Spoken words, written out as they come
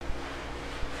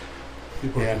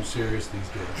People are too serious these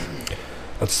days.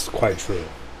 That's quite true.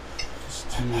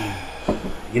 Just too.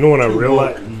 You know when I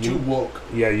realized too woke.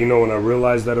 Yeah, you know when I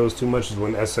realized that it was too much is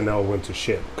when SNL went to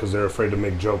shit because they're afraid to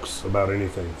make jokes about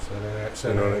anything.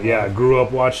 I grew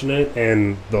up watching it,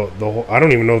 and the whole, I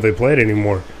don't even know if they play it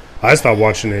anymore. I stopped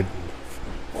watching it.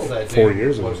 Well, that 4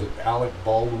 years ago. Was it Alec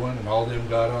Baldwin and all them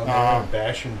got on there and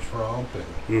bashing Trump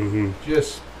and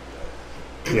just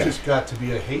got to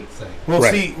be a hate thing. Well,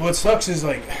 see, what sucks is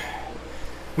like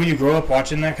when you grow up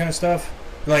watching that kind of stuff.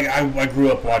 Like I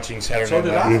grew up watching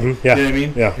Saturday Night Live. Yeah. You know what I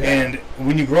mean? Yeah. And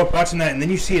when you grow up watching that, and then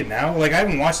you see it now, like I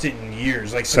haven't watched it in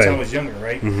years, like since I was younger,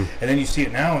 right? And then you see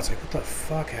it now, it's like, what the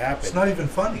fuck happened? It's not even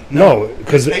funny. No,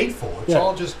 because it's hateful. It's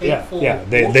all just hateful. Yeah,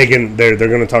 they're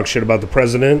gonna talk shit about the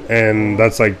president, and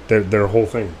that's like their whole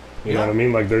thing. You know what I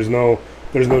mean? Like there's no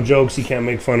jokes. You can't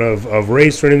make fun of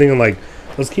race or anything, and like.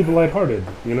 Let's keep it lighthearted,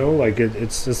 you know. Like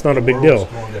it's not a big deal,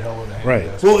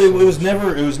 right? Well, it was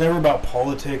never about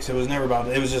politics. It was never about.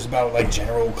 It was just about like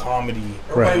general comedy.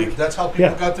 Right. That's how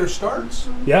people got their starts.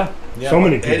 Yeah. So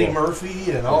many people. Eddie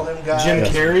Murphy and all them guys. Jim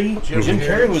Carrey. Jim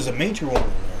Carrey was a major one.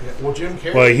 Well, Jim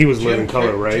Carrey. Well, he was Living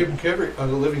Color, right? Jim Carrey on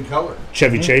The Living Color.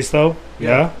 Chevy Chase, though.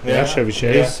 Yeah. Chevy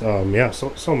Chase. Yeah.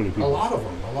 So many people. A lot of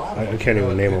them. I can't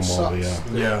even name them all.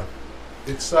 But yeah.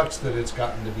 It sucks that it's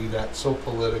gotten to be that so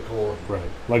political. Right.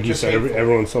 Like you said,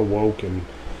 everyone's so woke, and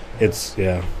it's,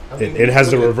 it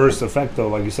has the reverse effect, though,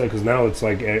 like you said, because now it's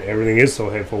like everything is so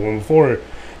hateful. When before,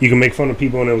 you can make fun of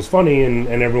people and it was funny, and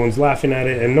everyone's laughing at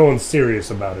it, and no one's serious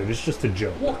about it. It's just a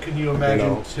joke. Well, can you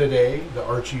imagine today, the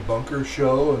Archie Bunker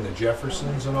show and the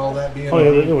Jeffersons and all that being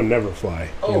it would never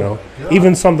fly, you know?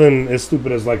 Even something as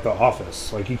stupid as, like, The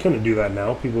Office. Like, you couldn't do that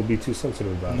now. People would be too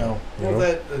sensitive about it.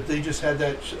 Well, they just had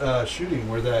that shooting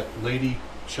where that lady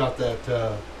shot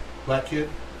that black kid.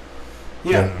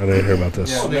 Yeah. I didn't hear about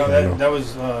this. Yeah, that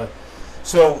was...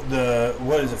 so,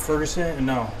 what is it, Ferguson?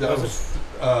 No. That was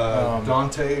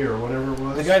Dante or whatever it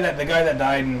was. The guy that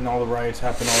died and all the riots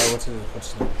happened. What's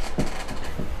his name?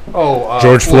 Oh,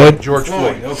 George Floyd. George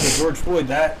Floyd. Okay, George Floyd.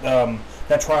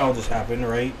 That trial just happened,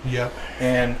 right? Yeah.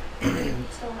 And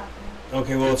it's still happening.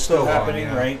 Okay, well, it's still happening,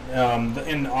 right?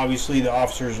 And obviously, the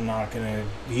officer's not gonna.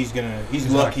 He's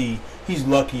lucky. He's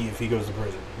lucky if he goes to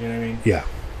prison. You know what I mean? Yeah.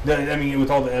 I mean, with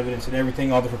all the evidence and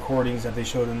everything, all the recordings that they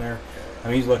showed in there. I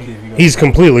mean, he's lucky if he goes. He's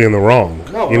completely in the wrong.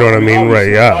 No, you know what I mean?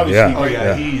 Right? Yeah. Oh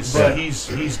yeah. He's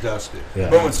dusted. Yeah.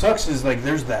 But what sucks is like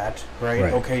there's that, right?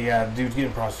 Okay, yeah, dude's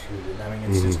getting prosecuted. I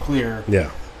mean, it's clear.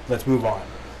 Yeah. Let's move on.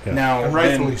 Yeah. Now, and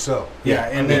rightfully so. Yeah,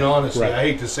 and then honestly, I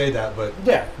hate to say that, but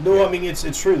no, I mean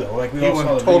it's true though. Like he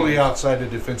went totally outside the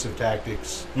defensive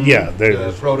tactics. Yeah,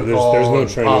 the protocol, there's no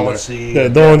training policy.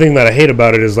 The only thing that I hate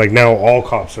about it is like now all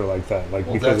cops are like that,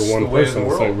 like because of one person.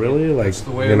 It's like really, like that's the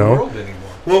way of the world anymore.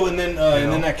 Well, and then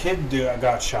that kid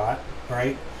got shot,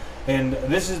 right? And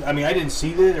this is, I mean, I didn't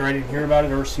see it or I didn't hear about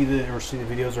it or see the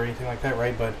videos or anything like that,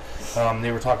 right? But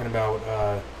they were talking about,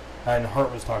 and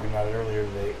Hart was talking about it earlier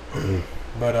today.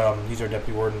 But he's our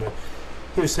deputy warden. But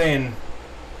he was saying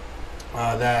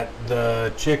that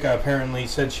the chick apparently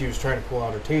said she was trying to pull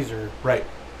out her taser. Right.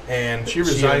 And she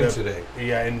resigned today.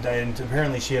 Yeah, and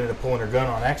apparently she ended up pulling her gun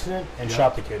on accident and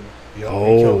shot the kid. Yep. Oh,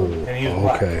 and killed him. And he was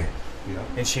black. Yeah.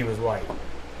 And she was white.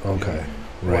 Okay.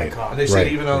 Right. And they said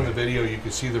even on the video you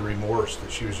could see the remorse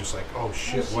that she was just like, oh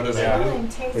shit, what did I do?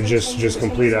 It's just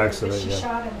complete accident.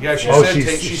 Yeah,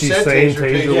 she said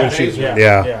taser when she's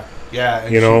yeah,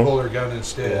 and she pulled her gun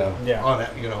instead on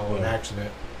an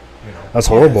accident. That's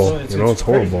horrible. So it's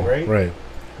horrible, crazy, right?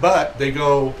 But they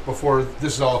go before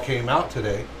this all came out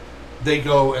today. They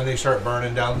go and they start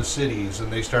burning down the cities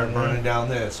and they start burning down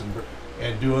this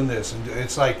and doing this, and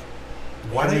it's like,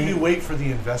 why don't you wait for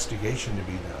the investigation to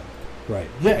be done? Right.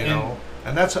 Yeah.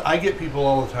 And that's, I get people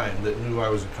all the time that knew I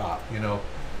was a cop, and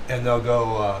they'll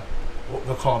go,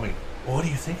 they'll call me. Well, what do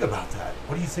you think about that?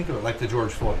 What do you think about, like the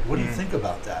George Floyd? What do you think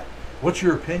about that? What's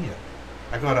your opinion?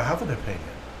 I go, I don't have an opinion.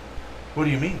 What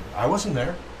do you mean? I wasn't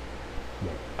there.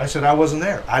 No. I said, I wasn't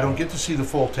there. I don't get to see the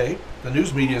full tape. The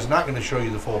news media is not going to show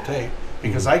you the full tape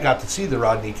because I got to see the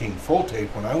Rodney King full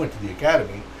tape when I went to the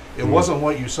academy. It wasn't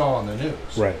what you saw on the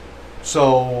news. Right.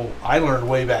 So I learned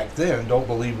way back then, don't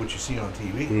believe what you see on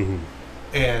TV.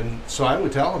 And so I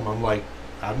would tell them, I'm like,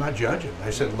 I'm not judging. I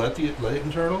said, let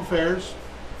Internal Affairs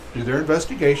do their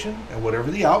investigation, and whatever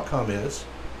the outcome is,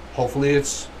 hopefully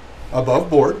it's above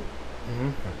board,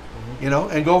 You know,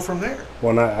 and go from there.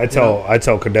 Well, and I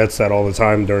tell cadets that all the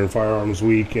time during Firearms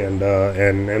Week, and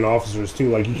officers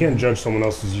too. Like, you can't judge someone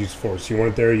else's use of force. You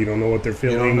weren't there. You don't know what they're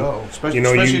feeling. You don't know. Especially, you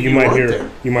know, especially you if might weren't hear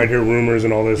there. you might hear rumors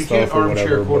and all this You stuff can't or whatever.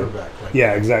 armchair quarterback.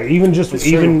 Yeah, exactly.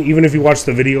 Even if you watch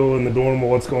the video in the dorm,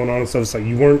 what's going on and stuff, it's like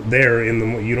you weren't there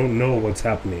you don't know what's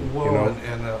happening. Well, you know?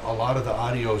 and a lot of the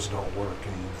audios don't work,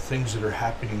 and things that are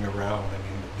happening around. I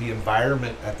mean, the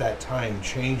environment at that time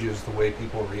changes the way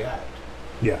people react.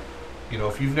 Yeah. You know,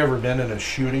 if you've never been in a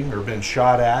shooting or been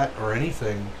shot at or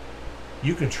anything,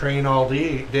 you can train all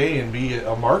day and be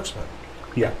a marksman.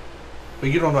 Yeah.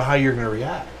 But you don't know how you're going to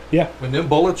react. Yeah. When them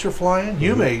bullets are flying,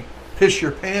 you may piss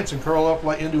your pants and curl up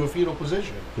like into a fetal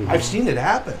position. I've seen it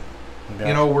happen. Yeah.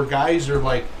 You know, where guys are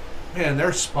like, man,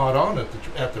 they're spot on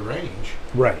at the range.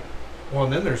 Right. Well,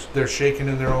 and then they're shaking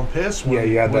in their own piss when,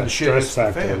 you have when that the shit stress hits the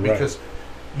factor, fan, right. because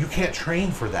you can't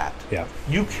train for that. Yeah.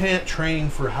 You can't train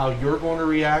for how you're going to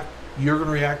react,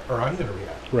 or I'm going to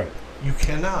react. Right. You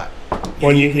cannot.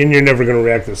 Well, and you're never going to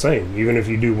react the same. Even if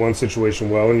you do one situation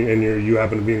well and you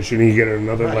happen to be in a shooting, you get in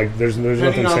another. Right. Like there's Depending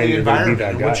nothing on saying the you're going to be environment that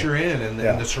and guy. what you're in, and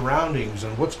the surroundings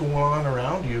and what's going on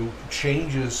around you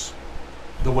changes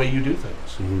the way you do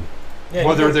things. Yeah,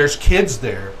 Whether there's kids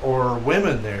there or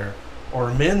women there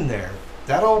or men there,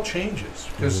 that all changes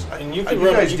because you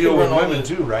guys deal with women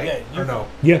too, right? Yeah, or no?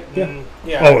 Yeah.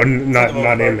 Yeah. Oh, and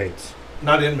not inmates.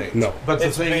 Not inmates. No. But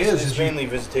the thing is it's mainly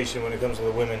visitation when it comes to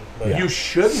the women. But you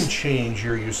shouldn't change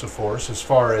your use of force as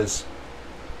far as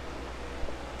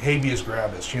habeas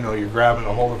grabus. You know, you're grabbing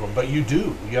a hold of them, but you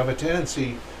do. You have a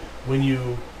tendency when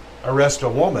you arrest a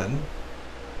woman,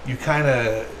 you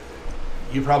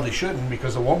probably shouldn't,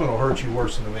 because a woman will hurt you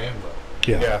worse than a man will.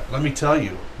 Yeah. Let me tell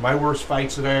you, my worst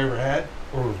fights that I ever had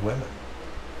were with women.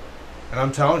 And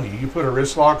I'm telling you, you put a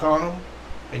wrist lock on them,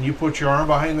 and you put your arm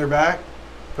behind their back,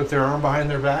 put their arm behind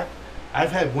their back.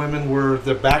 I've had women where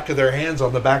the back of their hands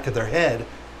on the back of their head,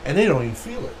 and they don't even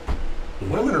feel it.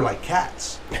 Women are like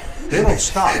cats. They don't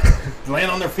stop. Laying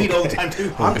on their feet all the time,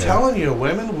 too. I'm telling you,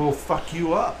 women will fuck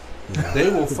you up. They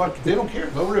will they don't care.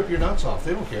 They'll rip your nuts off.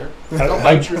 They don't care. They'll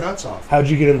bite your nuts off. How'd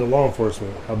you get into law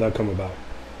enforcement? How'd that come about?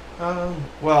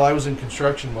 Well, I was in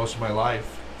construction most of my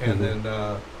life, and then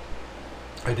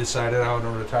I decided I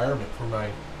wanted retirement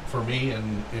for me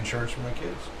and insurance for my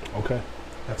kids. Okay.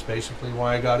 That's basically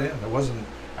why I got in. I wasn't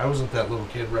that little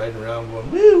kid riding around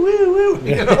going woo woo woo.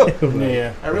 You know?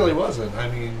 Yeah. I really wasn't. I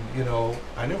mean, you know,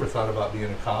 I never thought about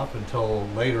being a cop until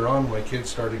later on when my kids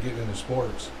started getting into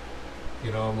sports.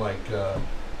 You know, I'm like,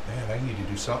 man, I need to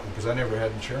do something, because I never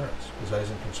had insurance because I was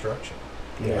in construction.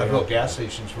 I built gas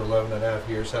stations for 11 and a half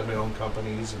years, had my own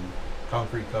companies and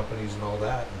concrete companies and all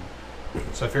that. And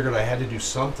so I figured I had to do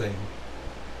something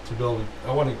to be able to,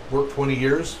 I want to work 20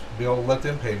 years, be able to let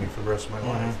them pay me for the rest of my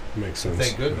life. Makes sense. And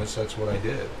thank goodness that's what I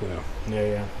did.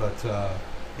 Yeah. But,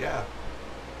 yeah.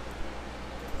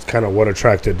 It's kind of what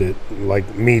attracted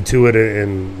me to it.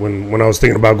 And when I was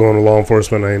thinking about going to law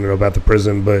enforcement, I ended up at the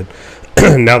prison. But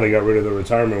now they got rid of the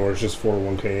retirement where it's just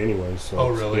 401k anyways. So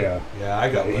really? Yeah,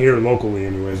 I got here locally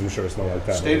anyways. I'm sure it's not like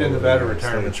that. State of Nevada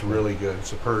retirement's really good.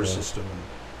 It's a PERS system.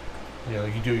 And, you know,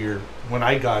 you do when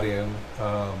I got in,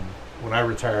 when I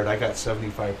retired, I got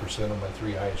 75% of my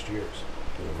 3 highest years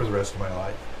for the rest of my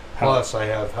life. Plus, I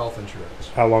have health insurance.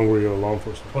 How long were you in law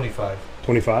enforcement? 25.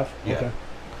 25? Yeah. Okay.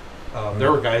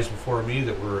 There were guys before me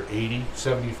that were 80,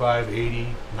 75, 80,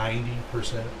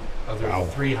 90% of their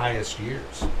 3 highest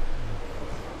years.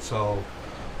 So,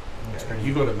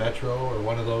 you go to Metro or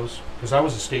one of those, because I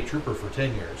was a state trooper for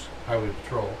 10 years, highway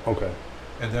patrol. Okay.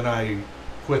 And then I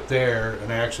quit there,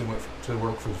 and I actually went to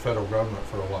work for the federal government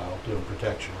for a while, doing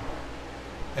protection.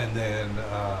 And then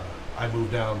I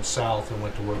moved down south and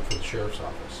went to work for the sheriff's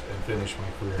office and finished my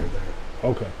career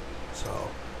there. Okay. So,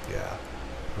 yeah.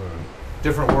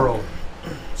 Different world.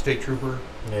 State trooper,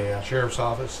 sheriff's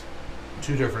office,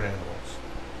 2 different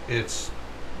animals.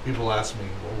 People ask me,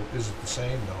 well, is it the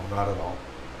same? No, not at all.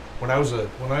 When I was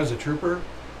a trooper,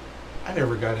 I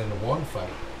never got into one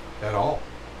fight at all.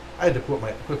 I had to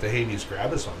put the habeas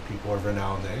grabus on people every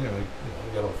now and then. You know,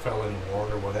 got a felony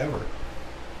warrant or whatever.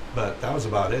 But that was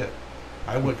about it.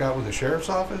 I went out with the sheriff's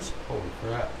office. Holy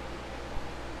crap!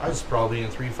 I was probably in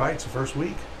 3 fights the first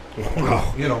week.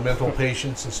 Wow. You know, mental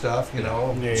patients and stuff. You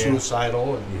know,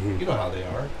 suicidal, and you know how they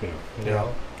are. You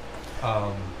know.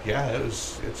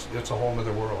 It's a whole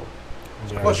other world.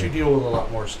 Plus, you deal with a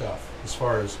lot more stuff as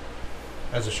far as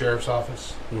a sheriff's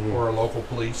office or a local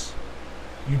police.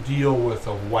 You deal with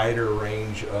a wider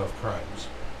range of crimes.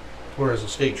 Whereas a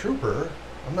state trooper,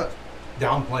 I'm not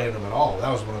downplaying them at all.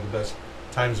 That was one of the best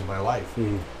times in my life.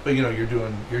 Mm. But you're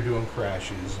doing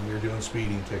crashes and you're doing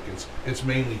speeding tickets. It's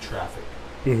mainly traffic.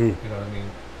 Mm-hmm. You know what I mean?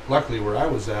 Luckily, where I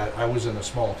was at, I was in a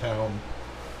small town,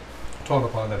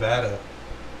 Tonopah, Nevada,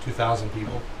 2,000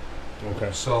 people.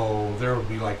 Okay. So there would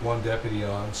be like one deputy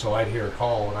on, so I'd hear a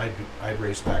call and I'd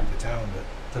race back to town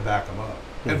to back them up,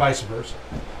 and vice versa.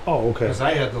 Oh, okay. Because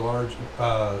I had the large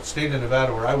state of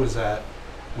Nevada where I was at,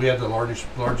 we had the largest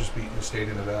beat in the state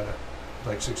of Nevada,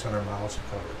 like 600 miles to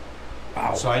cover.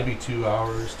 Wow. So I'd be 2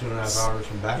 hours, 2.5 hours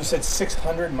from back. You said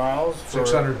 600 miles for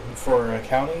 600 for a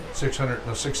county?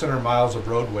 600 miles of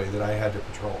roadway that I had to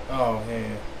patrol. Oh, yeah.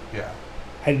 Yeah.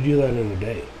 How do you do that in a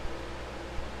day?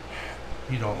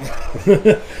 You don't.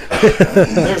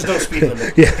 There's no speed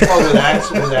limit. Yeah. Well,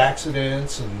 with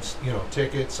accidents and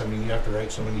tickets, I mean, you have to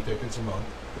write so many tickets a month.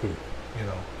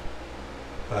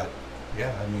 But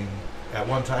yeah, I mean, at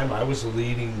one time I was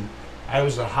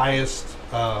the highest,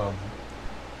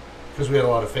 because we had a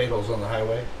lot of fatals on the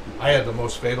highway. I had the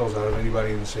most fatals out of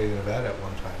anybody in the state of Nevada at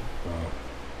one time. Wow.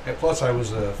 And plus, I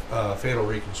was a fatal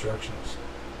reconstructionist.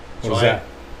 What was that?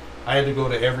 I had to go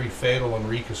to every fatal and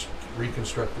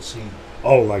reconstruct the scene.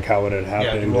 Oh, like how it had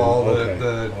happened. Yeah, do all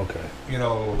okay.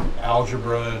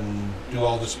 Algebra and do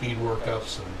all the speed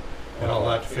workups and all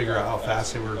that to figure out how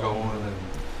fast they were going and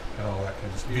all that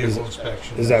kind of stuff. Vehicle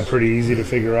inspections. Is that pretty easy to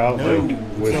figure out, No. like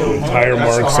with So tire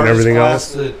That's marks the and everything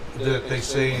hardest else? class that they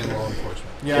say in law enforcement.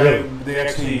 Yeah, Really? they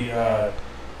actually,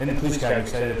 in the police academy,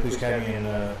 because I did a police academy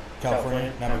in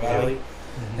California, Napa Valley,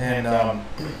 and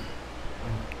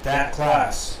that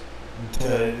class,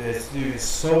 it's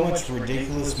so much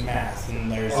ridiculous math,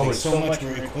 and there's like so much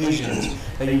equations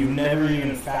that you've never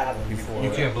even fathomed before. You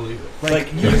can't believe it. Like,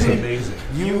 It's amazing.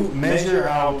 you measure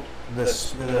out the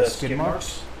skid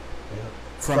marks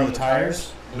from the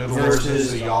tires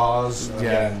versus the yaws.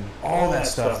 all that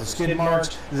stuff. The skid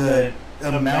marks, the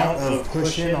amount of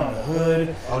push-in on the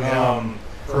hood,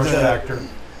 Crush factor.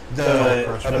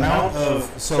 the amount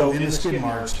of, so in the skid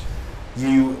marks,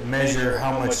 you measure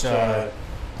how much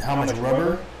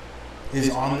rubber is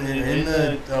in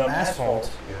the asphalt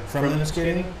from them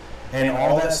skidding, and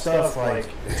all that stuff. Like,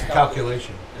 It's a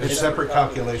calculation. It's separate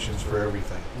calculations for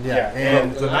everything. yeah,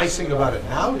 And the nice thing about it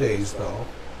nowadays, though,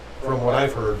 from what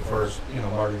I've heard, as far as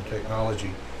modern technology,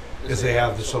 is they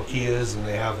have the Sokias and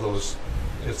they have those.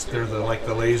 They're the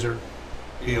laser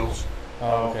deals,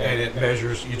 and it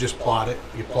measures. You just plot it.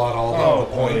 You plot all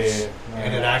the points,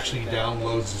 and it actually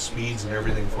downloads the speeds and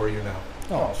everything for you now.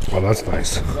 Oh, Well, that's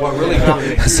nice. What really got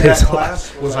me through that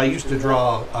class was I used to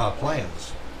draw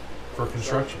plans for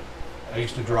construction. I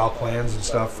used to draw plans and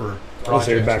stuff for projects.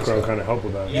 So your and background stuff. kind of helped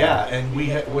with that. Yeah, and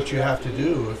what you have to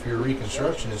do if you're a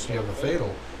reconstructionist, you have a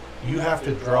fatal, you have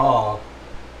to draw.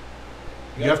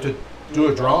 You have to do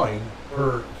a drawing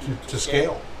to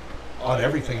scale. On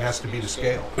everything has to be to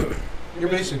scale. You're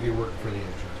basically working for the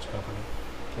insurance company.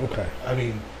 Okay. I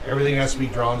mean, everything has to be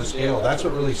drawn to scale. That's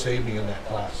what really saved me in that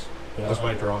class. Yeah. Was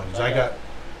my drawings. I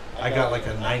got like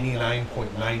a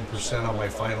 99.9% on my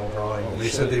final drawing. They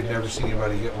said they've never seen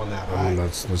anybody get one that high.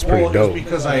 That's pretty dope. It's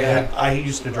because I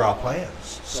used to draw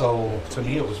plans, so to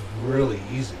me it was really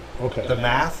easy. Okay. The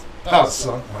math,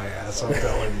 sunk my ass. I'm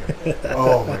telling you.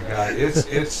 Oh my God,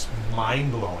 it's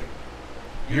mind blowing.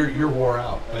 You're wore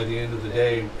out by the end of the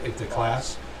day. At the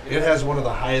class, it has one of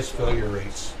the highest failure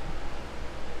rates,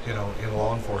 in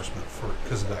law enforcement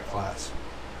because of that class.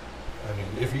 I mean,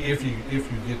 if you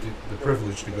get the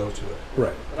privilege to go to it.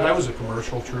 Right. But I was a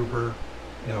commercial trooper,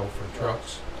 for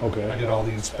trucks. I Okay. did all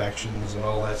the inspections and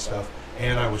all that stuff,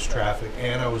 and I was traffic,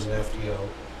 and I was an FTO.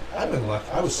 I've been lucky.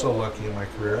 I was so lucky in my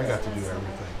career. I got to do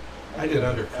everything. I did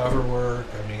undercover work.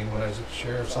 I mean, when I was at the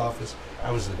sheriff's office,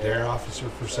 I was a DARE officer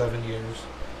for 7 years,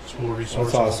 school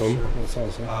resource That's awesome. officer.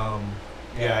 That's awesome.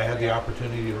 I had the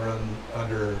opportunity to run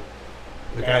under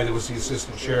the guy that was the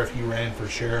assistant sheriff. He ran for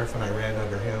sheriff, and I ran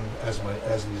under him as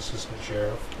the assistant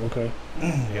sheriff. Okay.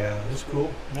 Yeah, it's cool.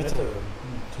 that's a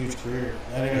huge career.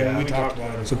 Yeah. We talked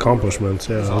about it. It's accomplishments.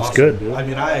 Yeah, It's that's awesome. good, dude. I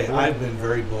mean, I've been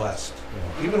very blessed.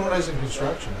 Yeah. Even when I was in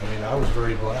construction, I mean, I was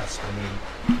very blessed. I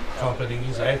mean,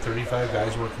 companies. I had 35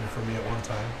 guys working for me at one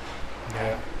time.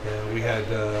 Yeah. Yeah, we had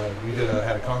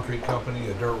had a concrete company,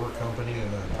 a dirt work company,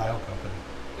 and a tile company.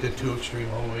 Did 2 extreme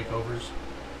home makeovers.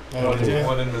 Oh, did you?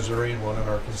 One in Missouri and one in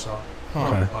Arkansas.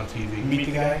 Okay. On TV. Meet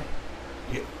the guy?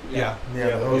 Yeah.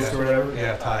 Yeah, the host Yeah. or whatever?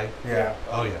 Yeah, Ty. Yeah.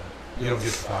 Oh yeah. You don't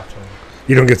get to talk to him.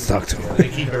 You don't get to talk to Yeah, him. they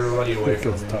keep everybody away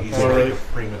from Gets to talk him. to He's him. like a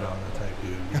prima donna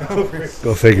type dude.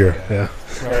 Go figure. Yeah.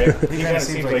 Right. He kind of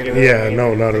seems like it. Yeah.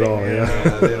 No, not at all. Yeah.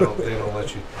 Yeah, they don't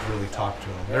let you really talk to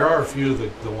him. There are a few of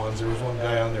the ones. There was one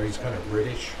guy on there. He's kind of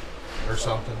British or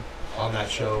something. on that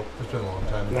show. It's been a long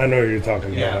time ago. I know who you're talking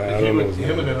about. Yeah, I don't know his him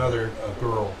name. and another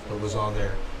girl that was on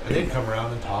there, and they'd come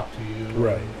around and talk to you,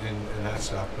 Right. and that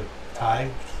stuff. But Ty,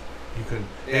 you couldn't.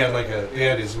 They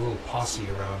had his little posse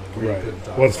around him where you Right. couldn't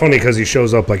talk. Well, it's funny because he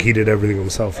shows up like he did everything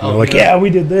himself. And Oh, they're like, no. yeah, we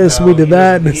did this, No, we did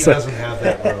that. And He it's like, doesn't have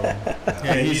that room.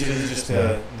 Yeah, he's just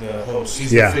the host.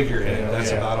 He's Yeah. the figurehead. Yeah,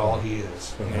 That's yeah. about all he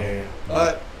is. Yeah.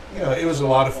 But it was a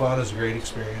lot of fun. It was a great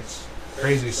experience.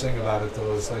 Craziest thing about it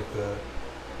though is like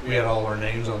we had all our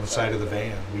names on the side of the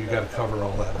van. You got to cover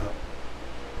all that up.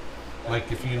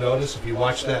 Like if you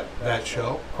watch that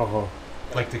show,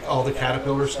 like all the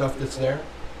caterpillar stuff that's there,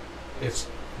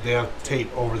 they have tape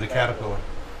over the caterpillar.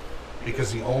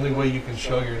 Because the only way you can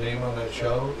show your name on that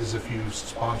show is if you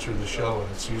sponsor the show, and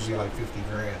it's usually like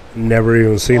 $50,000. never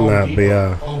even seen Home that, Depot, but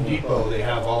yeah. Home Depot, they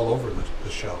have all over the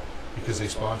show because they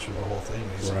sponsor the whole thing.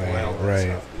 They supply all that Right,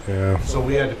 stuff. yeah. So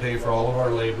we had to pay for all of our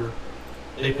labor.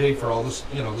 They paid for all this,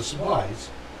 the supplies,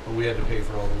 but we had to pay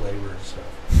for all the labor and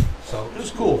stuff. So it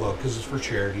was cool though, because it's for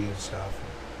charity and stuff.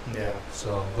 Yeah.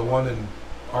 So the one in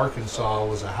Arkansas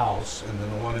was a house, and then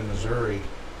the one in Missouri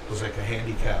was like a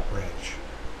handicap ranch.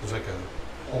 It was like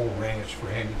a whole ranch for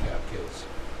handicapped kids.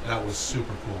 And that was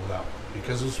super cool, that one,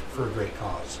 because it was for a great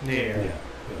cause. Yeah.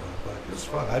 But it was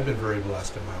fun. I've been very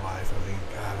blessed in my life. I mean,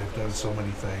 God, I've done so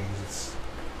many things. It's,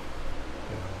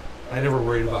 I never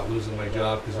worried about losing my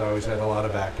job because I always had a lot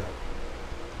of backup.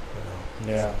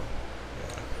 Yeah.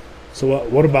 So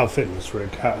what about fitness,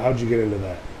 Rick? How'd you get into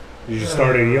that? Did you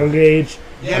start at a young age?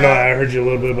 Yeah. I know I heard you a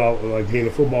little bit about like being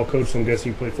a football coach, so I'm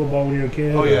guessing you played football when you were a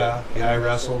kid? Oh or- yeah, I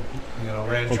wrestled,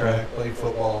 ran Okay. track, played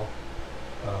football.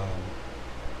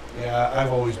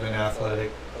 I've always been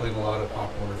athletic. Played a lot of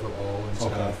popcorn football and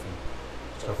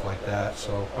stuff like that.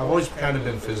 So I've always kind of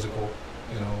been physical,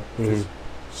 Mhm.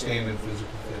 staying in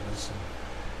physical fitness.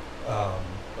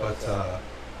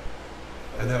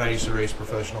 And then I used to race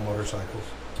professional motorcycles.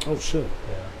 Oh, shit.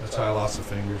 Yeah, that's how I lost the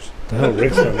fingers. The hell,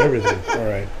 Rick's done everything. All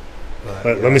right.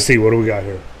 But yeah. let me see. What do we got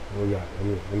here? What do we got?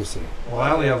 Let me see. Well,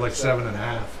 I only have like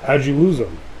 7.5. How'd you lose them?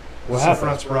 What What's the happened?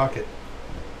 front sprocket?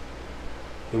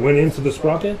 It went into the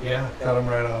sprocket? Yeah, cut them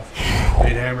right off.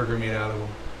 Made hamburger meat out of them.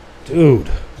 Dude.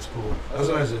 It's cool. That was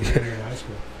when I was a junior in high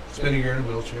school. Spent a year in a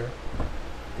wheelchair.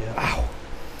 Yeah. Wow.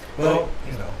 Well,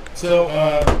 so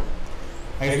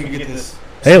I guess we can get this.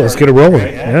 Hey, let's get it rolling.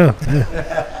 Right, Yeah.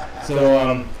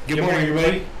 So, good morning,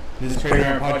 everybody. This is CRAVIN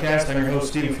Iron Podcast. I'm your host,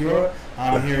 Stephen Fiora.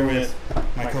 I'm here with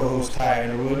my co-host, Ty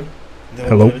Underwood.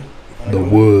 Hello. The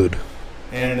wood.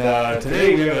 And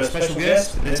today we have a special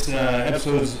guest. This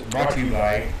episode is brought to you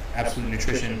by Absolute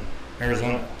Nutrition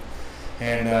Arizona.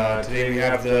 And today we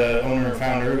have the owner and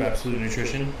founder of Absolute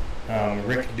Nutrition,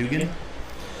 Rick Dugan.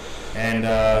 And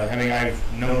I've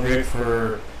known Rick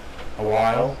for a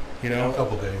while, A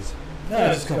couple days. No,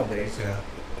 just a couple days. Yeah.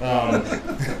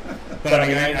 But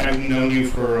I've known you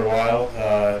for a while.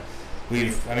 At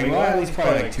least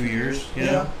probably like 2 years.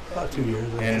 About 2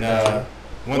 years. And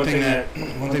one thing that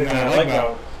I like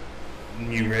about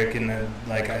you, Rick, and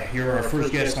you're our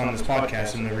first guest on this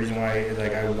podcast, and the reason why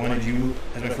I wanted you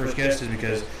as my first guest is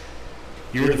because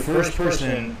you're the first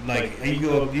person. You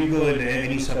go into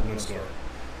any supplement store,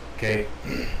 okay,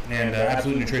 and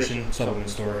Absolute Nutrition supplement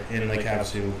store in Lake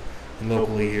Havasu, and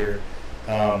locally here.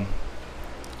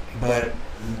 But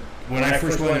when I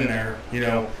first went in there,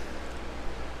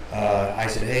 I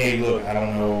said, "Hey, look, I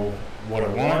don't know what I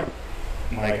want.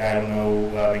 I don't know.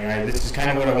 This is kind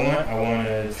of what I want. I want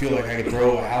to feel like I could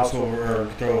throw a house over or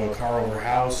throw a car over a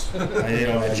house.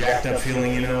 That jacked up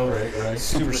feeling, Right.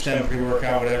 super stem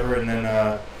pre-workout, whatever." And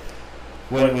then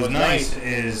what was nice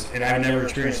is, and I've never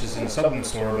experienced this in a supplement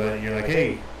store, but you're like,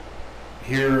 "Hey,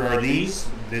 here are these.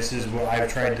 This is what I've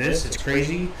tried. This it's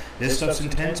crazy. This stuff's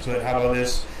intense, but how about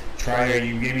this?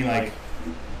 You gave me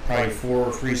probably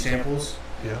 4 free samples."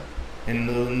 Yeah. In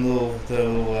the little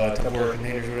Tupperware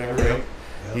containers or whatever, right?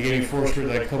 Yeah. You gave me 4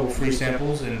 a couple free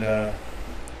samples, and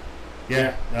you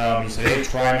said, "Hey,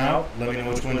 try them out. Let me know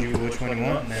which one you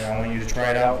want, and then I want you to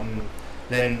try it out, and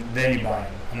then you buy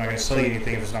them. I'm not going to sell you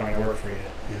anything if it's not going to work for you."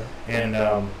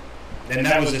 Yeah. And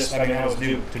that was just, that was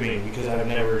new to me because I've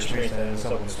never experienced that in a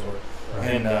supplement store.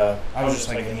 Right. And I was just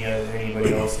like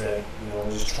anybody else that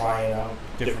was just trying out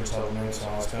different supplements and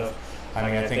all that stuff.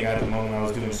 I think at the moment I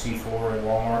was doing C4 at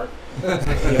Walmart.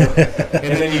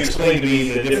 And then you explained to me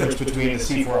the difference between the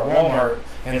C4 at Walmart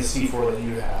and the C4 that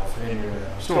you have in your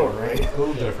store, right? A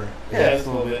little different. Yeah, just a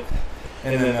little bit.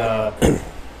 And then,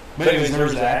 but anyways, there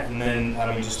was that. And then,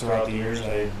 just throughout the years,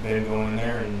 I've been going in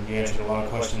there and you answered a lot of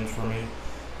questions for me.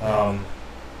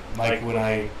 When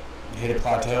I hit a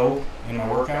plateau in my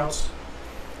workouts,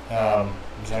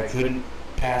 because I couldn't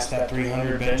past that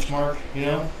 300 benchmark, you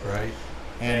know. Right.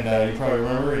 And you probably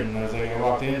remember. And I was like, I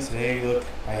walked in and said, "Hey, look,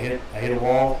 I hit a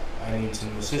wall. I need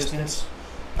some assistance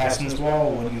passing this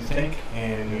wall. What do you think?"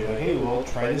 And you're like, "Hey, well,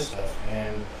 try this stuff."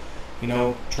 And you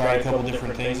know, tried a couple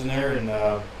different things in there, and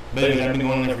but anyways, I've been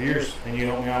going in there for years, and you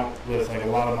helped me out with like a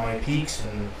lot of my peaks,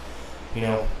 and you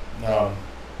know,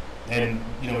 and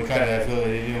you know, we kind of, I feel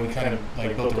like, you know, we kind of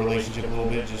like built a relationship a little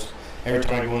bit. Just every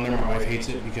time I go in there, my wife hates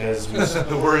it because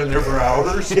we're in there for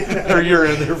hours, or you're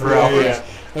in there for hours. Yeah.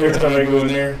 Every time I go in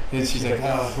there, and she's like,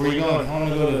 "Oh, where are you going?" "I'm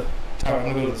gonna go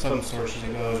to the Southern store." She's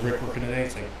like, "Oh, is Rick working today?"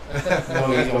 It's like,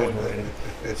 "No, he's always working."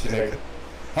 She's like,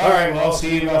 "All right, well, I'll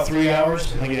see you in about 3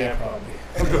 hours." I'm like, "Yeah, probably."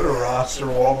 Go to Ross or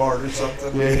Walmart or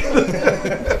something.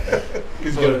 Yeah.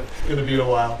 He's gonna be a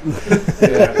while.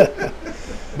 Yeah.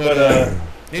 But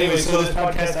anyway, so this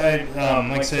podcast,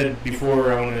 like I said before,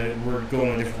 we're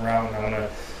going a different route, and I want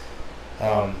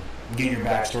to get your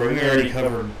backstory. We already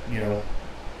covered, you know,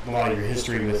 a lot of your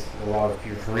history with a lot of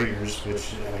your careers,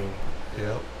 which I mean,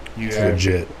 yeah, it's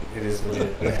legit. It is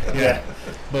legit. Yeah,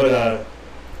 but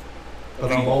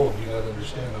I'm old. You gotta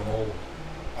understand, I'm old.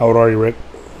 How old are you, Rick?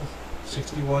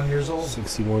 61 years old.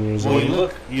 61 years well,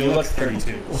 old. you look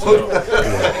 32. So.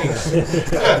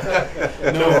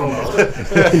 No homo.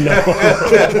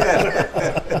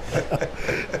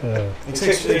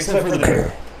 Except for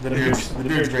the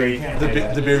beard's gray. You can't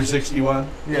the beard's 61.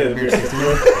 Yeah, the beard's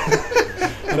 61.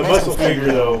 The muscle figure,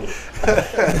 though.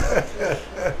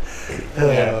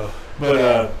 Yeah,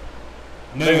 but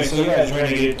anyway, so yeah, trying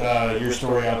to get your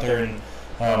story out there and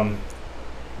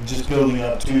just building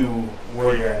up to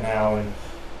where you're at now. And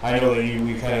I know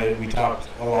that we talked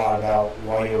a lot about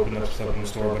why you opened up the supplement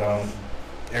store, but I want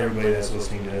everybody that's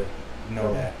listening to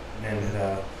know that.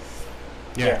 And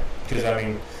yeah, because I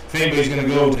mean, if anybody's going to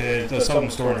go to the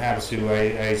supplement store in Havasu,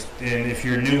 and if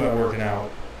you're new at working out,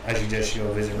 I suggest you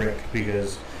go visit Rick,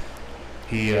 because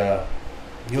he'll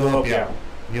help you out.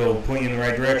 He'll point you in the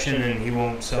right direction, and he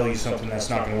won't sell you something that's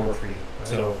not going to work for you. Right.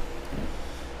 So,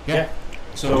 yeah.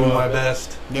 So do my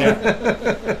best. Yeah,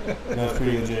 that's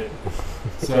pretty legit.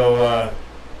 So,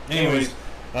 anyways,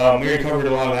 we already covered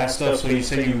a lot of that stuff. So you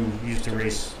said you used to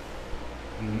race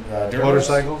dirt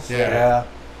motorcycles. Yeah,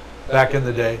 back in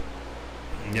the day.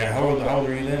 Yeah, how old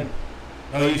were you then?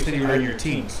 Oh, you said you were in your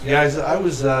teens. Yeah, I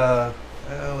was.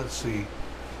 Let's see,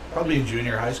 probably in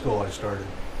junior high school I started.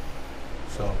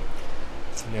 So.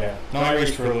 Yeah. No, I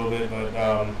raced for a little bit, but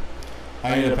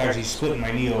I ended up actually splitting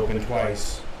my knee open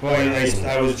twice. Well,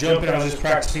 I was jumping. I was just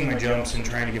practicing my jumps and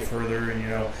trying to get further, and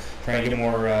trying to get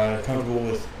more comfortable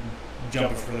with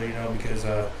jumping further. Because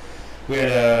we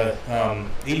had a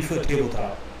 80-foot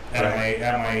tabletop at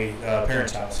my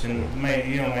parents' house, and my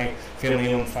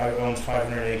family owns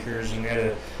 500 acres, and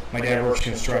my dad works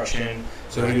construction,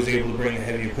 so he was able to bring the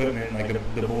heavy equipment like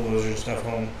the bulldozer and stuff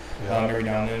home every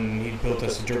now and then. And he built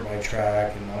us a dirt bike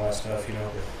track and all that stuff.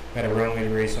 Had a runway to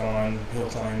race on, hill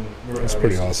climb. That's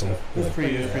pretty awesome. It was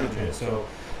pretty legit. So,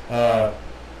 but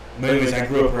anyways, I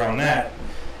grew up around that,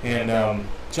 and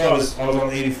so I was on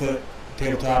the 80-foot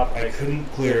tabletop. I couldn't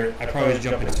clear it. I probably was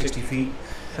jumping 60 feet,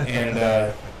 and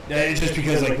it's just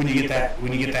because like when you get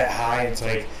that high, it's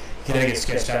like you kind of get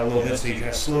sketched out a little bit, so you kind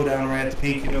of slow down right at the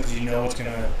peak, because it's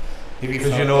gonna.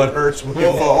 Because it hurts when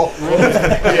you fall.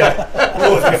 Yeah.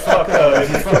 Well, if you fuck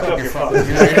up, you're fucked.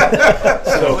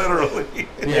 So literally.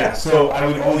 Yeah. So I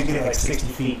would always get like 60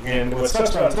 feet, and what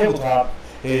sucks about a tabletop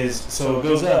is so it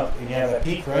goes up and you have that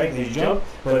peak, right? And you jump,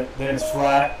 but then it's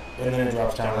flat and then it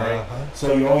drops down, right? Uh-huh.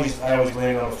 So I always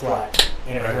landed on the flat,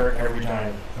 and it hurt every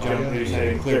time. Jump, you just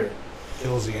had to clear it.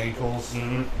 Kills the ankles.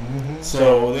 Mm-hmm. Mm-hmm.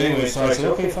 So anyway, so I said,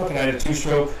 okay, fuck it. I had a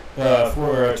two-stroke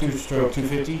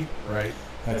 250. Right.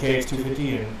 KX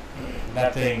 250, and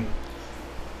that thing.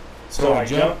 So I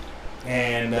jumped,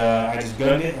 and I just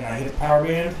gunned it, and I hit the power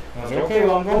band. And I was like, okay,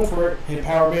 well, I'm going for it. Hit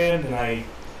power band, and I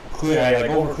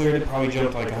over-cleared it, probably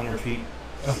jumped like 100 feet.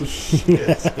 Oh,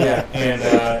 shit. Yeah, and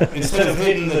instead of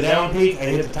hitting the down peak, I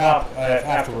hit the top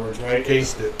afterwards, right?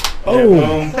 Cased it.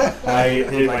 Oh!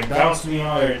 It bounced me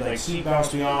off, or seat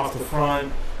bounced me off the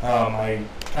front.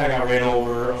 I got ran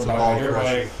over by my dirt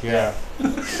bike. Yeah.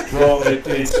 Well,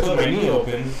 it split my knee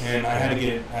open, and I had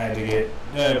to get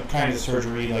kind of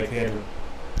surgery. Like they had to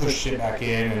push shit back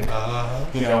in, and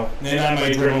and my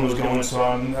adrenaline was going. So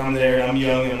I'm there. I'm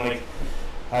young, and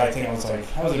I think I was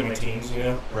in my teens,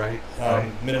 right,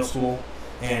 middle school,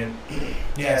 and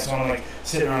yeah. So I'm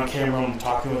sitting around camera, I'm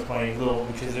talking with my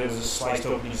because it was sliced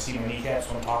open. You see my kneecap,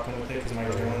 so I'm talking with it because my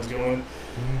adrenaline's going,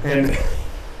 and.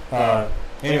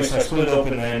 Anyway, so I split it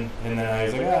open then, and then I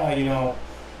was like, I'm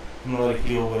going to let it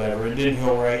heal, whatever. It didn't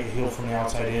heal right. It healed from the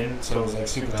outside in, so it was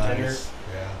super tender.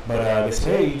 Yeah. But they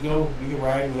said, hey, you can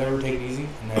ride, whatever, take it easy.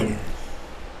 And then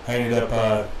I ended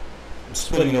up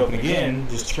splitting it open again,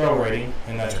 just trail riding,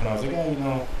 and that's when I was like, I'm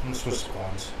gonna switch to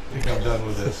quads. I think I'm done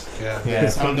with this. Yeah. Yeah,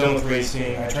 so I'm done with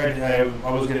racing. I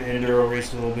was gonna enduro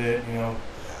race a little bit,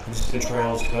 just in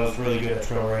trails because I was really good at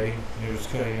trail riding. It was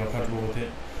good, comfortable with it.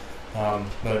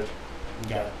 But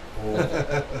got old,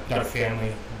 got a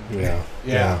family. Yeah.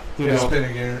 It's been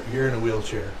a year in a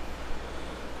wheelchair,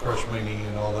 crushed my knee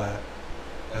and all that.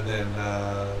 And then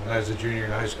when I was a junior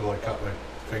in high school, I cut my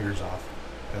fingers off,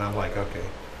 and I'm like, okay.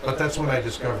 But that's when I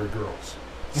discovered girls.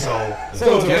 So it's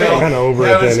okay. Kind of over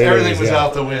it then. Everything was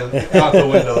out the window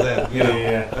then.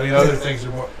 Yeah. I mean, other things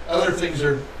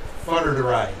are funner to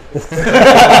ride.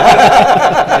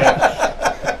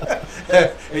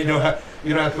 And you don't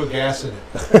have to put gas in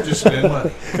it. Just spend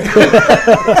money.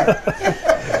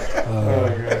 Oh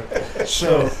my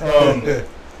God.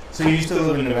 So you used to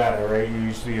live in Nevada, right? You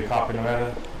used to be a cop in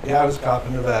Nevada? Yeah, I was a cop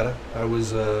in Nevada. I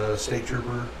was a state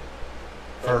trooper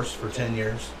first for 10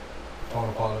 years,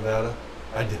 Tonopah, Nevada.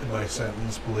 I did my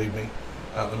sentence, believe me,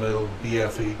 out in the middle of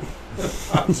BFE.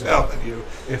 I'm telling you,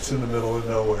 it's in the middle of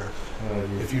nowhere.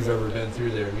 If you've ever been through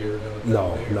there, have you ever done it?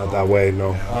 No, not that way,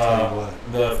 no. Yeah, I'll tell you what.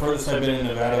 The furthest I've been in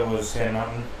Nevada was Sand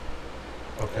Mountain.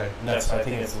 Okay. I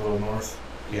think it's a little north.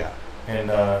 Yeah. And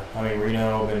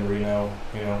Reno, been to Reno,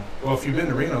 Well, if you've been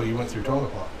to Reno, you went through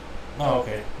Tonopah. Oh,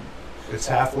 okay. It's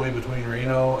halfway between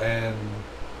Reno and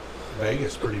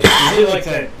Vegas, pretty much. Is it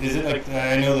like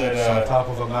that? I know that. It's on top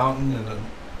of a mountain and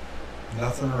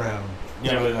nothing around.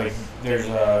 Yeah, but like there's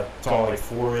it's all like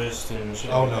forest and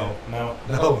shit. Oh, like no.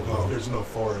 That. No, there's no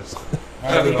forest.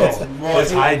 I think that's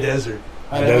It's high desert.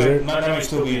 Desert? That might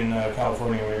still be in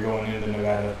California when you're going into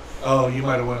Nevada. Oh, you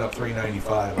might have went up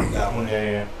 395 on that one.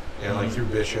 Yeah. Yeah, like through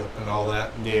Bishop and all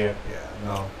that. Yeah. Yeah,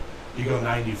 no. You go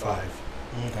 95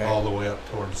 Okay. all the way up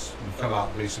towards, you come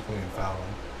out basically in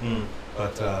Fallon.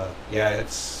 But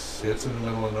it's in the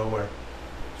middle of nowhere.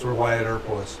 It's where Wyatt Earp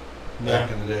was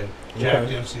back in the day. Jack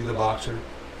Dempsey, the boxer,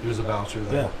 he was a bouncer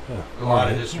there. Yeah. A lot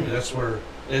of history. That's where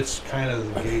it's kind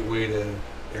of the gateway to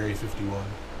Area 51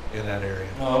 in that area.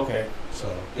 Oh, okay.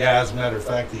 So as a matter of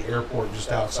fact, the airport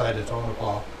just outside of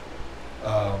Tonopah,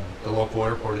 the local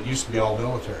airport, it used to be all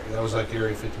military. That was like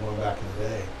Area 51 back in the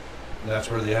day. And that's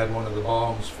where they had one of the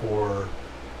bombs for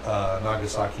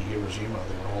Nagasaki, Hiroshima.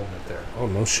 They were holding it there. Oh,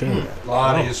 no shit. Yeah, a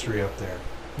lot of history up there.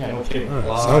 Yeah, no kidding. A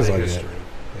lot Sounds of like history,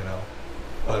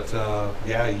 But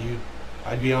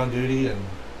I'd be on duty and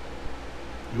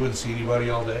you wouldn't see anybody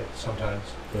all day sometimes.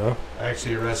 Yeah. I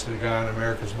actually arrested a guy on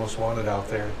America's Most Wanted out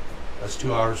there. That's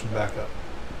 2 hours from backup.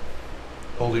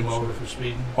 Pulled him over for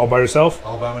speeding. All by yourself?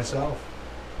 All by myself.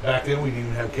 Back then we didn't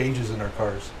even have cages in our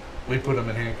cars. We put them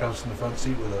in handcuffs in the front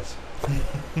seat with us.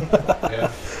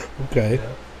 Yeah. Okay.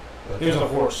 Yeah. But, He was a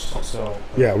horse, so.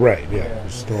 Yeah, right. Yeah.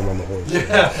 Just throw him on the horse.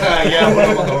 Yeah, put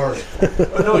him on the horse.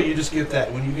 But no, you just get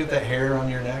that. When you get that hair on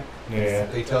your neck, Yeah.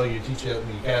 they teach you in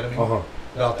the academy Uh-huh.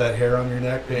 about that hair on your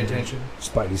neck, pay attention.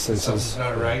 Spidey senses. Something's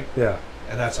not right. Yeah.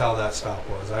 And that's how that stop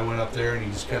was. I went up there and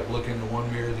he just kept looking in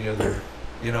one mirror, the other,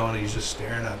 and he's just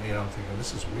staring at me and I'm thinking,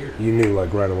 this is weird. You knew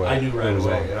like right away. I knew right It was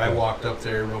away. on. And I walked up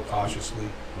there real cautiously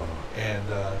Uh-huh. and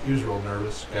he was real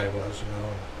nervous, the guy was,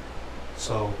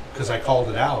 So, because I called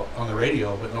it out on the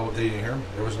radio, but no, they didn't hear me.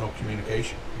 There was no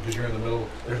communication because you're in the middle.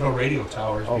 There's no radio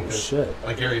towers Oh, because shit.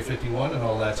 like Area 51 and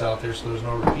all that's out there, so there's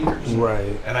no repeaters.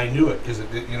 Right. And I knew it because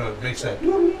it makes that, that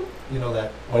when you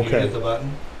Okay. hit the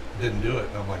button, didn't do it.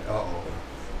 And I'm like, uh-oh.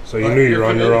 So you But knew you were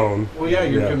on your committed. own. Well, yeah,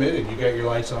 you're Yeah. committed. You got your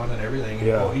lights on and everything. And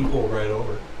Yeah. he pulled right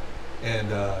over. And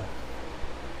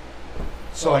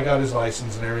so I got his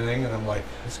license and everything, and I'm like,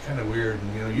 it's kind of weird.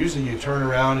 And, usually you turn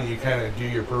around and you kind of do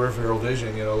your peripheral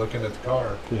vision, looking at the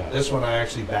car. Yeah. This one I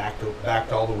actually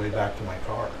backed all the way back to my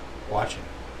car, watching.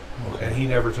 Okay. And he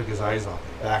never took his eyes off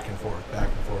me, back and forth. I'm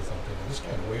thinking, this is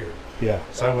kind of weird. Yeah.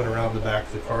 So I went around the back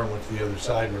of the car and went to the other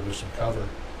side where there's some cover.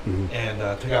 Mm-hmm.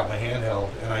 And took out my handheld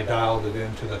and I dialed it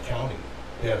into the county.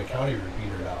 They had a county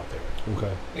repeater out there.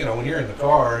 Okay. When you're in the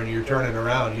car and you're turning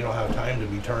around, you don't have time to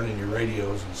be turning your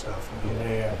radios and stuff.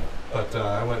 Yeah. But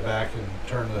I went back and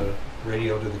turned the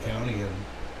radio to the county and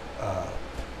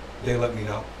they let me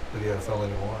know that he had a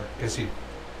felony warrant. I guess he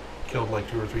killed like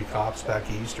 2 or 3 cops back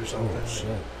east or something. Oh, shit.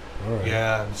 All right.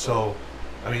 Yeah, and so,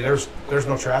 there's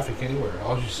no traffic anywhere.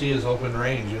 All you see is open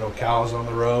range, cows on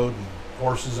the road and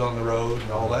horses on the road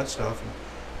and all that stuff. And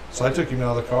so I took him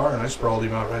out of the car and I sprawled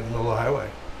him out right in the middle of the highway.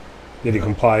 Did he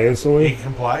comply instantly? He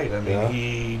complied. Yeah.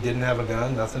 He didn't have a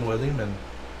gun, nothing with him,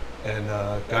 and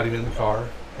got him in the car.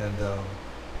 And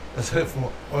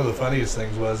one of the funniest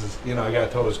things was, I got to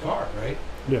tow his car, right?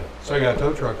 Yeah. So I got a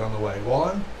tow truck on the way. Well,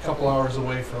 I'm a couple hours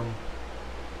away from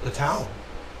the town.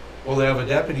 Well, they have a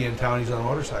deputy in town. He's on a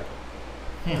motorcycle.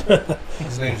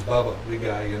 His name's Bubba, big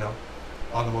guy, you know,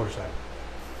 on the motorcycle.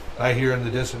 I hear in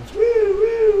the distance, woo,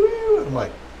 woo, woo. I'm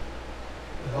like,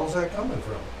 where the hell's that coming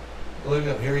from? Look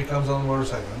up, here he comes on the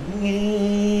motorcycle.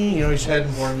 You know, he's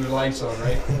heading for him, the lights on,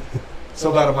 right? So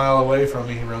about a mile away from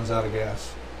me, he runs out of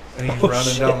gas. And he's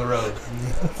running down the road.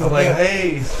 I'm like,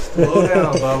 hey, slow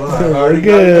down, Bubba. I've already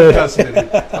got you in custody.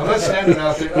 I'm not standing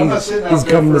out there. I'm not sitting out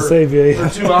there for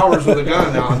 2 hours with a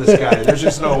gun on this guy. There's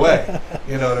just no way.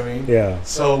 You know what I mean? Yeah.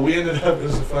 So we ended up, it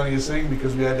was the funniest thing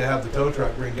because we had to have the tow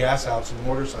truck bring gas out to the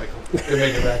motorcycle to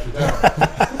make it back to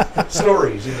town.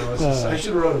 Stories, you know. It's just, I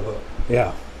should have wrote a book.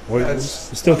 Yeah. Well, you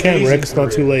still can, Rick. It's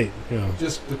not too late. Yeah.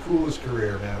 Just the coolest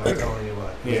career, man. I'm telling you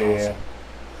what. Yeah, awesome. yeah.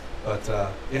 But,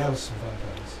 yeah, it was some fun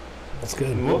times. That's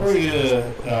good. What brought you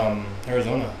to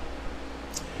Arizona?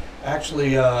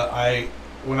 Actually,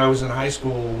 when I was in high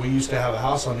school, we used to have a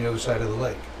house on the other side of the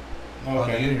lake, on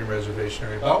the Indian Reservation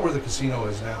area, about where the casino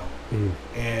is now.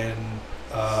 And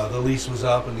the lease was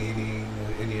up, and the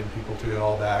Indian people took it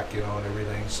all back, you know, and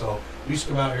everything. So we used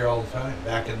to come out here all the time,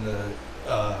 back in the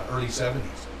early 70s,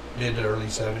 mid to early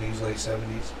 70s, late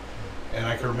 70s. And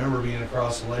I can remember being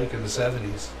across the lake in the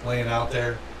 70s, laying out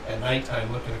there at nighttime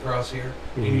looking across here,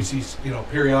 and you see, you know,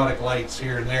 periodic lights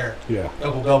here and there. Yeah.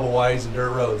 Couple double wides and dirt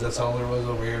roads. That's all there was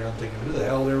over here. And I'm thinking, who the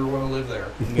hell ever want to live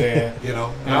there? Yeah. You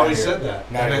know, I always said that.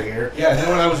 Not here. Yeah, and then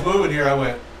when I was moving here, I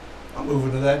went, I'm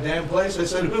moving to that damn place. I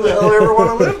said, who the hell ever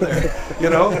want to live there?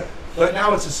 You know? But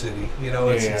now it's a city. You know,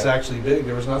 it's actually big.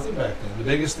 There was nothing back then. The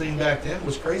biggest thing back then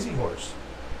was Crazy Horse.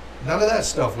 None of that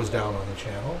stuff was down on the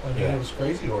channel. I mean, it was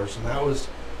Crazy Horse, and that was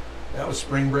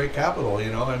spring break capital,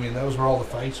 you know. I mean, that was where all the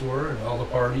fights were and all the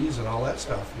parties and all that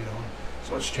stuff, you know.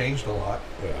 So it's changed a lot.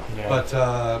 Yeah.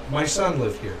 But my son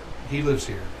lived here. He lives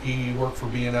here. He worked for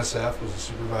BNSF, was a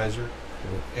supervisor,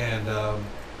 and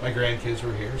my grandkids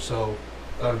were here. So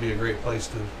thought it'd be a great place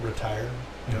to retire.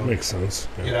 You know, makes sense.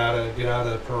 Yeah. Get out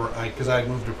of because I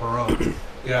moved to Perron.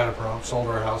 Get out of Perron. Sold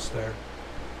our house there.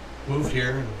 Moved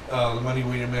here, and the money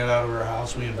we made out of our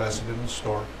house, we invested in the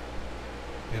store.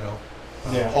 You know.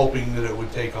 Hoping that it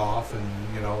would take off, and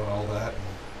you know, and all that. And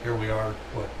here we are,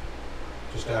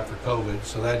 just after COVID,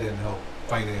 so that didn't help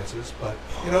finances. But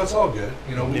you know, it's all good.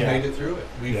 You know, we made it through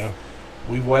it.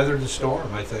 We've weathered the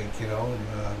storm, I think. You know,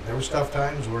 and there was tough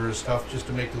times where it was tough just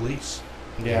to make the lease.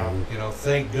 Yeah. You know,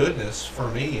 thank goodness for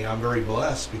me, I'm very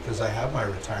blessed because I have my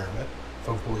retirement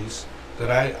from police. That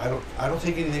I don't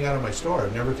take anything out of my store.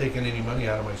 I've never taken any money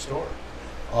out of my store.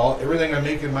 Everything I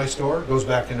make in my store goes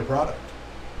back into product.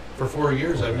 For 4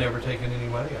 years, I've never taken any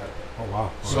money out of it. Oh,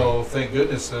 wow. So thank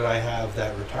goodness that I have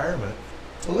that retirement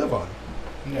to live on.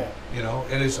 Yeah. You know,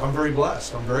 and I'm very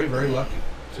blessed. I'm very, very lucky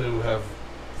to have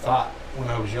thought when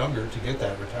I was younger to get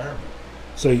that retirement.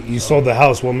 So you sold the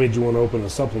house. What made you want to open a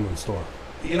supplement store?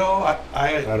 You know, out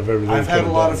of everything I've had a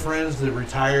lot of friends that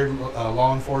retired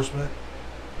law enforcement,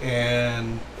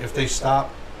 and if they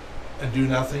stop and do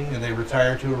nothing and they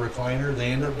retire to a recliner,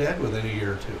 they end up dead within a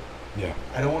year or two. Yeah.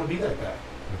 I don't want to be that guy.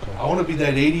 Okay. I want to be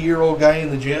that 80-year-old guy in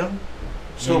the gym,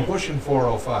 still pushing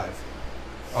 405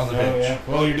 on the bench. Yeah.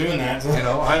 Well, you're doing that. You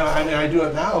know, I mean, I do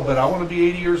it now, but I want to be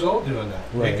 80 years old doing that,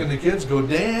 right. Making the kids go,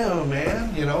 damn,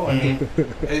 man. You know, I mean,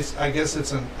 I guess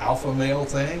it's an alpha male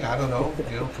thing. I don't know.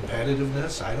 You know,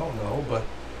 competitiveness. I don't know, but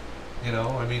you know,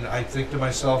 I mean, I think to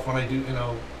myself when I do,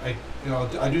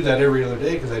 I do that every other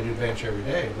day because I do bench every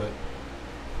day, but.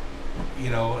 You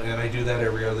know, and I do that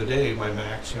every other day. My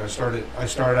max, you know, I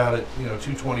started out at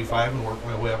 225 and worked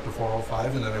my way up to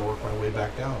 405, and then I worked my way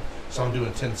back down. So I'm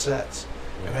doing 10 sets,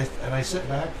 and I sit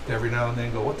back every now and then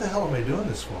and go, what the hell am I doing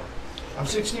this for? I'm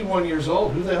 61 years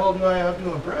old. Who the hell do I have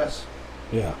to impress?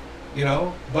 Yeah. You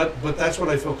know, but that's what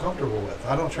I feel comfortable with.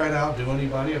 I don't try to outdo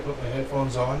anybody. I put my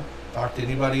headphones on, talk to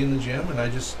anybody in the gym, and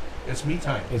it's me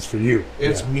time. It's for you.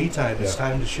 It's me time. It's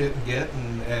time to shit and get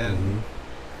and.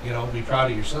 You know, be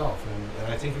proud of yourself.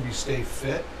 And I think if you stay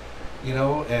fit, you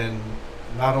know, and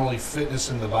not only fitness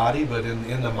in the body, but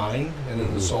in the mind and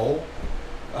in the soul,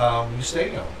 you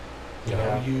stay young. You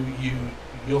know,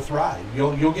 you'll thrive.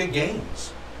 You'll get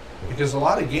gains. Because a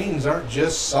lot of gains aren't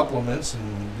just supplements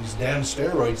and these damn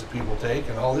steroids that people take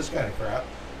and all this kind of crap.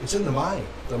 It's in the mind.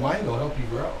 The mind will help you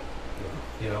grow.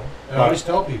 You know? And I always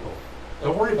tell people,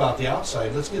 don't worry about the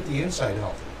outside. Let's get the inside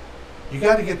healthy. You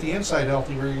got to get the inside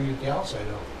healthy where you're going to get the outside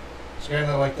healthy. It's kind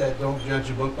of like that, don't judge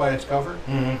a book by its cover.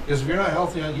 Because if you're not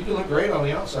healthy, you can look great on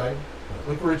the outside.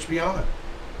 Look at Rich Piana.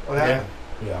 What happened?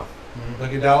 Yeah.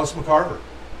 Look at Dallas McCarver.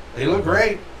 They look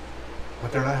great,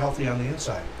 but they're not healthy on the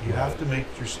inside. You have to make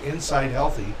your inside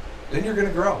healthy, then you're going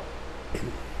to grow.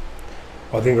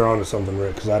 I think you're onto something,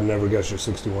 Rick, because I'd never guess you're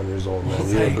 61 years old, man.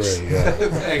 You look great. Yeah.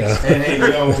 Thanks. And hey,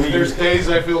 There's days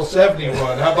I feel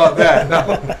 71. How about that?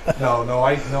 No.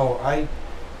 I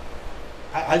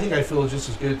think I feel just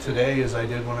as good today as I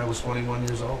did when I was 21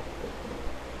 years old.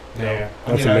 Yeah.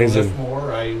 That's amazing. I lift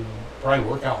more. I probably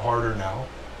work out harder now.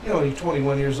 You're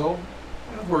 21 years old.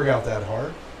 I don't work out that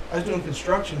hard. I was doing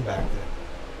construction back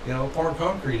then. Pouring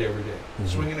concrete every day,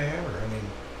 swinging a hammer. I mean,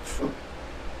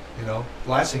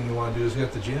 last thing you want to do is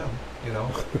get to the gym.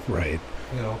 Right.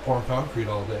 Pouring concrete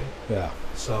all day. Yeah.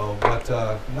 So, but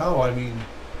no, I mean,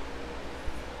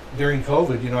 during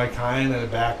COVID, I kind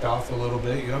of backed off a little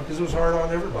bit, because it was hard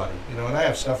on everybody, and I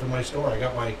have stuff in my store. I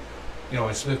got my,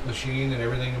 my Smith machine and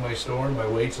everything in my store, and my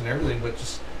weights and everything, but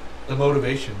just the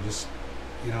motivation, just,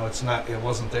 it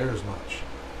wasn't there as much,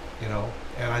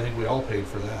 and I think we all paid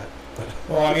for that. But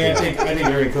well, I mean, I think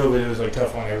during COVID it was like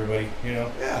tough on everybody,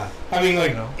 Yeah. I mean,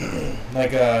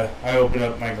 I opened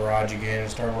up my garage again and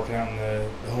started working out in the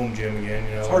home gym again.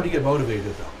 It's hard to get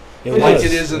motivated though. It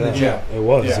is in the gym. It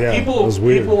was. Yeah. People, it was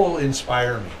weird. People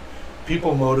inspire me.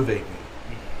 People motivate me.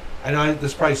 I know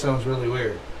this probably sounds really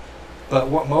weird, but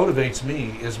what motivates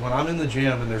me is when I'm in the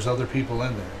gym and there's other people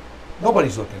in there.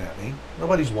 Nobody's looking at me.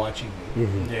 Nobody's watching me.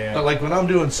 Mm-hmm. Yeah. But like when I'm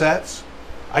doing sets,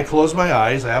 I close my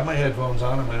eyes. I have my headphones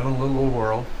on in my own little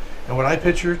world. And when I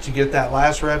picture to get that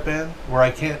last rep in, where I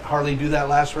can't hardly do that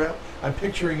last rep, I'm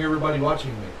picturing everybody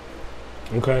watching me.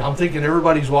 Okay. I'm thinking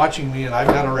everybody's watching me, and I've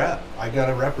got to rep. I got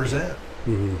to represent.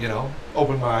 Mm-hmm.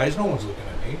 Open my eyes. No one's looking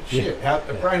at me. Shit,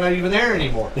 I'm probably not even there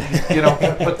anymore. But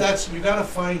you got to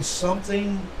find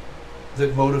something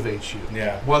that motivates you.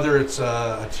 Yeah. Whether it's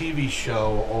a TV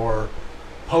show or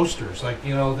posters, like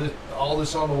all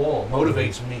this on the wall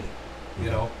motivates me.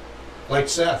 Like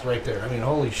Seth right there. I mean,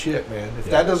 holy shit, man! If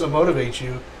that doesn't motivate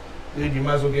you, dude, you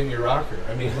might as well get in your rocker.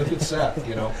 I mean, look at Seth.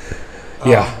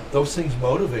 Those things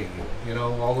motivate you.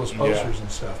 All those posters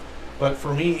and stuff. But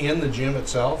for me, in the gym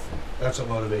itself, that's what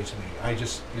motivates me. I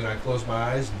just, I close my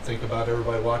eyes and think about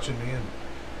everybody watching me,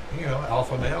 and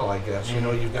alpha male, I guess.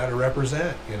 Mm-hmm. You've got to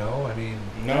represent. I mean.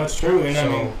 No, it's true,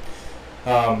 and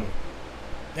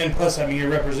and plus, you're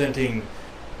representing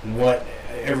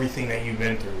everything that you've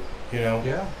been through.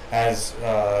 As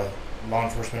a law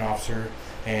enforcement officer,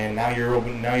 and now you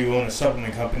own a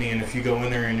supplement company, and if you go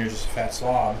in there and you're just a fat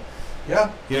slob,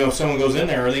 if someone goes in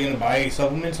there, are they going to buy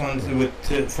supplements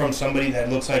from somebody that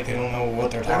looks like they don't know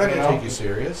what they're talking about? They're not going to take you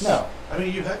serious. No. I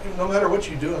mean, no matter what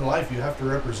you do in life, you have to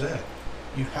represent.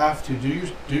 You have to do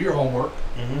your homework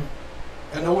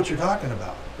and know what you're talking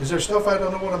about. Is there stuff I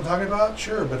don't know what I'm talking about?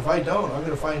 Sure, but if I don't, I'm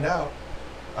going to find out.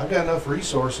 I've got enough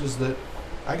resources that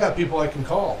I got people I can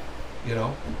call.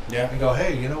 And go,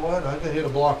 hey, you know what? I got hit a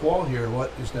block wall here. I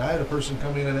had a person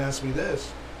come in and ask me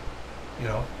this.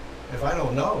 If I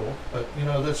don't know, but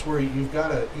that's where you've got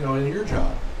to, in your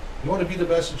job, you want to be the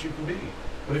best that you can be.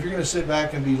 But if you're going to sit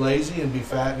back and be lazy and be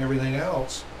fat and everything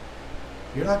else,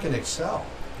 you're not going to excel.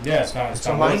 Yeah, it's not. It's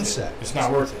a mindset. It's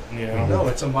not worth it. No,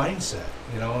 it's a mindset.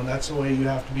 And that's the way you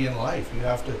have to be in life. You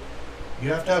have to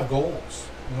have goals.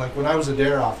 And like when I was a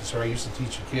DARE officer, I used to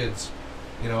teach the kids.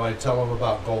 I'd tell them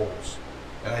about goals.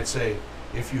 And I'd say,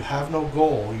 if you have no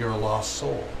goal, you're a lost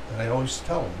soul. And I always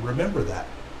tell them, remember that.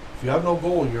 If you have no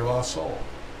goal, you're a lost soul.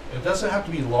 It doesn't have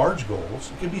to be large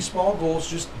goals. It can be small goals.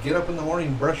 Just get up in the morning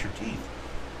and brush your teeth.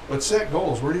 But set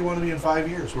goals. Where do you want to be in 5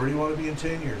 years? Where do you want to be in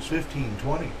 10 years, 15,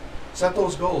 20? Set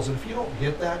those goals. And if you don't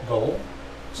hit that goal,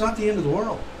 it's not the end of the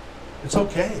world. It's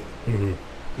okay.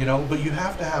 Mm-hmm. But you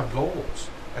have to have goals.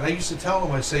 And I used to tell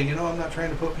them, I say, I'm not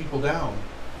trying to put people down.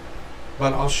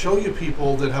 But I'll show you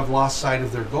people that have lost sight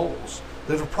of their goals,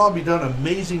 that have probably done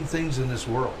amazing things in this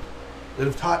world, that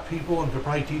have taught people and could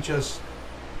probably teach us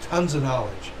tons of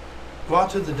knowledge. Go out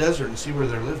to the desert and see where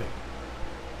they're living.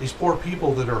 These poor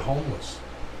people that are homeless,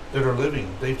 that are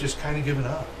living, they've just kind of given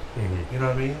up. Mm-hmm. You know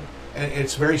what I mean? And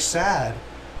it's very sad,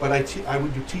 but I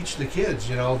would teach the kids,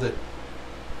 that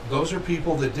those are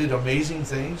people that did amazing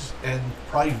things, and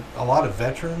probably a lot of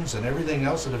veterans and everything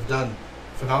else that have done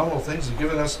phenomenal things and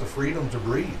given us the freedom to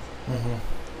breathe. Mm-hmm.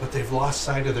 But they've lost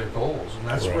sight of their goals, and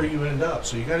that's where you end up.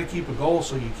 So you got to keep a goal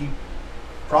so you keep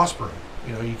prospering.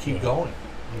 You keep going.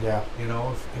 Yeah.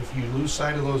 If you lose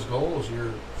sight of those goals,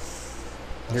 you're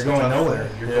going nowhere.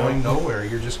 You're going nowhere.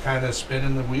 You're just kind of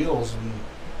spinning the wheels. And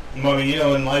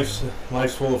and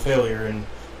life's full of failure, and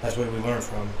that's what we learn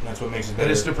from. That's what makes it better.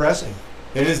 It is depressing.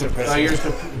 It is depressing.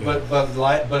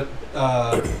 But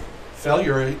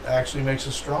failure actually makes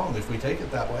us strong if we take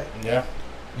it that way. Yeah.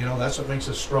 That's what makes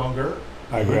us stronger.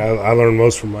 I agree. I learned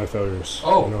most from my failures.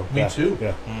 Oh, me too.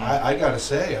 Yeah. I got to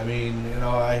say,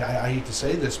 I hate to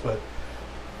say this, but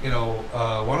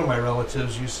one of my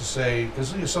relatives used to say,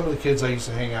 because some of the kids I used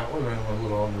to hang out with were a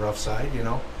little on the rough side,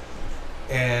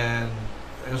 and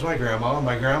it was my grandma. And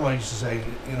my grandma used to say,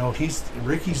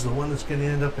 Ricky's the one that's going to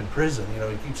end up in prison.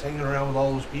 He keeps hanging around with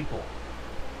all those people.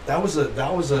 That was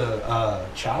a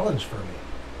challenge for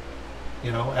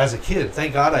me. As a kid,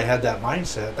 thank God I had that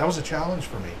mindset. That was a challenge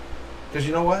for me. Because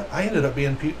you know what? I ended up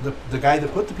being the guy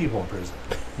that put the people in prison.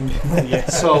 Yeah.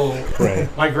 So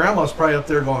my grandma's probably up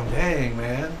there going, dang,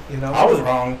 man, I was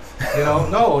wrong.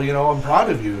 No, I'm proud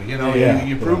of you.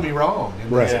 You proved me wrong.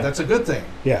 And that's a good thing.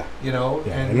 Yeah.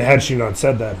 And had she not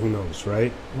said that, who knows,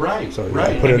 right? Right. So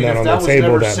right. putting that on the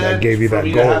table, that gave you that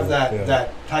goal. To have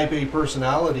that type A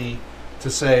personality to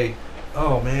say,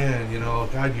 oh man,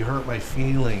 God, you hurt my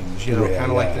feelings, kind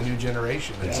of like the new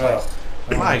generation. It's like,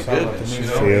 my goodness,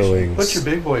 feelings. Put your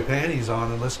big boy panties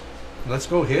on and let's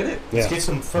go hit it. Yeah. Let's get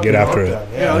some fucking get after it.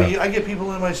 Done. I get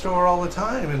people in my store all the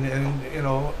time, and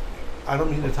I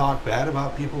don't mean to talk bad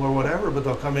about people or whatever, but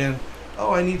they'll come in,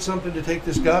 oh, I need something to take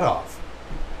this gut off,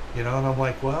 and I'm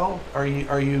like, well, are you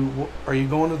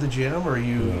going to the gym? Are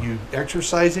you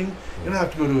exercising? You don't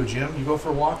have to go to a gym. You go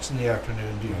for walks in the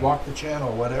afternoon. Do you walk the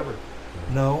channel, whatever?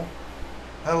 No.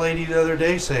 That lady the other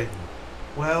day said,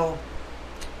 well,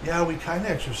 yeah, we kind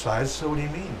of exercise, so what do you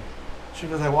mean? She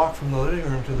goes, I walk from the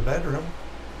living room to the bedroom.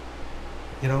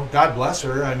 God bless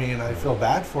her. I mean, I feel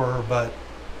bad for her, but,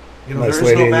 nice there is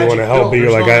lady, no magic you want to help, pill. but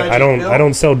you're like, I I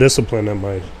don't sell discipline at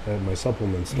my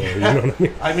supplement store. You know what I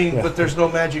mean? I mean, but there's no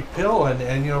magic pill,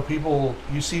 and people,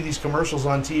 you see these commercials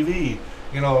on TV,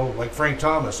 like Frank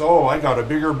Thomas, oh, I got a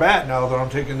bigger bat now that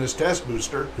I'm taking this test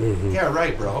booster. Mm-hmm. Yeah,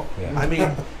 right, bro. Yeah. I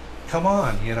mean, come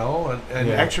on, and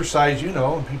exercise,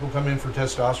 and people come in for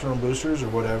testosterone boosters or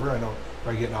whatever. I know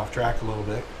I'm getting off track a little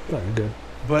bit. No, you're good.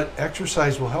 But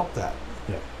exercise will help that.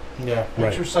 Yeah. Right.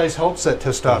 Exercise helps that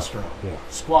testosterone. Yeah.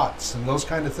 Squats and those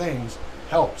kind of things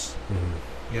helps.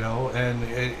 Mm-hmm. And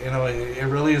it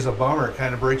really is a bummer. It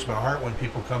kind of breaks my heart when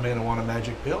people come in and want a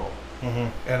magic pill.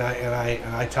 Mm-hmm. And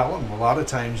I tell them a lot of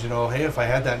times, hey, if I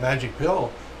had that magic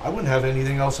pill, I wouldn't have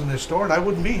anything else in this store, and I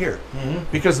wouldn't be here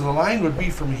because the line would be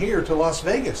from here to Las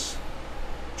Vegas,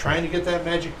 trying to get that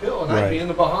magic pill, and I'd be in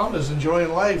the Bahamas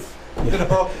enjoying life.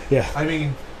 Yeah. I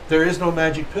mean, there is no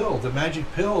magic pill. The magic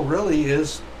pill really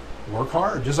is work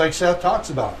hard, just like Seth talks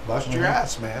about. Bust your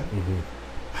ass, man. Mm-hmm.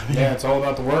 I mean, it's all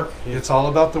about the work. It's all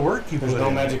about the work you put in. There's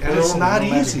no magic pill. And it's not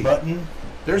no easy. Button.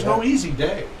 There's no easy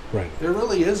day. Right. There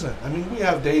really isn't. I mean, we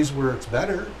have days where it's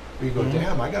better. Where you go,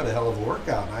 damn, I got a hell of a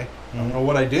workout. I don't know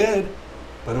what I did,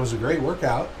 but it was a great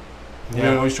workout. We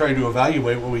always try to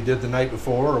evaluate what we did the night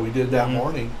before or we did that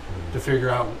morning to figure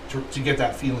out, to get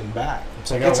that feeling back.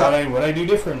 It's like, what I do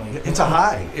differently. It's a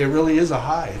high. It really is a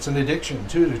high. It's an addiction,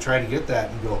 too, to try to get that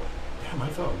and go, damn, I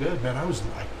felt good, man.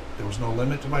 There was no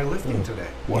limit to my lifting today.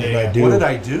 What did I do? What did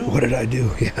I do? What did I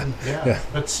do? Yeah.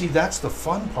 But see, that's the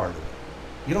fun part of it.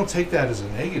 You don't take that as a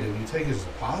negative. You take it as a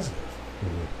positive.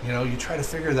 You try to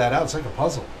figure that out. It's like a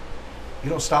puzzle. You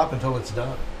don't stop until it's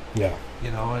done. Yeah.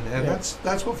 And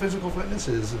that's what physical fitness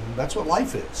is, and that's what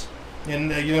life is.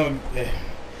 And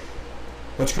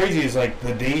what's crazy is like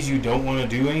the days you don't want to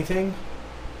do anything,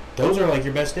 those are like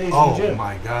your best days in the gym. Oh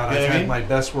my God, I've had my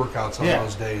best workouts on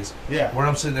those days. Yeah. Where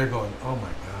I'm sitting there going, oh my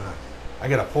God, I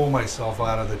got to pull myself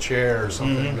out of the chair or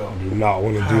something and go, I do not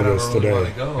want to do this today. I don't really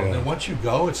want to go. And then once you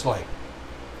go, it's like,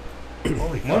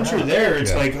 holy crap. Once you're there,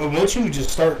 it's like once you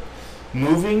just start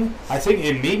moving, I think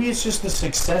maybe it's just the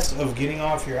success of getting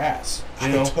off your ass. I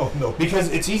don't know.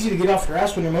 Because it's easy to get off your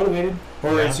ass when you're motivated,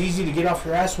 or it's easy to get off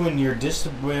your ass when you're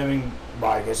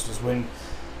I guess just when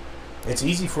it's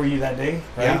easy for you that day,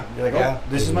 right? Yeah. You're like,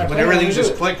 this is my plan. When everything's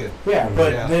just clicking. Yeah,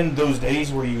 but then those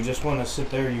days where you just want to sit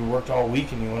there, you worked all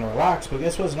week and you want to relax, but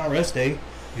guess what? It's not rest day.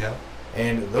 Yeah.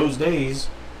 And those days,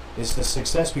 it's the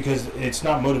success because it's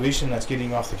not motivation that's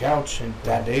getting you off the couch and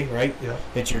that day, right? Yeah.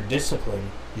 It's your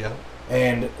discipline. Yeah.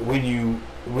 And when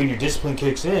your discipline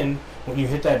kicks in, when you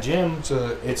hit that gym,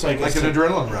 it's like an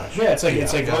adrenaline rush. Yeah, it's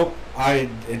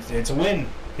a win.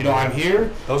 I'm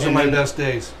here. Those are my best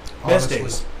days. Best honestly.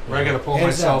 days. Where I got to pull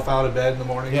myself out of bed in the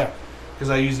morning. Yeah. Because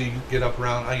I usually get up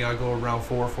around, I go around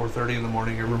 4:30 in the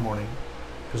morning every morning.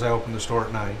 Because I open the store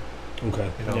at 9. Okay.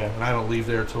 And I don't leave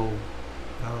there till,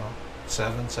 I don't know,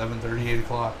 7:30, 8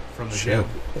 o'clock from the gym.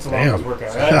 It's a long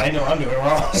workout. I know I'm doing it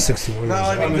wrong. 61 No,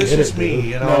 I mean, this is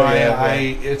me.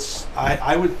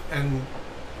 I would, and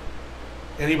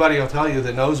anybody will tell you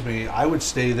that knows me, I would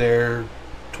stay there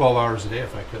 12 hours a day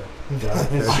if I could.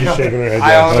 She's shaking her head.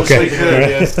 I honestly could.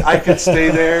 Yes. I could stay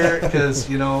there because,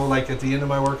 like at the end of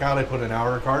my workout, I put an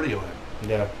hour of cardio in.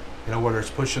 Yeah. Whether it's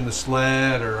pushing the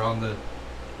sled or on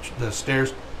the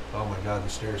stairs. Oh my God, the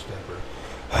stair stepper.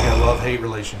 I got a love-hate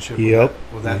relationship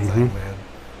with that thing, man.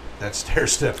 That stair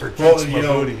stepper keeps my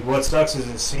booty. What sucks is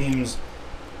it seems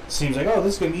like, oh,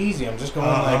 this is gonna be easy. I'm just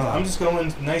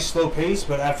going nice slow pace,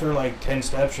 but after like 10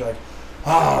 steps, you're like,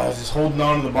 I was just holding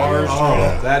on to the bars.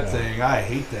 That thing, I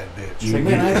hate that bitch.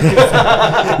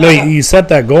 No, you set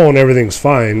that goal and everything's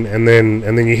fine, and then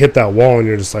you hit that wall and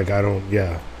you're just like, I don't,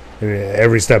 and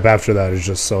every step after that is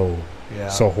just so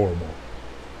horrible.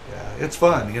 Yeah, it's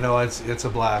fun, it's a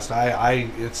blast.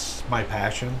 It's my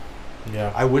passion.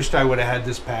 Yeah, I wished I would have had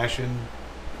this passion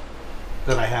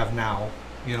that I have now,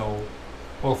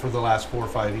 for the last 4 or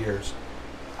 5 years.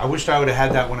 I wished I would have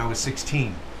had that when I was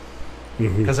 16.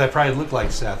 Because I probably look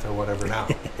like Seth or whatever now.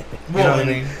 You know what I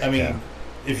mean? I mean,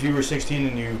 if you were 16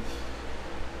 and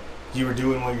you were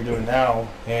doing what you're doing now,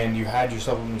 and you had your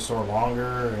supplement store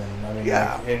longer,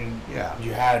 and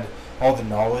you had all the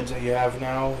knowledge that you have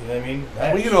now. You know what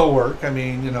I mean? Work. I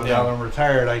mean, now that I'm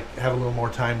retired, I have a little more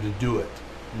time to do it.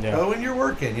 Yeah. But when you're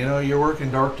working, you're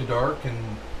working dark to dark,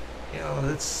 and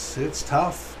it's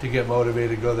tough to get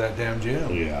motivated to go to that damn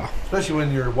gym. Yeah. Especially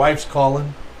when your wife's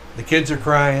calling. The kids are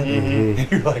crying,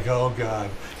 and you're like, "Oh God,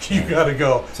 you gotta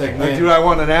go." It's like, do I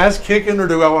want an ass kicking or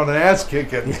do I want an ass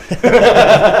kicking?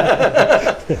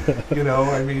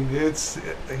 I mean, it's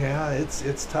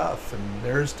tough, and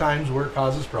there's times where it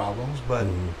causes problems, but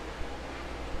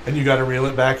and you got to reel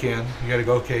it back in. You got to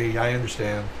go, okay, I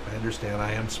understand.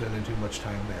 I am spending too much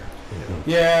time there.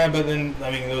 Yeah, but then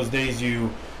those days you're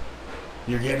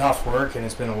getting off work and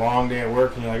it's been a long day at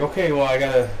work, and you're like, okay, well, I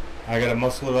gotta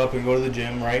muscle it up and go to the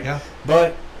gym, right? Yeah.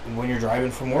 But when you're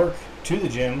driving from work to the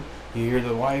gym, you hear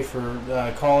the wife or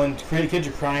calling, the kids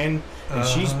are crying, and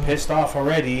she's pissed off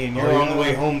already, and you're on the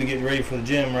way home to get ready for the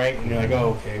gym, right? And you're like,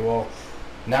 oh, okay, well,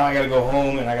 now I got to go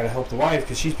home and I got to help the wife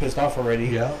because she's pissed off already.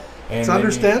 Yeah. And it's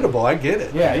understandable. I get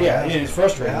it. Yeah, it's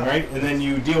frustrating, right? And then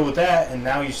you deal with that, and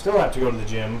now you still have to go to the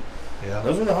gym. Yeah.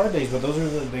 Those are the hard days, but those are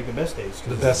the best days.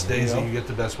 The best days that you get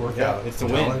the best workout. Yeah, it's the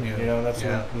win. That's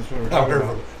what we're talking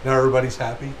about. Now everybody's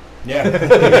happy. Yeah.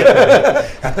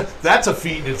 That's a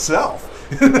feat in itself.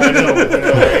 I know,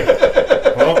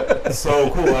 right? Well, so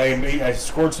cool. I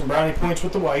scored some brownie points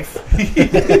with the wife.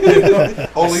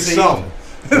 Only some.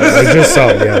 Just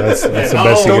some, that's the best you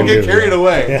can do. Don't get carried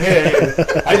away.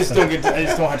 Yeah. I just don't have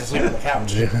to sleep on the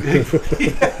couch.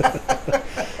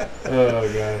 Oh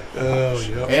God. Oh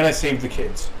yeah. And I saved the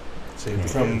kids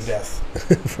from death.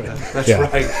 That's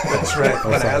right.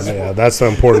 That's the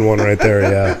important one right there.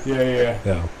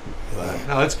 Yeah. But,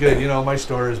 no, it's good. My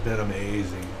store has been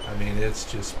amazing. I mean, it's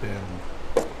just been.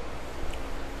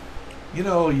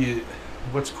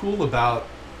 What's cool about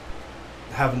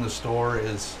having the store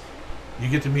is you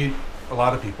get to meet a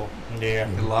lot of people. Yeah.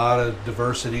 A lot of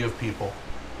diversity of people.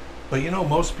 But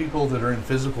most people that are in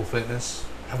physical fitness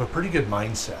have a pretty good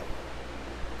mindset.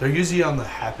 They're usually on the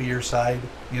happier side,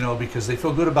 because they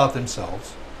feel good about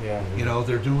themselves. Yeah.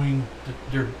 Their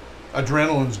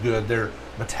adrenaline's good, their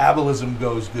metabolism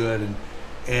goes good,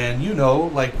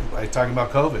 and like I talking about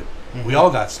COVID, we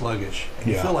all got sluggish. And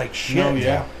you feel like shit. Oh,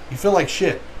 yeah. You feel like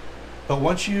shit. But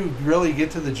once you really get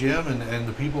to the gym and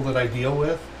the people that I deal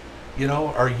with,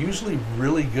 are usually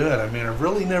really good. I mean, I've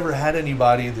really never had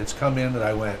anybody that's come in that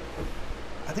I went,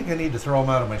 I think I need to throw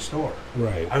them out of my store.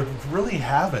 Right. I really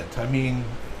haven't. I mean,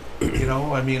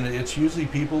 it's usually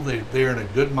people, they're in a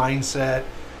good mindset.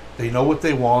 They know what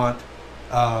they want.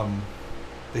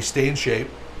 They stay in shape,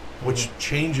 which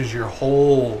changes your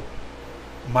whole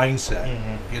mindset,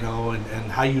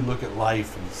 and how you look at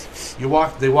life. And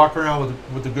they walk around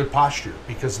with a good posture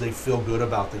because they feel good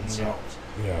about themselves.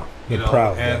 Yeah. They're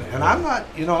proud. And I'm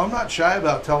not shy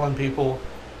about telling people,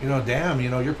 damn,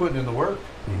 you're putting in the work.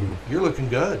 You're looking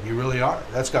good. You really are.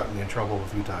 That's gotten me in trouble a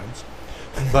few times.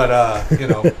 But,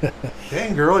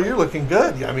 dang, girl, you're looking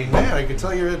good. I mean, man, I can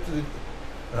tell you're at the...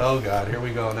 Oh, God, here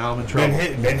we go. Now I'm in trouble.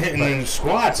 Been hitting in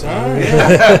squats, huh?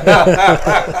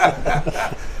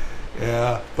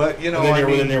 Yeah. But, and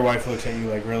then your wife looks at you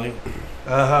like, really?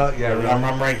 Yeah. Really.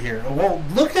 I'm right here. Well,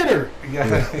 look at her.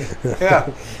 Yeah.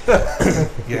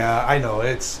 Yeah, I know.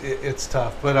 It's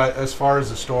tough. But as far as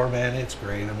the store, man, it's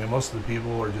great. I mean, most of the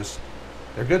people are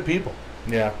they're good people.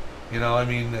 Yeah.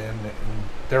 And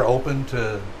they're open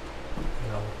to,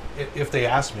 if they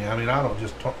ask me. I mean, I don't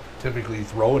just typically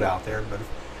throw it out there, but if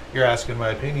you're asking my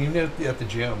opinion, even at the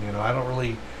gym, I don't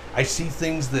really, I see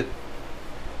things that,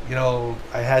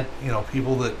 I had,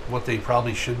 people that what they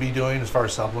probably should be doing as far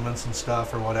as supplements and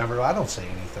stuff or whatever, I don't say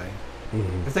anything.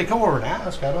 If they come over and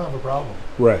ask, I don't have a problem.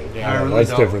 Right. Yeah, I really that's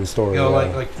don't. a different story.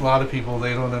 Like a lot of people,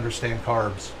 they don't understand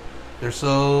carbs. They're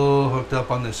so hooked up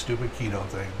on this stupid keto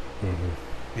thing.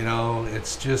 You know,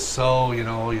 it's just so, you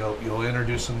know, you'll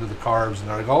introduce them to the carbs, and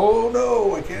they're like, oh,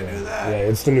 no, I can't do that. Yeah,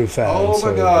 it's the new fad. Oh,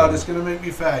 my God, it's going to make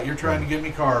me fat. You're trying to give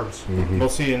me carbs. We'll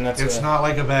see, and that's... It's not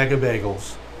like a bag of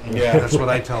bagels. Yeah. That's what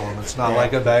I tell them. It's not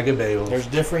like a bag of bagels. There's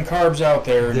different carbs out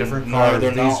there. Different carbs.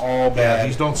 They're not all bad. Yeah,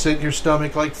 these don't sit in your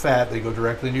stomach like fat. They go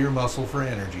directly to your muscle for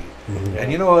energy. And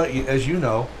you know what? As you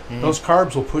know, those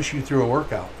carbs will push you through a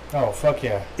workout. Oh, fuck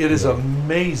yeah. It is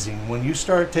amazing when you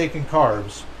start taking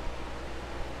carbs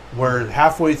where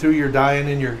halfway through your diet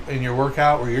in your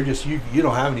workout where you're just you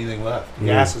don't have anything left.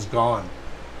 Gas is gone.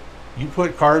 You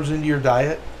put carbs into your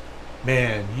diet,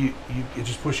 man, it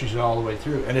just pushes you all the way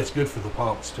through, and it's good for the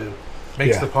pumps too.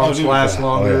 Makes the pumps last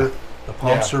longer. The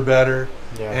pumps are better,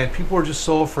 and people are just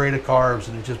so afraid of carbs,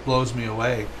 and it just blows me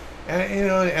away. And you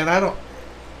know, and I don't,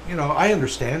 you know, I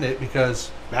understand it because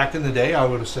back in the day I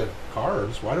would have said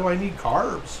carbs. Why do I need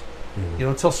carbs? You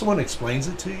know, until someone explains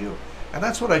it to you. And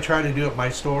that's what I try to do at my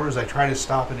store is I try to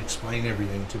stop and explain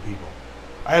everything to people.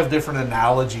 I have different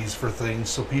analogies for things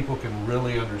so people can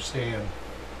really understand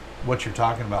what you're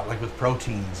talking about, like with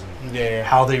proteins and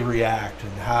how they react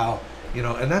and how, you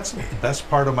know, and that's the best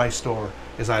part of my store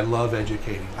is I love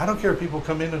educating. I don't care if people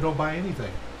come in and don't buy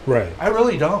anything. Right. I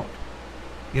really don't.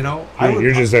 You know,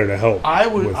 you're just there to help.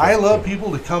 I love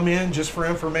people to come in just for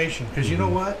information because you know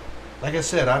what? Like I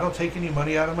said, I don't take any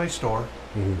money out of my store.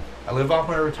 I live off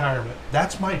my retirement.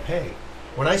 That's my pay.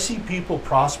 When I see people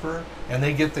prosper and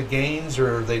they get the gains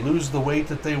or they lose the weight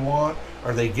that they want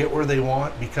or they get where they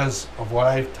want because of what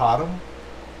I've taught them,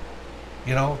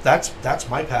 you know, that's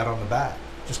my pat on the back.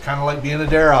 Just kind of like being a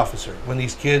dare officer. When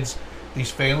these kids, these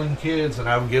failing kids, and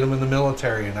I would get them in the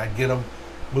military and I'd get them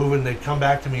moving, they'd come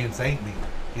back to me and thank me.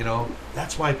 You know,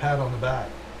 that's my pat on the back.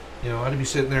 You know, I'd be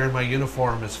sitting there in my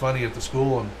uniform. It's funny at the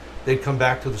school, and they'd come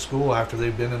back to the school after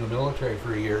they've been in the military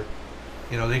for a year.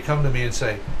 You know, they come to me and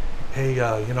say, hey,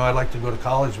 you know, I'd like to go to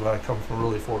college, but I come from a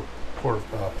really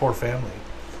poor family.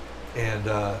 And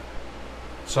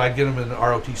so I'd get them in the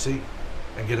ROTC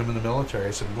and get them in the military.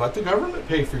 I said, let the government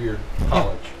pay for your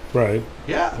college. Right.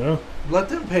 Yeah. Let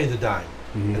them pay the dime.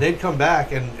 And they'd come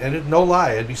back, and no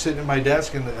lie, I'd be sitting at my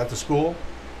desk at the school.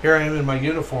 Here I am in my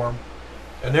uniform,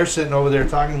 and they're sitting over there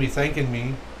talking to me, thanking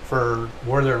me for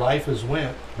where their life has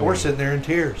went, and we're sitting there in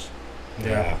tears.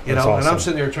 Yeah, you know, awesome. And I'm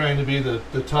sitting there trying to be the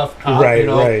tough cop. Right, you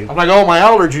know? right. I'm like, oh, my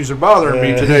allergies are bothering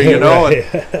me today. You know, and,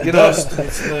 you know, it's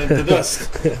the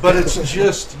dust. But it's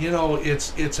just, you know,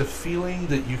 it's a feeling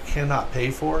that you cannot pay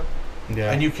for,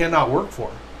 and you cannot work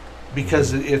for,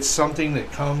 because it's something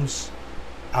that comes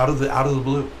out of the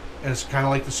blue, and it's kind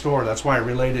of like the store. That's why I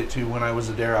relate it to when I was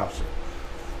a dare officer.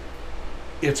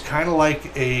 It's kind of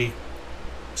like a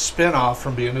spin-off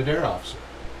from being a dare officer,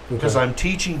 because I'm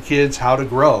teaching kids how to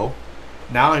grow.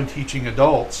 Now I'm teaching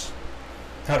adults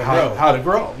how to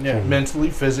grow, mentally,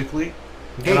 physically,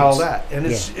 and all that. And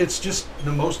it's just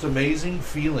the most amazing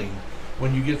feeling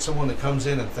when you get someone that comes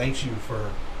in and thanks you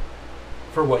for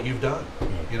what you've done.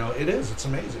 You know, it is. It's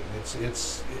amazing.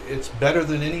 It's better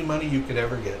than any money you could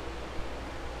ever get.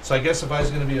 So I guess if I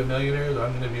was going to be a millionaire,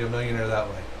 I'm going to be a millionaire that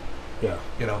way. Yeah.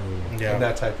 You know, and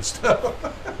that type of stuff.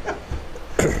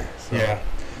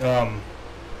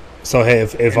 So hey,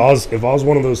 if I was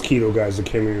one of those keto guys that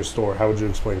came in your store, how would you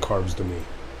explain carbs to me?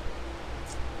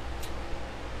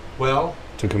 Well,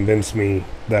 to convince me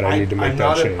that I need to make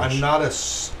that change.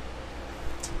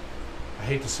 I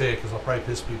hate to say it because I'll probably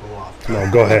piss people off.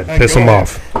 No, go ahead. Piss them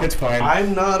off. It's fine.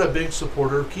 I'm not a big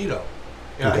supporter of keto.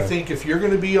 I think if you're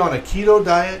going to be on a keto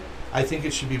diet, I think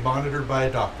it should be monitored by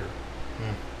a doctor.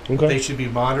 Okay. They should be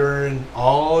monitoring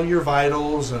all your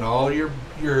vitals and all your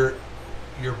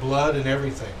blood and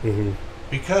everything.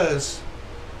 Because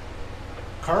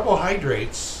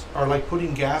carbohydrates are like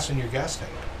putting gas in your gas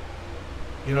tank.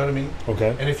 You know what I mean?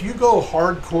 Okay. And if you go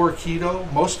hardcore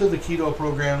keto, most of the keto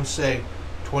programs say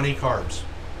 20 carbs.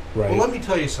 Right. Well, let me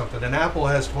tell you something. An apple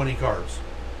has 20 carbs.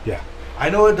 Yeah.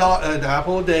 I know an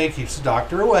apple a day keeps the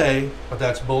doctor away, but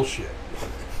that's bullshit.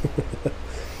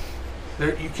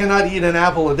 You cannot eat an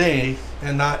apple a day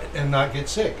and not get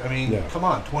sick. I mean, come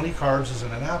on, 20 carbs is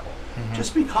in an apple.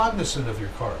 Just be cognizant of your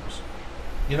carbs.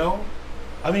 You know?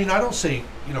 I mean, I don't say,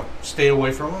 you know, stay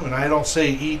away from them, and I don't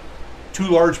say eat 2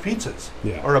 large pizzas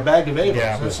or a bag of bagels.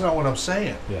 That's not what I'm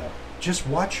saying. Just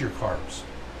watch your carbs.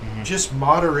 Just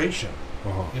moderation.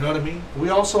 You know what I mean? We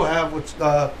also have what's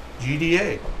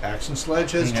GDA. Action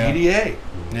Sledge has GDA.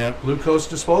 Glucose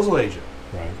disposal agent.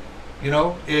 Right. You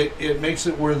know, it makes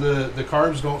it where the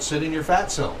carbs don't sit in your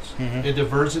fat cells. It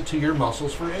diverts it to your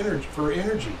muscles for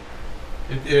energy.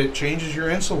 It changes your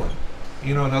insulin.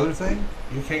 You know, another thing,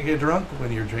 you can't get drunk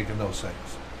when you're drinking those things.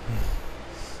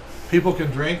 People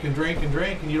can drink and drink and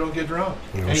drink, and you don't get drunk,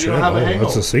 Oh, and shit. you don't have a hangover.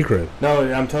 That's a secret. No,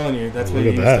 I'm telling you, that's Look what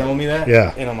at he was that. telling me that.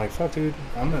 Yeah. And I'm like, fuck, dude,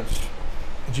 I'm not.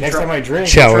 Did you Next try- time I drink,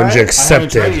 Challenge I haven't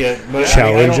accepted. tried it yet, but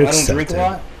Challenge I don't accepted. drink a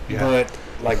lot, Yeah. but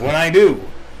like when I do,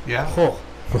 Yeah,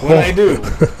 when I do,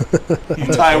 you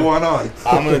tie one on.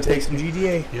 I'm gonna take some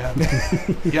GDA. Yeah,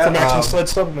 Some action sled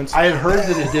supplements. I had heard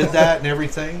that it did that and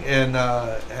everything, and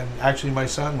actually my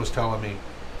son was telling me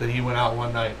that he went out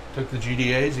one night, took the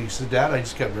GDAs. He said, "Dad, I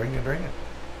just kept drinking,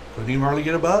 couldn't even hardly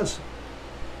get a buzz."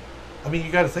 I mean,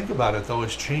 you got to think about it though.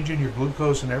 It's changing your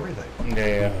glucose and everything.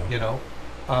 Yeah. You know,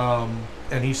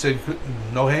 and he said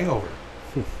no hangover.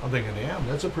 I'm thinking, damn,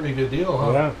 that's a pretty good deal,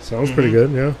 huh? Yeah, sounds pretty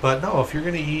good. Yeah. But no, if you're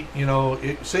going to eat, you know,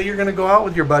 say you're going to go out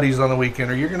with your buddies on the weekend,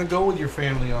 or you're going to go with your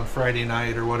family on Friday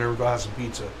night or whatever, go have some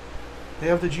pizza. They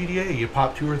have the GDA. You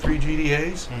pop 2 or 3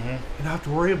 GDAs. You don't have to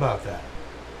worry about that.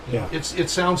 Yeah. It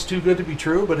sounds too good to be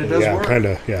true, but it does Yeah, work. kind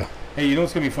of. Yeah. Hey, you know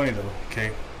what's gonna be funny though?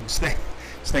 Okay, just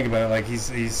think about it. Like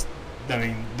he's. I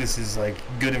mean, this is like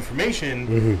good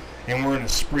information, and we're in a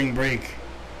spring break.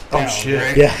 Oh town, shit!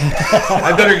 right? Yeah.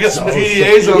 I better get some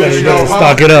GDAs on Yeah, this you show. better huh?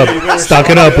 stock it up. Stock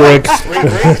it up, Rick. Spring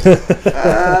break.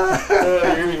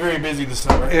 You're gonna be very busy this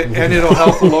summer. And it'll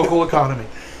help the local economy.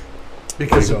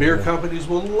 Because the There you beer go, companies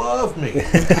will love me.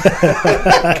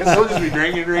 Because they'll just be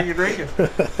drinking.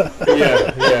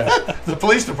 Yeah. The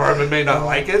police department may not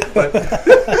like it, but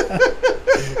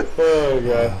Oh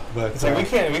god. but It's like we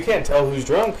can't tell who's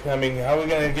drunk. I mean, how are we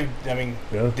gonna give? I mean,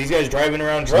 Yeah. these guys driving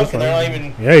around drunk and they're not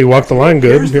even. Yeah, you walk the line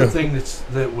good. here's Yeah. the thing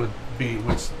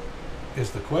which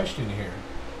is the question here.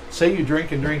 Say you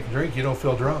drink, you don't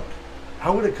feel drunk.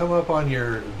 How would it come up on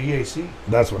your BAC?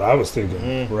 That's what I was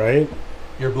thinking, right?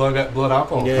 Your blood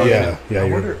alcohol. Yeah, content? yeah, I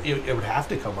you're- wonder, it would have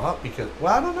to come up because,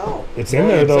 well, I don't know. It's in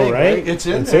there it's though, in, right? right? It's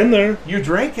in It's there. in there. You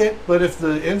drink it, but if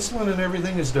the insulin and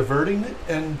everything is diverting it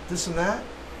and this and that,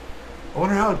 I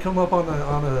wonder how it'd come up on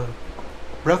a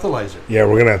breathalyzer. Yeah,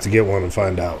 we're gonna have to get one and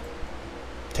find out.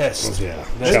 Test. Yeah,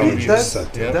 That's challenge gonna be-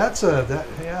 accepted.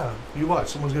 Yeah. You watch.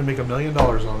 Someone's gonna make $1 million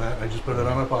on that. I just put it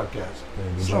on a podcast.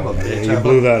 Son of a bitch. You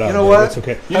blew that up. You know man. what? It's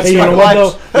okay. That's Hey, you my know what, life.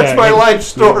 though? That's Yeah, my you- life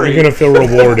story. You're gonna feel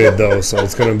rewarded though, so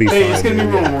it's gonna be Hey, fine. it's gonna be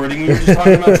man. rewarding. We were just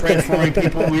talking about transforming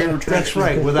people. We were That's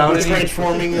right. Without any,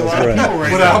 transforming a lot That's of right. people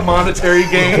right without now. monetary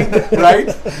gain,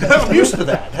 right? I'm used to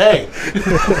that. Hey.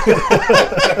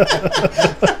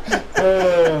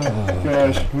 Oh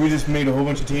gosh, we just made a whole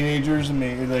bunch of teenagers and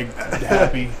made like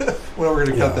happy. Well, we're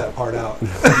gonna cut that part out.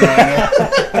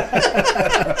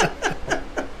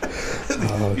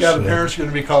 Oh, Yeah, the shit. parents are going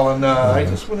to be calling. I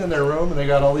just went in their room and they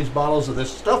got all these bottles of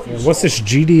this stuff. You What's sold. this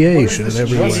GDA? What is Should this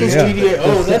everyone? What's this Yeah. GDA?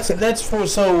 Oh, that's for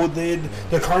so the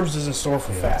carbs doesn't store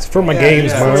for It's fat. for my Yeah,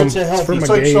 games, yeah. mom. It's a It's for It's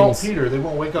my like games. saltpeter. They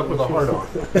won't wake up with a heart on.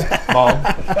 Mom.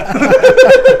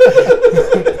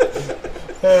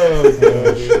 Oh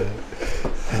gosh.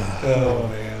 Oh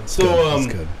man. So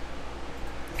That's good.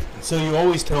 So you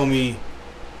always tell me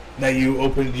that you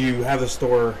have a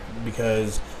store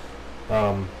because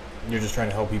you're just trying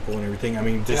to help people and everything. I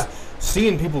mean, just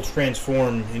seeing people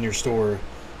transform in your store,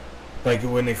 like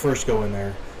when they first go in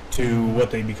there, to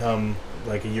what they become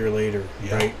like a year later,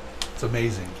 Yeah. right? It's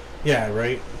amazing. Yeah,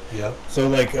 right. Yep. So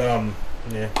like,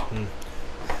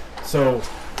 So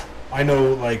I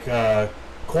know like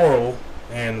Coral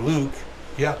and Luke.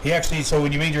 Yeah. He actually. So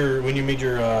when you made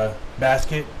your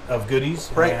basket of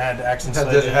goodies, Right. and it had accent Had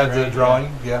sledge the, in had it, the right?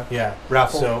 drawing. Yeah. Yeah.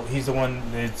 Raffle. So he's the one.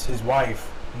 It's his wife.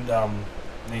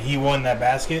 And he won that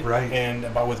basket. Right. And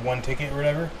about with one ticket or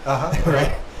whatever.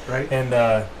 Right. Right. And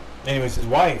anyways, his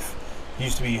wife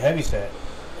used to be heavyset,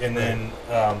 and then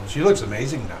She looks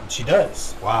amazing now. she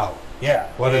does. Wow. Yeah.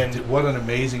 What and, what an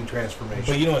amazing transformation.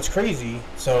 But you know what's crazy?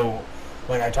 So,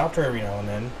 like, I talk to her every now and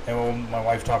then, and well, my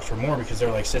wife talks to her more because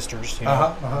they're like sisters, you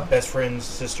know, best friends,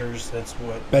 sisters. That's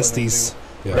what Besties.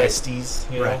 women do.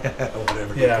 Besties, you know. right.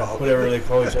 Whatever they Yeah, call whatever they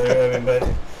call each other. I mean, but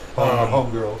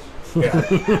homegirls. yeah.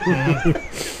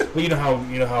 But you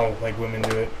know how like women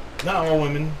do it. Not all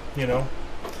women, you know.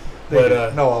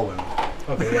 But no, all women.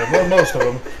 okay, yeah, well, most of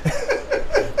them.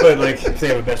 But like, if they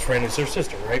have a best friend, it's their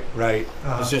sister, right? Right.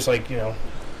 It's just like, you know,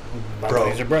 my Bro.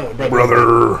 buddy's a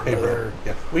brother. Hey, bro.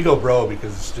 Yeah, we go bro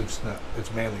because it's just not,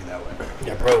 it's manly that way.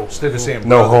 Yeah, bro. Instead of saying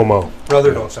No brother, homo.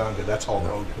 brother don't sound good. That's Hulk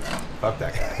Hogan. Fuck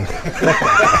that guy.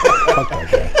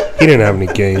 He didn't have any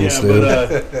games, Yeah,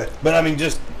 dude. but I mean,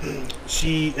 just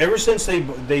ever since they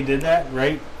did that,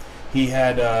 right? He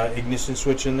had ignition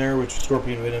switch in there, which was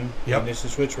scorpion venom. Yep. Ignition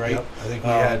switch, right? Yep. I think we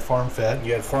had farm fed.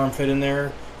 You had farm fit in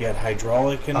there. You had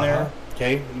hydraulic in there.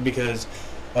 Okay, because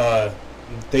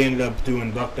they ended up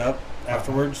doing bucked up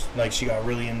afterwards. Like she got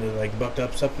really into like bucked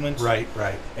up supplements. Right.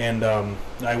 And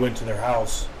I went to their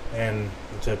house and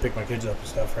to pick my kids up and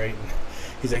stuff, right? And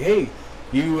he's like, "Hey,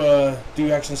 you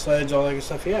do action sleds, all that good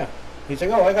stuff?" Yeah. He's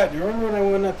like, "Oh, do you remember when I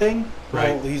won that thing?"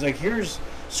 Right. Well, he's like, "Here's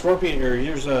Scorpion, or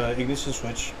here's a ignition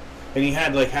switch," and he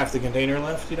had like half the container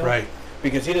left, you know, Right.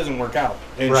 because he doesn't work out,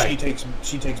 and Right.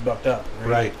 she takes bucked up,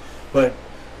 Right. But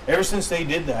ever since they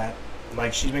did that,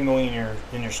 like she's been going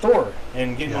in your store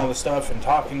and getting all the stuff and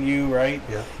talking to you, right?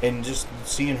 Yeah. And just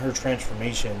seeing her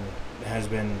transformation has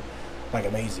been like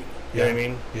amazing. You know what I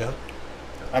mean? Yeah.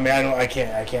 I mean, I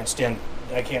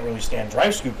can't really stand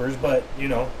drive scoopers, but you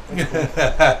know,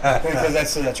 because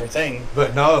that's her thing.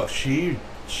 But no, she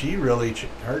really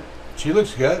she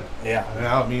looks good. Yeah. I mean,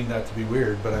 I don't mean that to be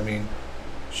weird, but I mean,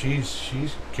 she's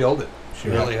killed it. She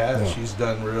really has. Yeah. She's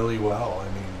done really well. I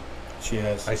mean, She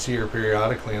has. I see her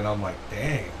periodically, and I'm like,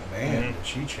 dang, man, did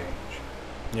she change?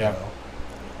 Yeah. You know?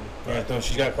 Yeah, no,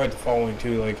 she's got quite the following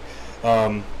too. Like,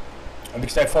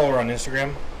 because I follow her on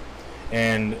Instagram,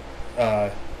 and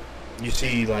you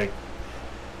see like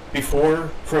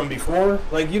before,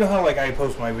 like you know how like I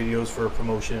post my videos for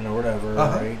promotion or whatever,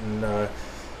 right? And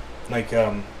like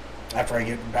after I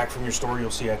get back from your store,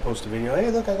 you'll see I post a video.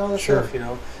 Hey, look, I got all this stuff, you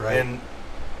know. Right.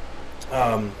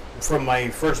 And from my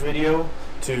first video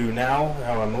to now,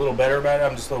 I'm a little better about it.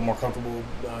 I'm just a little more comfortable,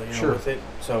 you know, with it.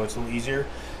 So it's a little easier.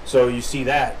 So you see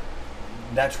that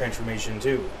transformation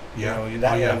too. Yeah. You know,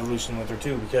 that evolution with her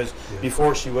too. Because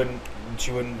before she would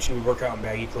work out in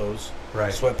baggy clothes,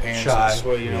 right, sweatpants, shy,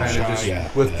 you know, kind shy. of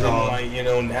just withdrawn. And, you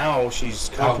know, now she's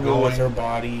comfortable with her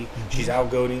body. She's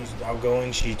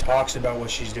outgoing. She talks about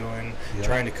what she's doing,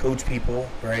 trying to coach people,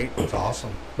 right? It's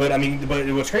awesome. But I mean, but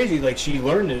what's crazy, like she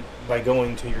learned it by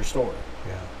going to your store.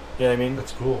 Yeah. You know what I mean?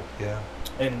 That's cool. Yeah.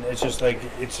 And it's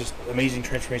just amazing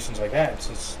transformations like that. It's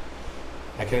just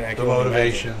I can the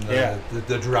motivation,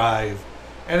 the drive,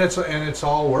 and it's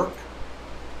all work.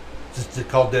 It's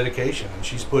called dedication, and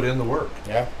she's put in the work.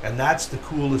 Yeah. And that's the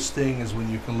coolest thing is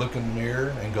when you can look in the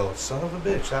mirror and go, "Son of a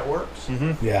bitch, that works."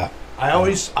 Mm-hmm. Yeah. I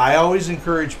always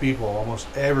encourage people, almost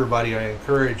everybody I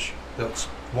encourage that's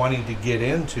wanting to get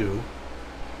into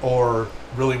or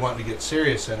really wanting to get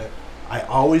serious in it, I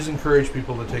always encourage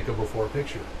people to take a before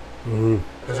picture.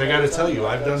 Because I got to tell you,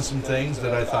 I've done some things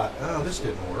that I thought, oh, this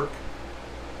didn't work.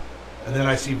 And then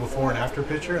I see before and after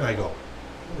picture and I go,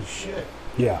 holy shit.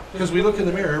 Yeah. Because we look in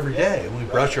the mirror every day when we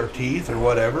brush our teeth or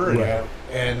whatever,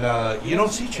 and you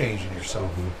don't see change in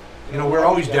yourself. You know, we're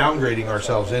always downgrading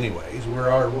ourselves anyways. We're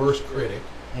our worst critic.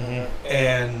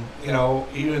 And, you know,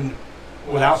 even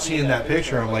without seeing that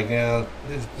picture, I'm like, yeah,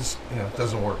 this it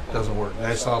doesn't work. And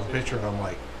I saw the picture and I'm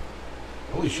like,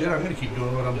 holy shit, I'm going to keep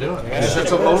doing what I'm doing.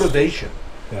 It's a motivation.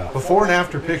 Yeah. Before and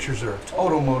after pictures are a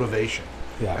total motivation.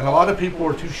 Yeah. And a lot of people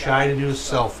are too shy to do a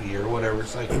selfie or whatever.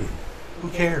 It's like, who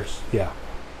cares? Yeah.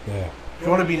 Yeah. If you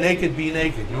want to be naked, be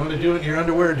naked. You want to do it in your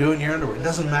underwear, do it in your underwear. It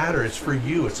doesn't matter. It's for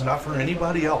you. It's not for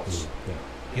anybody else. Yeah.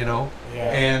 You know?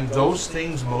 Yeah. And those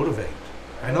things motivate.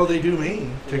 I know they do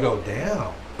me to go,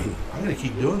 damn, I'm going to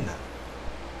keep doing that.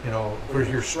 You know, where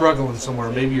you're struggling somewhere,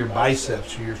 maybe your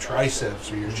biceps or your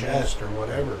triceps or your chest or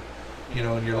whatever, you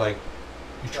know, and you're like,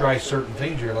 you try certain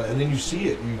things, you're like, and then you see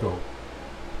it and you go,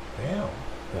 damn.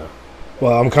 Yeah.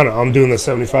 Well, I'm doing the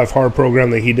 75 hard program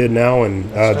that he did now, and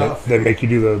they make you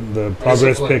do the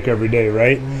progress pick every day,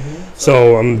 right?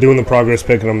 So I'm doing the progress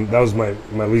pick, and that was my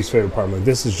least favorite part. I'm like,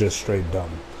 this is just straight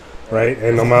dumb, right?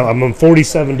 And I'm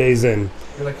 47 days in,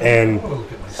 and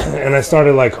I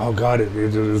started like, oh god, it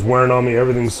was wearing on me.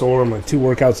 Everything's sore. I'm like 2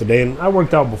 workouts a day, and I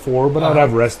worked out before, but I'd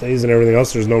have rest days and everything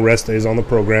else. There's no rest days on the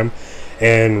program.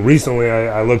 And recently,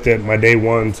 I looked at my day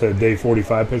 1 to day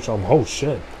 45 picture. I'm oh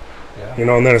shit. Yeah. You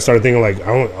know, and then I started thinking like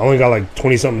I only got like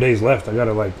 20 something days left. I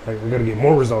gotta get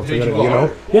more results. Did you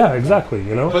know, yeah, exactly.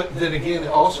 You know, but then again,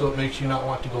 also it makes you not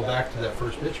want to go back to that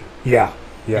first picture. Yeah.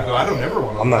 You go, I don't ever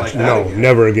want to. I'm not. Like that again.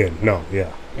 Never again. No.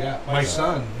 Yeah. Yeah. My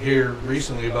son here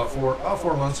recently, about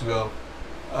 4 months ago,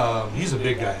 he's a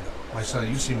big guy though. My son,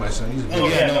 you've seen my son. He's a big guy.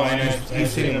 Yeah, no, I've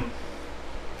seen him.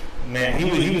 Man, he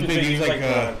was big. He was like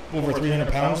over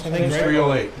 300 pounds, I think. He's right?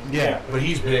 308. Yeah, but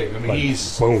he's big. I mean, like,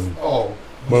 he's boom. Oh.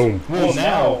 Boom. Well,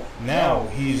 now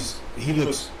he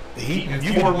looks. You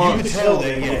could tell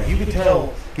that. You could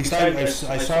tell. Because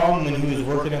I saw him when he was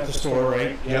working at the store,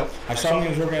 right? Yep. I saw him when he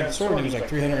was working at the store, and he was like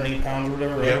 308 pounds or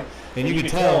whatever, right? Yep. And you could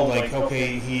tell, like,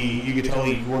 okay, you could tell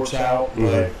he works out,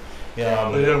 but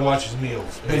but he didn't watch his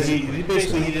meals. But he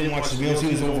didn't watch his meals.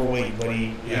 He was overweight, but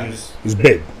he was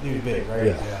big. He was big, right?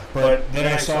 Yeah. But then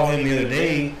I saw him the other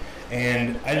day,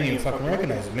 and I didn't even fucking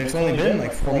recognize him. It's only been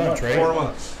like 4 months, right? 4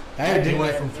 months. He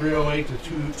went from 308 to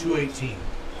 218.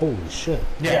 Holy shit.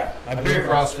 Yeah. I've been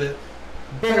CrossFit.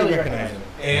 Barely recognize him.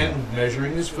 And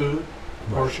measuring his food,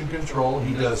 portion control.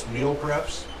 He does meal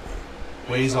preps,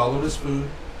 weighs all of his food.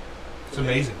 It's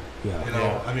amazing. Yeah. You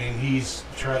know, I mean, he's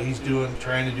trying to do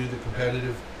the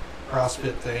competitive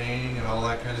CrossFit thing and all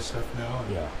that kind of stuff now.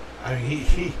 Yeah. I mean,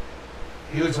 he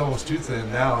looks almost too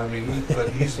thin now. I mean, but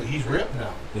he's ripped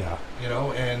now. Yeah. You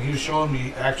know, and he was showing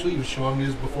me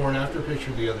his before and after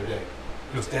picture the other day.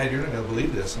 He goes, "Dad, you're not gonna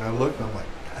believe this." And I looked and I'm like,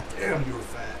 "God damn, you were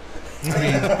fat." I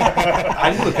mean, I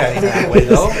didn't look at him that way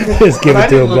though. Just give it I to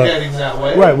didn't him, look at him that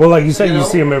way. Right. Well, like you said, You you know?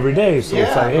 see him every day, so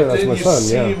it's like, hey, but that's then my you son.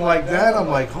 see Yeah. him like that, I'm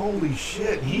like, holy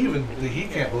shit. He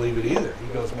can't believe it either.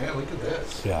 He goes, "Man, look at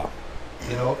this." Yeah.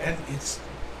 You know, and it's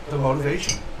the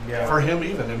motivation for him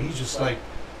even. I mean, he's just like,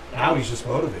 now he's just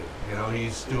motivated. You know,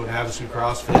 he's doing Havasu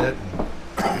CrossFit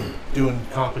and doing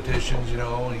competitions, you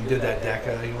know, and he did that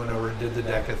DECA. He went over and did the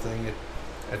DECA thing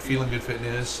at Feeling Good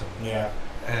Fitness.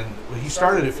 And he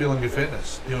started at Feeling Good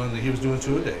Fitness. He was doing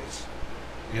 2-a-days,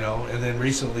 you know, and then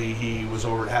recently he was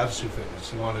over at Havasu Fitness.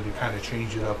 He wanted to kind of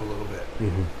change it up a little bit,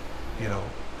 you know.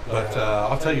 But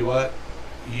I'll tell you what,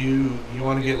 you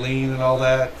want to get lean and all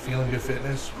that, Feeling Good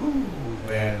Fitness, whoo,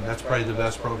 man, that's probably the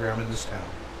best program in this town,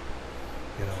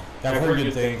 you know. I've heard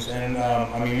good things, and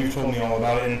I mean, you've told me all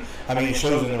about it, and I mean, it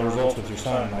shows in the results with your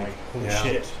son. Like, holy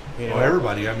shit! You know? Well,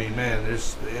 everybody. I mean, man,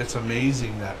 it's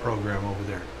amazing that program over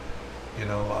there. You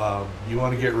know, you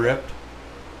want to get ripped,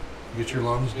 get your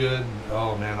lungs good. And,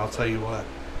 oh man, I'll tell you what,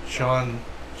 Sean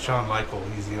Michael,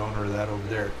 he's the owner of that over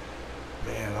there.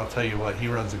 Man, I'll tell you what, he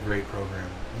runs a great program.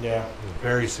 Yeah,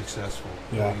 very successful.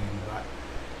 Yeah. I mean,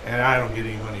 and I don't get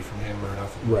any money from him or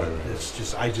nothing. Right. But it's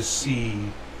just I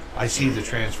see the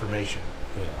transformation.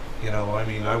 Yeah. You know, I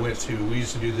mean, we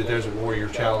used to do the Desert Warrior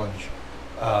Challenge.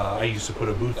 I used to put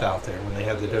a booth out there when they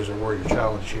had the Desert Warrior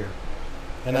Challenge here.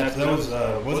 And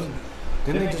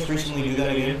didn't they just recently do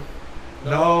that again?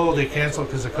 No, they canceled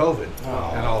because of COVID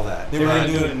and all that. They were going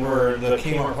to do it where the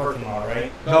Kmart parking lot,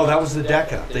 right? No, that was the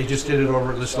DECA. They just did it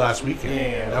over this last weekend.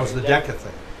 Yeah, that was the DECA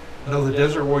thing. No, the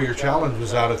Desert Warrior Challenge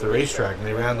was out at the racetrack, and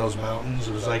they ran those mountains.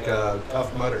 It was like a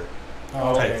Tough Mudder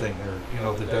type thing, or you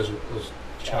know, the desert was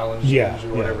challenges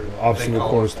or whatever. Obstacle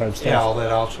course type stuff. Yeah, all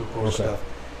that obstacle course stuff.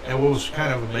 And what was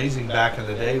kind of amazing back in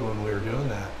the day when we were doing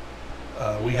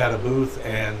that, we had a booth,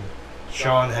 and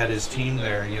Sean had his team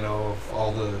there, you know, of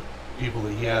all the people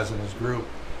that he has in his group,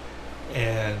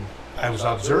 and I was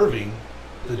observing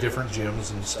the different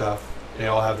gyms and stuff. They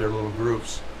all have their little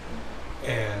groups,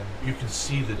 and you can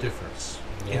see the difference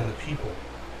in the people,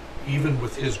 even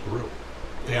with his group.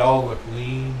 They all look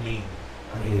lean, mean.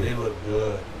 I mean, they look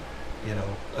good. You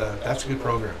know, that's a good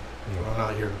program. I'm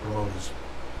not here to promote his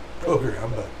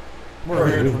program, but we're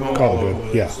here to promote all of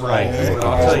it. Yeah, right. But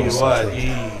I'll tell you what,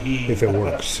 he if it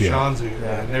works, Sean's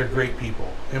and they're great people.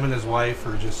 Him and his wife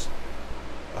are just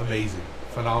amazing,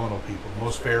 phenomenal people,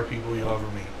 most fair people you'll ever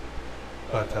meet.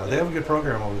 But they have a good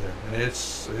program over there, and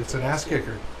it's an ass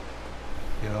kicker.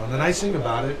 You know, and the nice thing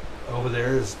about it over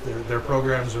there is their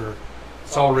programs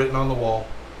it's all written on the wall.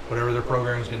 Whatever their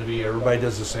program is going to be, everybody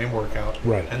does the same workout.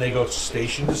 Right. And they go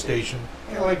station to station,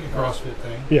 kind of like a CrossFit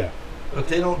thing. Yeah. But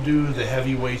they don't do the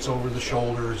heavy weights over the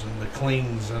shoulders and the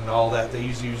clings and all that. They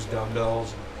usually use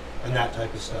dumbbells and that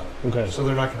type of stuff. Okay. So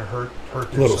they're not going to hurt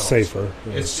themselves. A little safer.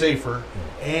 Yeah. It's safer,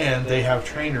 and they have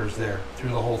trainers there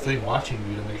through the whole thing watching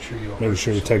you to make sure you don't make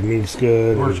sure your technique's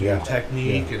good. Working your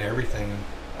technique and everything.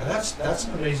 And that's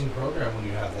an amazing program when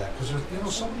you have that,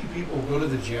 because so many people go to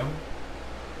the gym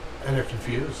and they're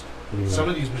confused. Mm-hmm. Some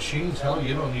of these machines, hell,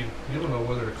 you don't know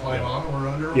whether to climb on them or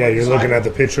under them. Yeah, you're looking at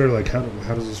the picture, like how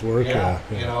does this work? Yeah,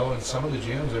 you know, and some of the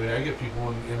gyms. I mean, I get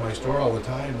people in my store all the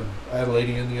time, and I had a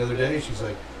lady in the other day. She's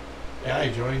like, "Yeah, I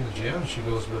joined the gym." She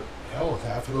goes, "But hell, with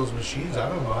half of those machines, I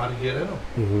don't know how to get in them."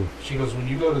 Mm-hmm. She goes, "When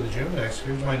you go to the gym next,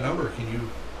 here's my number. Can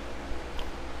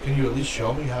you at least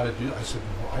show me how to do it?" I said,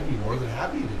 "Well, I'd be more than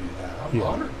happy to do that. I'm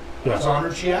honored." I was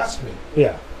honored she asked me.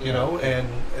 Yeah. You know, and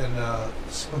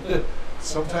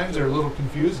sometimes they're a little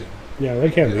confusing. Yeah, they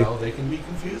can be. You know, they can be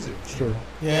confusing. Sure.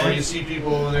 Yeah. Or you see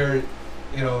people over there,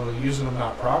 you know, using them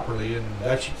not properly, and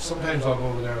sometimes I'll go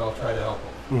over there and I'll try to help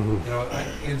them. Mm-hmm.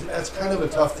 You know, that's kind of a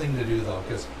tough thing to do, though,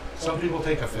 because some people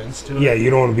take offense to it. Yeah,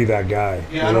 you don't want to be that guy.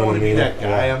 Yeah, I don't want to be that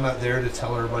guy. Yeah. I'm not there to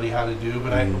tell everybody how to do.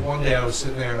 But one day I was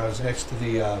sitting there and I was next to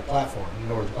the platform. You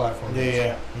know where the platform is?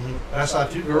 Yeah. Mm-hmm. And I saw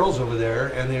two girls over there,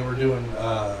 and they were doing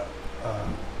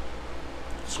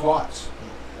squats,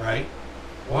 right?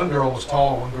 One girl was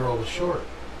tall, one girl was short.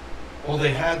 Well,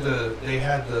 they had the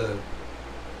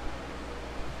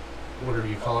whatever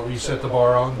you call it, where you set the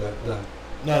bar on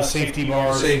safety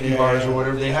bars. Safety bars or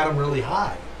whatever. They had them really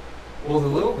high. Well, the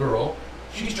little girl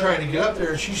she's trying to get up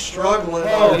there and she's struggling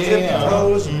on her tippy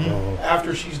toes.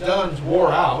 After she's done,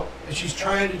 wore out, and she's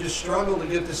trying to just struggle to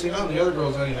get this thing on. The other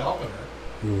girl's not even helping her,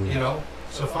 you know.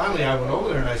 So finally, I went over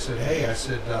there and I said, "Hey, I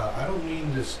said, I don't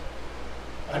mean this.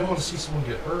 I don't want to see someone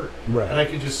get hurt." Right. And I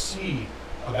could just see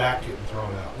a back getting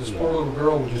thrown out. This poor little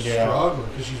girl was just struggling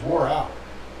because she's wore out.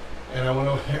 And I went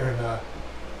over there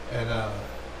and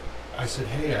I said,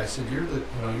 "Hey, I said, you're the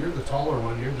taller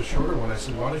one, you're the shorter one." I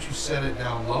said, "Why don't you set it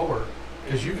down lower?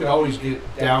 Because you could always get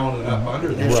down and up under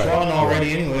there." They're strong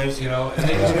already, anyways. You know, and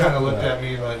they just kind of looked at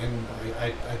me like, and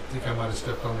I think I might have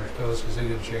stepped on their toes because they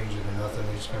didn't change it or nothing.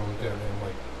 They just kind of looked at me and I'm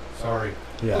like, "Sorry."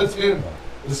 Yeah. That's him.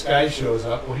 This guy shows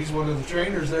up. Well, he's one of the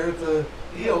trainers there at the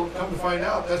deal. Come to find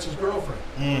out, that's his girlfriend.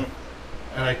 And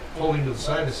I pulled him to the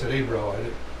side and said, "Hey, bro, I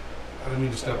didn't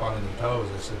mean to step on any toes."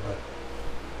 I said, "But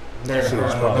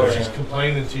she's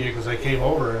complaining to you because I came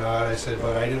over and I said,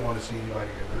 but I didn't want to see anybody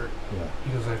get hurt." Yeah.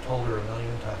 He goes, "I've told her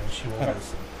 1,000,000 times she won't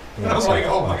listen." And I was like,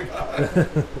 "Oh my god."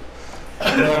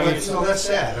 So that's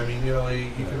sad. I mean, you know, you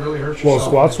can really hurt yourself. Well,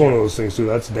 squat's one of those things too.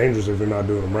 That's dangerous if you're not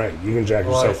doing them right. You can jack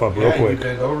yourself up real quick. You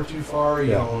bend over too far.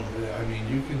 You know, I mean,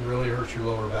 you can really hurt your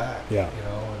lower back. Yeah. You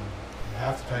know, and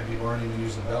half the time people aren't even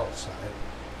using belts.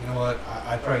 You know what?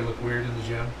 I probably look weird in the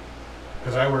gym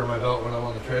because I wear my belt when I'm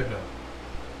on the treadmill.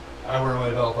 I wear my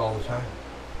belt all the time.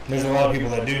 There's a lot of people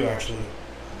that do, actually.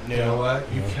 You know what?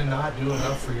 You cannot do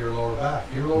enough for your lower back.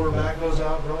 Your lower back goes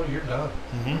out, bro, you're done.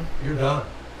 You're done.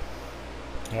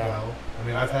 Yeah. You know? I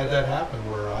mean, I've had that happen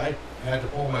where I had to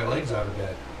pull my legs out of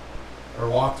bed or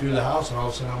walk through the house and all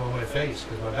of a sudden I'm on my face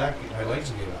because my legs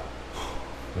gave out.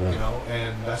 You know,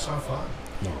 and that's not fun.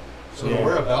 No. So to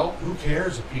wear a belt, who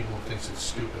cares if people thinks it's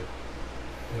stupid?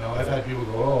 You know, I've had people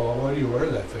go, "Oh, why do you wear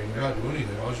that thing? You're not doing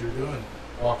anything. All you're doing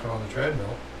walking on the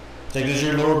treadmill." Like, does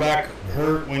your lower back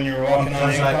hurt when you're walking on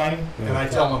the incline? And I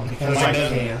tell them, because I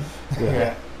can.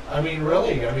 Yeah. I mean,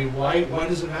 really, why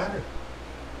does it matter?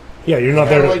 Yeah, you're not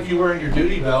there. Like you wearing your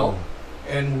duty belt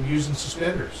and using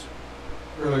suspenders.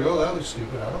 You're like, "Oh, that looks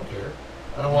stupid. I don't care.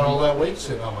 I don't want all that weight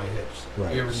sitting on my hips."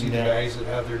 Right. You ever see the guys that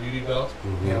have their duty belts?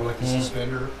 You know, like a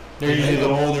suspender. They're usually the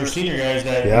older senior guys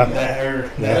that have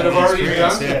already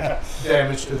done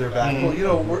damage to their back. Well, you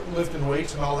know, lifting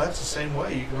weights and all that's the same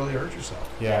way. You can really hurt yourself.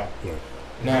 Yeah.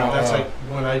 Now that's like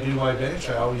when I do my bench,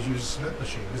 I always use a Smith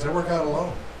machine because I work out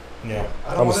alone. Yeah.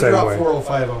 I don't want to drop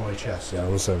 405 on my chest. Yeah,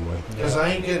 I'm the same way. Because I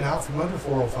ain't getting out from under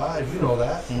 405. You know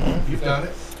that. You've done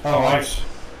it. Oh,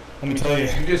 let me tell you.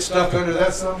 You get stuck under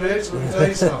that some bitch, let me tell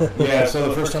you something. Yeah, so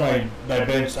the first time I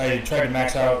benched, I tried to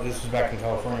max out. This was back in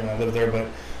California when I lived there, but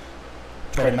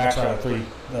tried to max out at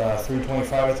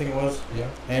 325, I think it was. Yeah.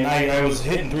 And I was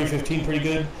hitting 315 pretty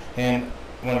good, and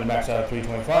wanted to max out at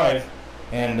 325.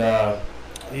 And,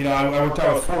 you know, I worked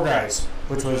out with 4 guys,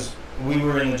 which was, we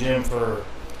were in the gym for,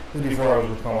 this was before I was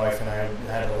with my wife, and I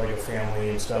had like a family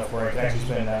and stuff where I could actually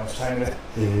spend that much time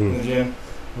in the gym.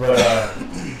 But,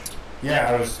 yeah,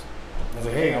 I was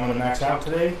like, "Hey, I'm going to max out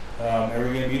today. Are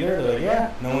we going to be there?" They're like,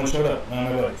 "Yeah." No one showed up. None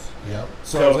of my buddies. Yep.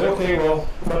 So I was like, "Okay, well,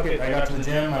 fuck it." I got to the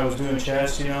gym. I was doing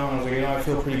chest, you know, and I was like, "You know, I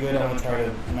feel pretty good. I'm going to try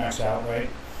to max out, right?"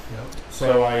 Yep.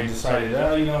 So I decided,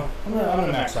 you know, I'm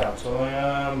gonna max out. So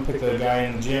I picked the guy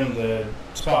in the gym to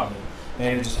spot me.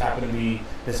 And it just happened to be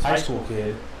this high school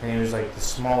kid, and he was like the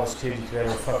smallest kid you could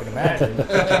ever fucking imagine,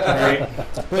 right?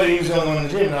 But he was the only one in the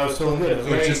gym, and I was feeling good.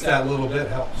 So just that little bit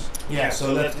helps. Yeah,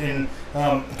 so that's in.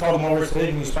 Called him over today,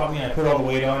 and he stopped me, and I put all the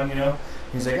weight on, you know.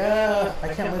 He's like,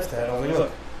 I can't lift that. I was like,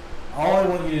 "Look, all I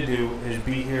want you to do is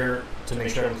be here to make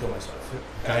sure I don't kill myself.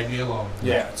 Guide me along."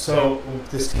 Yeah. So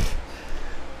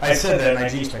I said that, and I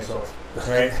jinxed myself,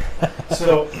 right?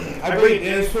 So I breathed,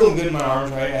 and it's feeling good in my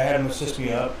arms, right? I had him assist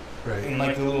me up. Right. And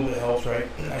like a little bit helps, right?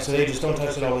 I said, "Hey, just don't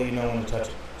touch it. I'll let you know when to touch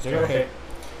it." He's like, "Okay."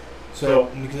 So,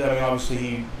 because I mean, obviously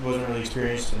he wasn't really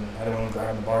experienced, and I don't want to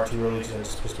grab the bar too early because it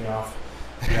just pissed me off.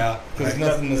 Yeah. Because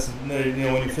nothing, you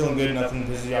know, when you're feeling good, nothing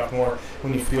pisses you off more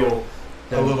when you feel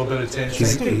a little bit of tension.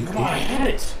 Like, "Dude, come on, I had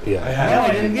it." Yeah.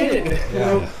 I didn't get it. Yeah. You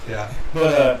know? Yeah.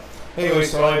 But anyway,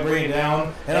 so I bring it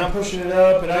down, and I'm pushing it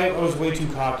up, and I was way too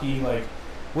cocky, like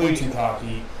way too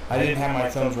cocky. I didn't have my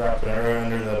thumbs wrapped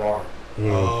under the bar. Oh,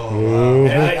 wow.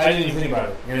 And I didn't even think about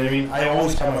it. You know what I mean? I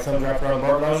always have my thumbs wrapped around the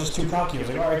bar, but I was just too cocky. I was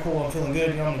like, "All right, cool, I'm feeling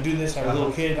good. You know, I'm gonna do this." I was a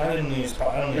little kid. I didn't need to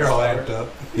spot. You're all amped up.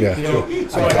 Yeah. You know,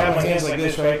 so I have my hands like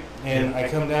this, right? And I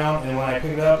come down, and when I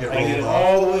pick it up, I get it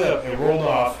all the way up. It rolled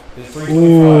off. It's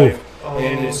 325,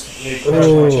 and it crushed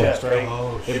my chest, right?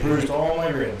 Oh, it bruised all my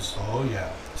ribs. Oh, yeah.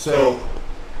 So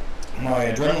my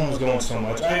adrenaline was going so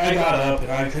much. I got up,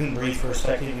 and I couldn't breathe for a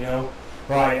second, you know.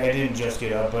 Well, I didn't just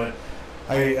get up, but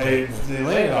they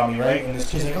landed on me, right? And this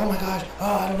kid's like, oh my gosh,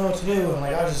 I don't know what to do. I'm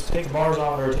like, I'll just take the bars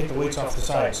off or take the weights off the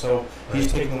side. So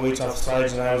he's taking the weights off the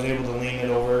sides, and I was able to lean it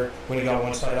over when he got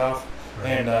one side off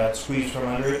and squeeze from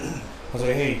under it. I was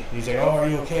like, hey, he's like, oh, are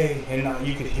you okay? And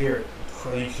you could hear it.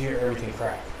 You could hear everything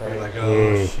crack, right? You're like,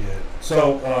 oh, shit.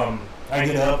 So I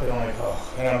get up, and I'm like,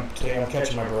 oh, and I'm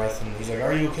catching my breath, and he's like,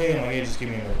 are you okay? And I'm like, yeah, just give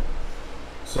me a minute.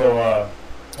 So,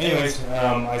 anyways,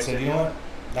 I said, you know what?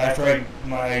 After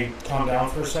I calmed down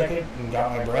for a second and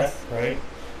got my breath, right?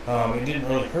 It didn't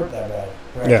really hurt that bad.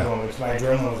 Right? Yeah. Because my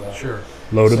adrenaline was up. Sure.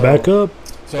 Load it back up.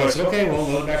 So I said, okay, well,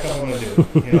 load it back up. I'm gonna do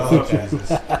it.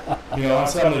 You know,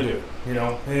 that's what I'm gonna do. You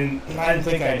know, and I didn't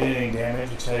think I did any damage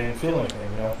because I didn't feel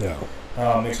anything. You know.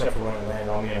 Yeah. Except for when it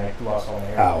landed on me and I lost all my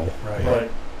hair. Ow. Right.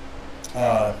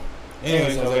 But,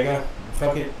 anyways, I was like,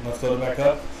 fuck it, let's load it back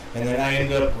up. And then I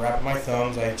ended up wrapping my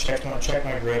thumbs. I checked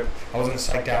my grip. I wasn't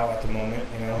psyched out at the moment,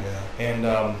 you know. Yeah. And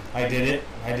I did it.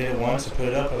 I did it once. I put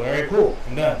it up. I was like, all right, cool,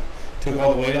 I'm done. Took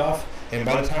all the weight off. And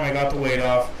by the time I got the weight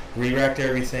off, re-racked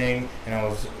everything, and I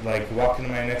was like walking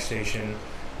to my next station,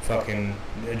 fucking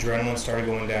adrenaline started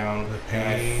going down, and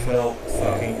I felt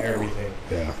fucking everything.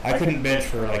 Yeah. I couldn't bench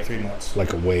for like 3 months.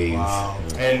 Like a wave. Wow.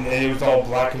 And it was all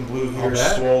black and blue here,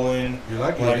 swollen. You're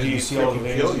lucky like you see all the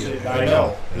veins. I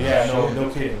know. Yeah, no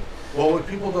kidding. Well, what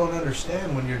people don't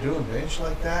understand when you're doing bench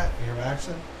like that, you're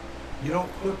maxing, you don't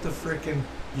put the freaking,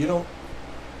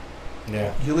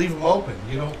 Yeah. you leave them open.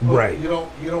 You don't put, Right. You don't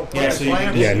put the so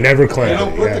clamps. Yeah, never clamp. You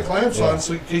don't it, put yeah. the clamps on,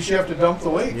 so in case you have to dump the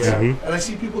weights. Yeah. Mm-hmm. And I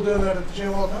see people doing that at the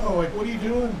gym all the time. I'm like, what are you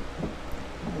doing?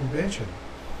 I'm benching.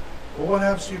 Well, what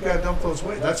happens if you've got to dump those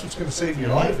weights? That's what's going to save your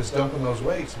life, is dumping those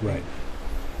weights. Right.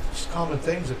 Just common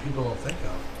things that people don't think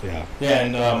of. Yeah. Yeah,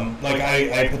 and like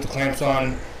I put the clamps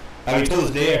on. I mean, till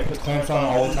this day, I put the clamps on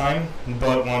all the time.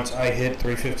 But once I hit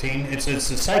 315, it's a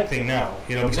side thing now.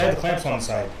 You know, because I had the clamps on the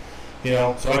side. You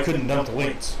know, so I couldn't dump the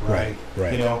weights. Right.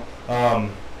 You know,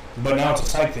 but now it's a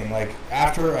side thing. Like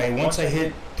once I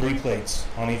hit 3 plates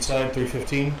on each side,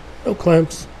 315. No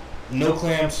clamps. No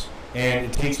clamps, and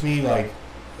it takes me like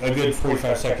a good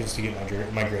 45 seconds to get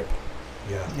my grip.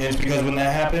 Yeah. And it's because when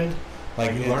that happened,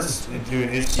 like You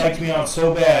it psyched me out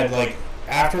so bad. Like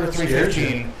after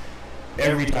 315,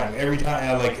 every time,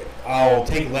 I'll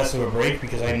take less of a break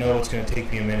because I know it's going to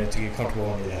take me a minute to get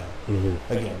comfortable under that.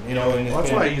 Mm-hmm. Again, you know, and Well,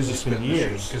 that's why I use a it's spin been machine,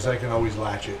 years. because I can always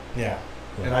latch it. Yeah.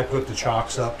 And I put the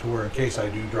chocks up to where in case I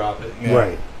do drop it. Yeah.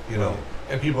 Right. You know,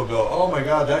 and people go, oh my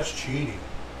God, that's cheating.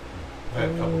 I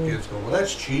had a couple kids go, well,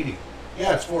 that's cheating.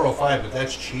 Yeah, it's 405, but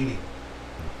that's cheating.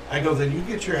 I go, then you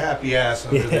get your happy ass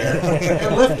under there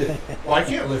and lift it. Well, I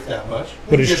can't lift that much.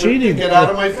 But it's cheating. Get out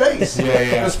of my face. Yeah.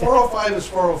 Because 405 is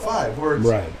 405.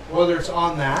 Whether it's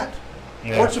on that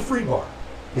or it's a free bar.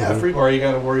 Yeah, free bar, you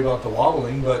got to worry about the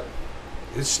wobbling, but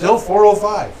it's still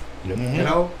 405. Yep. Mm-hmm. You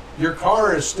know, your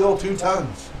car is still 2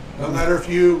 tons, no matter if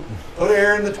you put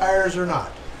air in the tires or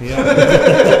not. Yeah.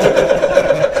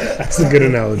 That's a good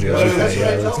analogy. I like That's that. what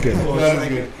I Yeah, tell that's good. people. That's It's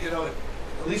good. like, you know,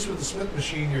 at least with the Smith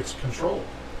machine, it's controlled.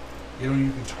 You know,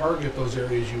 you can target those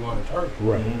areas you want to target.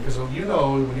 Right. Because you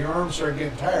know, when your arms start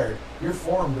getting tired, your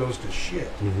form goes to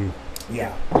shit. Mm-hmm.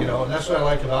 Yeah. You know, and that's what I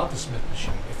like about the Smith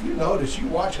machine. If you notice, you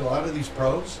watch a lot of these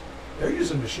pros, they're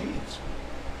using machines.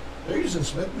 They're using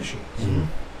Smith machines. Mm-hmm.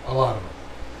 A lot of them.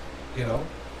 You know?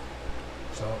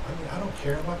 So, I mean, I don't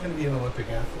care. I'm not going to be an Olympic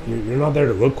athlete. You're not there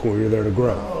to look cool. You're there to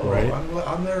grow, No, right?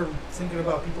 I'm there thinking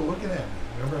about people looking at me.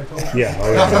 Remember I told you? Yeah. Oh,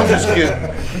 No, yeah. I'm just kidding.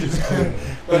 I'm just kidding.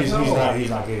 But He's no. not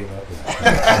getting that.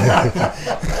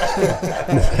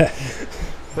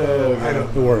 I don't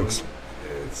It know. works.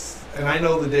 And I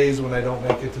know the days when I don't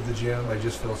make it to the gym, I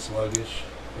just feel sluggish,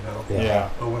 you know. Yeah.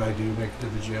 But when I do make it to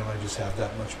the gym, I just have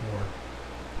that much more.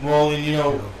 Well, and you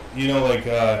know, like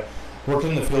working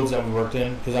in the fields that we worked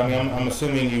in, because I mean, I'm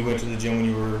assuming you went to the gym when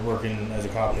you were working as a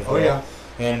cop. Oh yeah.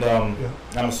 And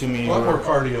I'm assuming A you lot more were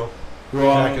cardio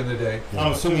well, back in the day.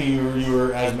 I'm assuming you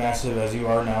were as massive as you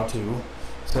are now too.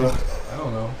 So I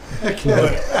don't know.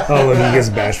 Oh, when he gets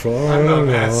bashful. I I'm not don't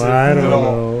know. massive. I don't No.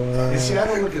 know. You see, I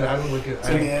don't look at.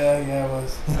 So yeah, it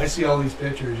was. I see all these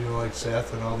pictures, you know, like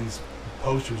Seth and all these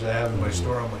posters I have in my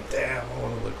store. I'm like, damn, I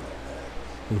want to look like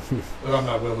that. But I'm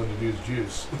not willing to do the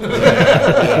juice.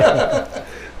 Yeah.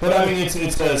 But I mean, it's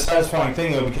a satisfying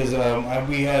thing though, because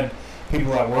we had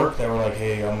people at work that were like,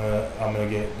 hey, I'm gonna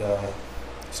get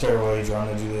steroids, or I'm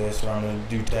gonna do this, or I'm gonna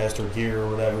do test or gear or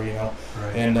whatever, you know.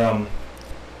 Right. And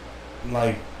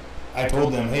like I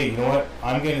told them, hey, you know what?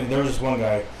 There was this one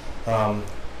guy,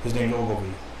 his name's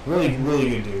Ogilvy. Really, really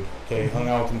good dude. Okay, hung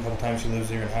out with him a couple times. He lives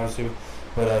here in Havasu.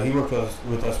 But he worked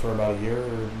with us for about a year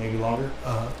or maybe longer.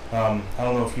 Uh-huh. I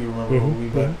don't know if you remember Ogilvy,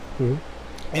 but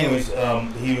anyways,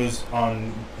 he was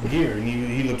on gear, and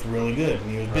he looked really good,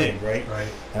 and he was big, right? Right.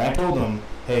 And I told him,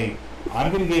 hey,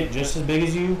 I'm going to get just as big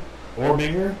as you, or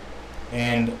bigger,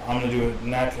 and I'm going to do it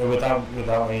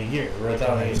without any gear,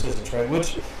 without any assistance, right?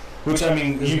 Which I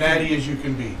mean, as natty as you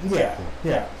can be.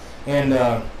 Yeah. And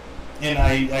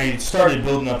I started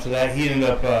building up to that. He ended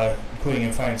up quitting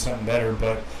and finding something better,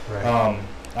 but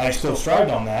I still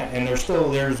strived on that, and there's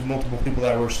multiple people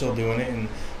that were still doing it, and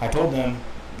I told them,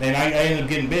 and I ended up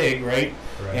getting big, right?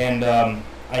 And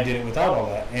I did it without all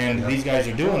that, and these guys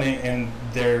are doing it, and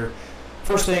they're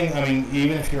first thing. I mean,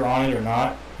 even if you're on it or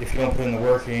not, if you don't put in the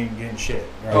work, you ain't getting shit,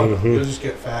 right? You'll just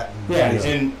get fat.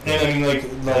 And I mean,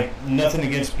 like nothing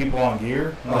against people on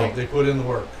gear. Like they put in the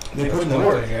work. They put in the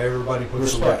work. Everybody puts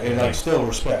respect, the work. And like still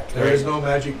respect. There is no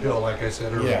magic pill, like I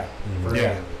said earlier.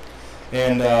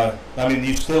 And I mean,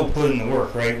 you still put in the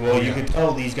work, right? Well, you could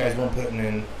tell these guys weren't putting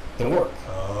in the work.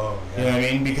 Oh, yeah. You know what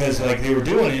I mean? Because like they were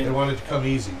doing it. They wanted to come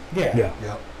easy. Yeah.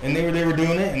 And they were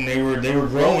doing it, and they were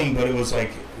growing, but it was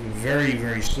like very,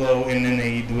 very slow. And then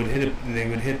they would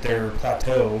hit their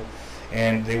plateau,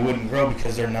 and they wouldn't grow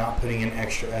because they're not putting in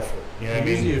extra effort. You know what I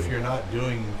mean?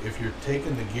 If you're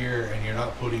taking the gear and you're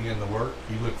not putting in the work,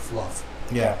 you look fluff.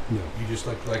 Yeah. You just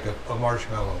look like a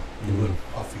marshmallow. You look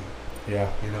puffy.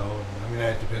 Yeah. You know, I mean,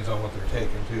 that depends on what they're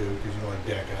taking too, because you know, like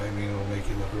Deca, I mean, it'll make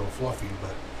you look real fluffy.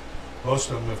 But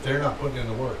most of them, if they're not putting in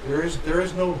the work,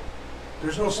 there's no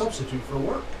substitute for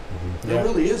work. There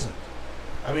really isn't.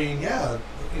 I mean,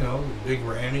 you know, Big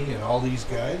Rammy and all these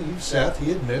guys, Seth,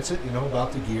 he admits it, you know,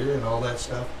 about the gear and all that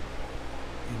stuff.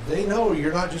 They know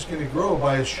you're not just going to grow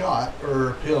by a shot or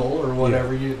a pill or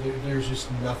whatever. There's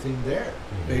just nothing there.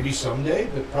 Maybe someday,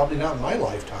 but probably not in my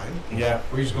lifetime. Yeah.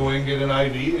 Where he's going to get an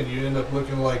IV and you end up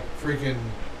looking like freaking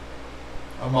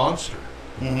a monster.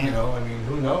 You know, I mean,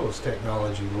 who knows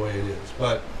technology the way it is.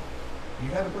 But you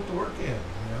got to put the work in,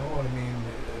 you know. I mean,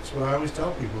 it's what I always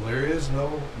tell people. There is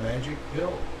no magic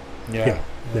pill. Yeah.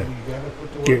 You got to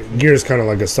put the work in. Gear is kind of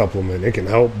like a supplement. It can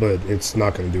help, but it's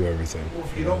not going to do everything. Well,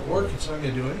 if you don't work, it's not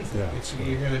going to do anything.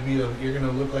 You're going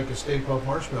to look like a Stay Puft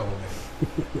Marshmallow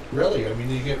Man. Really, I mean,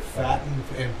 you get fat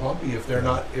and plumpy if they're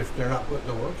not putting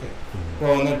the work in.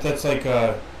 Well, and that's like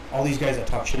all these guys that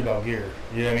talk shit about gear.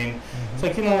 You know what I mean? It's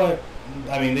like, you know what?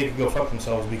 I mean, they could go fuck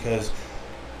themselves because.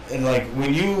 And like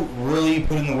when you really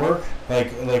put in the work,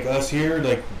 like us here,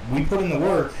 like we put in the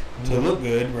work to look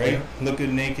good, right? Look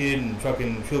good naked and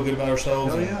fucking feel good about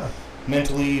ourselves.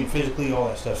 Mentally and physically, all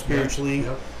that stuff, spiritually.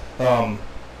 But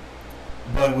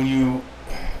when you,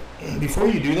 before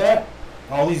you do that,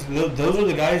 those are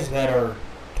the guys that are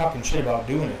talking shit about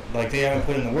doing it. Like they haven't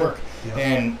put in the work.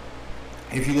 And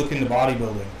if you look into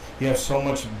bodybuilding, you have so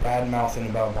much bad mouthing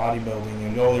about bodybuilding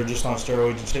and they're just on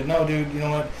steroids and shit. No, dude, you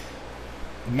know what?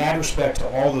 Mad respect to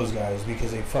all those guys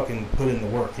because they fucking put in the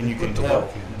work, and you can tell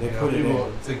they put it in.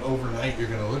 People think overnight you're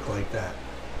going to look like that.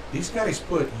 These guys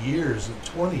put years,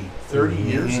 20, 30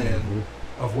 years in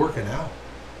of working out.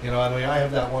 You know, I mean, I have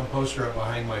that one poster up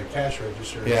behind my cash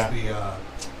register. It's the,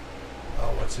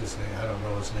 what's his name? I don't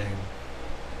know his name.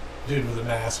 Dude with a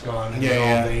mask on and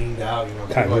all veined out. You know,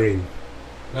 Kai Green.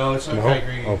 No, it's not Kai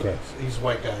Green. Okay. He's a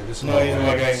white guy. He's a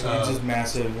white guy. He's just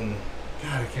massive and.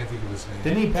 God, I can't think of his name.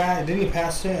 Didn't he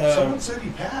pass it? Someone said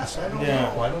he passed. I don't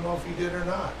know. I don't know if he did or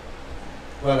not.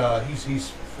 But he's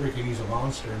a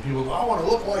monster, and people go, I want to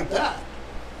look like that.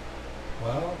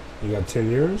 Well, you got 10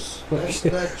 years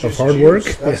of hard work.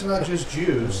 That's not just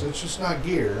juice. That's just not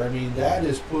gear. I mean,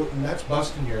 that's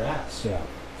busting your ass. Yeah,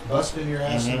 it's busting your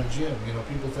ass in the gym. You know,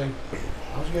 people think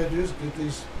all you gotta do is get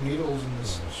these needles and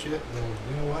this shit. Well,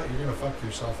 you know what? You're gonna fuck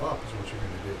yourself up. Is what you're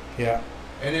gonna do. Yeah,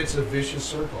 and it's a vicious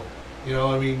circle. You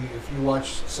know, I mean, if you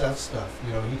watch Seth's stuff,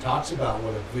 you know, he talks about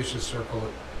what a vicious circle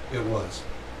it was.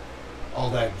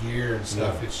 All that gear and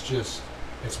stuff,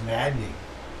 it's maddening.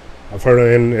 I've heard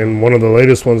in one of the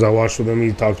latest ones I watched with him,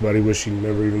 he talked about he wished he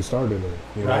never even started it.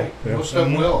 Right. Most of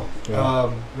them will.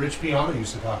 Rich Piana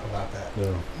used to talk about that.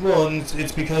 Yeah. Well, and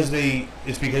it's because they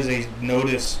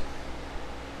notice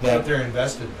that they're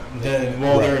invested now.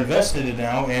 They're invested in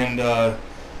now, and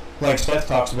like Seth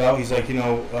talks about, he's like, you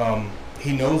know,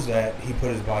 he knows that he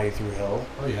put his body through hell.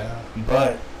 Oh yeah.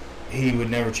 But he would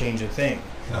never change a thing.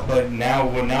 No. But now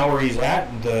where he's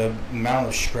at, the amount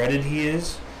of shredded he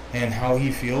is, and how he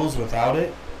feels without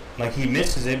it, like he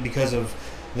misses it because of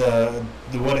the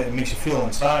what it makes you feel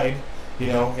inside, you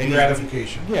know. And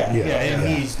gratification. And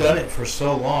he's done it for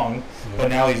so long, but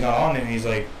now he's not on it, and he's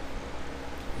like,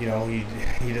 you know,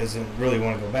 he doesn't really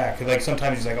want to go back. Like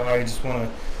sometimes he's like, oh, I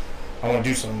want to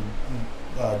do some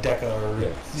Deca or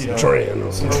Tran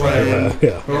or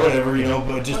whatever,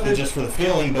 but just for the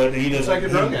feeling. But he doesn't. It's like a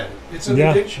drug addict. It's an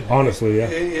addiction. Honestly,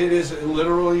 it is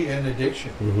literally an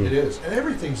addiction. It is, and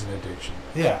everything's an addiction.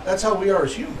 Yeah, that's how we are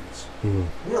as humans.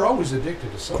 We're always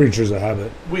addicted to something. Creatures of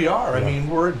habit. We are. I mean,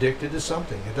 we're addicted to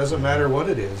something. It doesn't matter what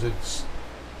it is. It's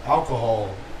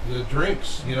alcohol, the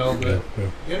drinks, the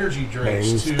energy drinks,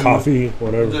 Bangs, to coffee,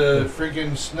 whatever. The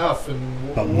freaking snuff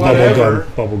and whatever.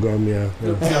 Bubble gum, yeah.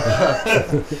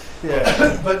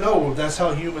 But no, that's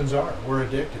how humans are. We're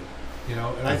addicted,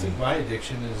 and I think my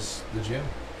addiction is the gym.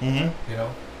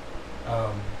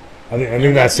 I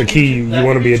think that's the key. You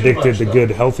want to be addicted to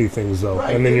good, healthy things, though,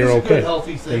 right. And then you're okay. Good,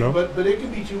 healthy thing, but it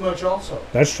can be too much also.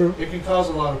 That's true. It can cause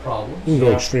a lot of problems. You can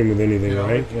go extreme with anything,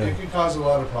 right? It can cause a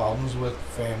lot of problems with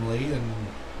family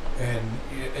and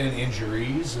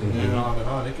injuries and on and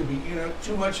on. It could be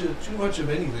too much of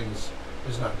anything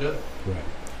is not good. Right.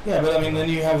 Yeah, but I mean, then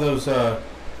you have those.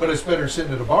 But it's better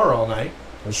sitting at a bar all night,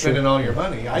 spending all your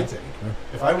money. I think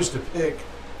if I was to pick,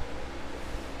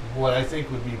 what I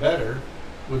think would be better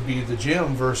would be the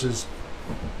gym versus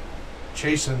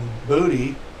chasing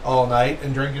booty all night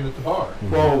and drinking at the bar.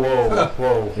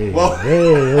 Whoa. Hey.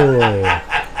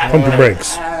 Pump your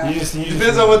brakes.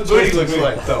 Depends on what the booty looks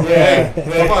like, though. Yeah.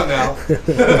 Hey, come on now.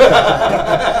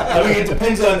 I mean, it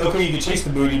depends on, you can chase the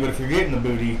booty, but if you're getting the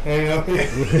booty,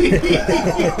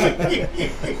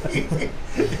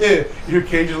 you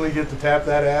occasionally get to tap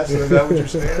that ass, is that what you're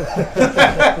saying?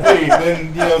 Hey,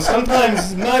 then,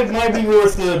 sometimes might be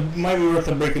worth the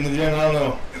break in the gym, I don't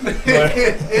know. But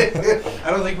I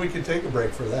don't think we can take a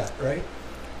break for that, right?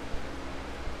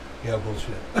 Yeah,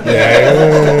 bullshit.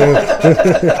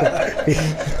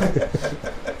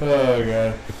 Oh,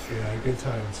 God. Yeah, good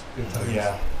times.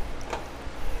 Yeah.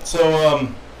 So,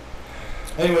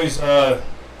 anyways,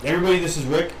 everybody, this is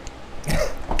Rick.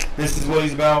 This is what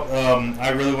he's about. I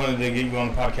really wanted to get you on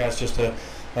the podcast just to,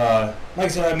 like I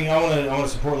said, I mean, I want to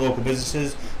support local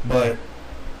businesses, but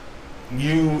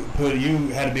you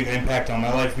had a big impact on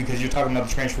my life because you're talking about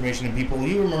the transformation in people.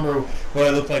 You remember what I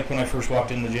looked like when I first walked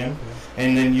in the gym,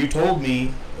 and then you told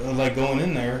me, like going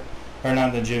in there, or not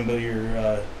in the gym, but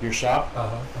your shop,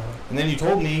 and then you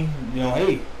told me,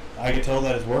 hey, I could tell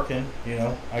that it's working.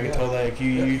 I could tell that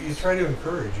you try to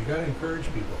encourage. You got to encourage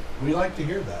people. We like to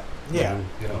hear that. Yeah.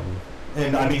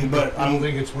 And I mean, but I don't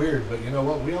think it's weird. But you know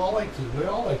what? We all like to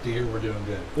hear we're doing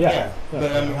good. Yeah.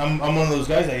 But I mean, I'm one of those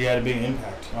guys that you had a big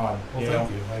impact on. Well,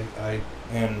 thank you.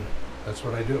 And that's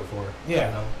what I do it for.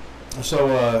 Yeah.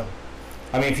 So,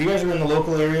 I mean, if you guys are in the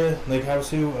local area, Lake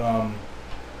Havasu,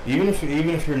 even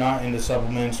if you're not into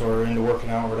supplements or into working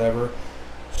out or whatever,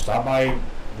 stop by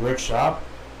Rick's shop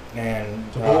and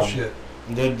the bullshit.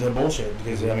 The bullshit,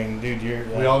 because I mean, dude,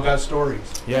 we all got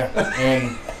stories. Yeah,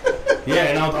 and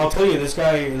I'll tell you, this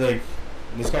guy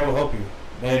will help you.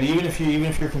 And even if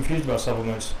you're confused about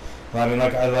supplements, I mean,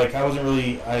 I wasn't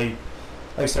really, like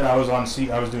I said, I was doing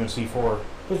C4.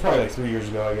 It was probably like 3 years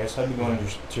ago, I guess. I'd been going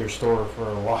to your store for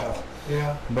a while.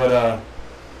 Yeah. But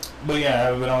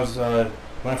yeah, when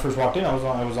I first walked in, I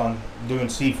was on doing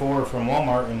C4 from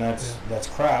Walmart, and that's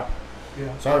crap.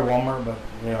 Yeah. Sorry, Walmart, but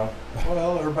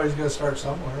Well, everybody's got to start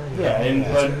somewhere.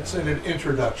 But it's an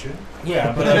introduction.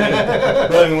 Yeah, but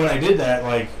I mean, when I did that,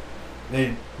 like,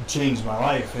 it changed my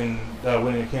life, and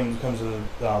when it comes to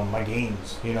my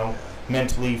gains,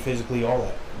 mentally, physically, all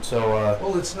that. So.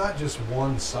 Well, it's not just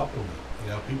one supplement.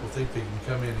 People think they can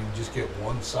come in and just get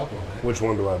one supplement. Which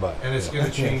one do I buy? And it's going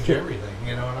to change everything.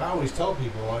 And I always tell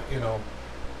people,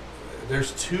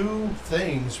 there's two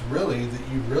things really that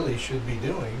you really should be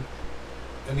doing.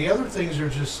 And the other things are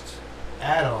just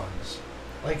add-ons.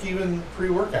 Like even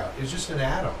pre-workout is just an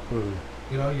add-on.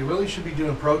 Mm-hmm. You really should be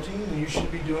doing protein and you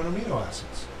should be doing amino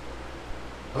acids.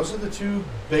 Those are the two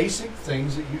basic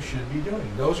things that you should be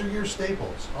doing. Those are your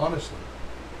staples, honestly.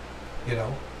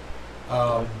 And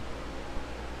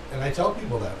I tell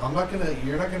people that.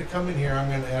 You're not gonna come in here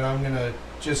I'm gonna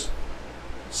just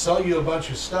sell you a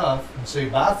bunch of stuff and say,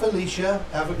 bye Felicia,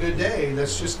 have a good day.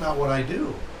 That's just not what I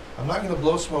do. I'm not going to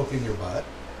blow smoke in your butt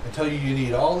and tell you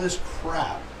need all this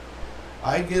crap.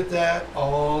 I get that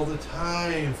all the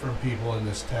time from people in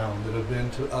this town that have been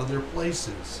to other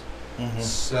places. Mm-hmm.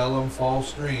 Sell them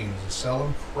false dreams, sell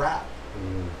them crap.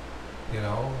 Mm.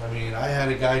 I mean, I had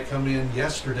a guy come in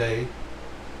yesterday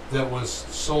that was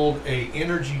sold a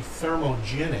energy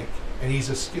thermogenic, and he's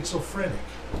a schizophrenic.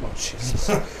 Oh, Jesus.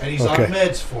 And he's on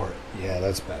meds for it. Yeah,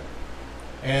 that's bad.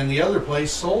 And the other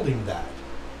place sold him that.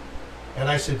 And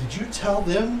I said, did you tell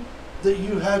them that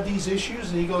you had these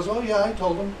issues? And he goes, oh, yeah, I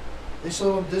told them. They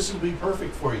said, this would be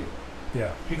perfect for you.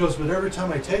 Yeah. He goes, but every time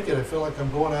I take it, I feel like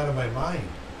I'm going out of my mind.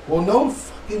 Well, no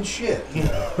fucking shit.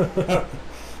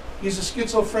 He's a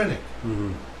schizophrenic.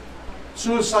 Mm-hmm.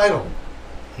 Suicidal.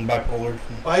 Bipolar.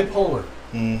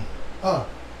 Huh.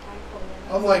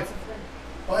 I'm like,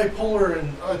 bipolar,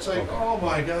 and it's like, oh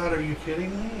my God, are you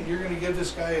kidding me? You're going to give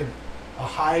this guy a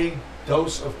high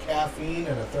dose of caffeine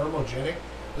and a thermogenic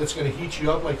that's going to heat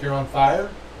you up like you're on fire?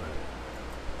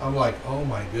 I'm like, oh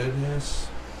my goodness.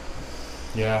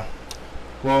 Yeah.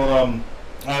 Well,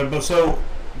 but so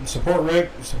support Rick,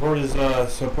 support his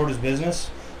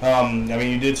business. I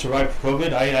mean, you did survive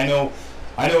COVID. I know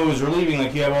it was relieving.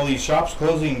 Like, you have all these shops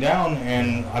closing down,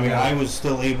 and I mean, I was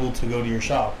still able to go to your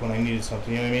shop when I needed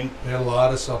something. You know what I mean? We had a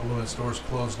lot of supplement stores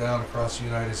closed down across the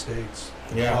United States.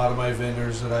 Yeah. A lot of my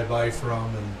vendors that I buy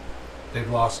from, and they've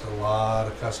lost a lot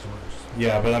of customers.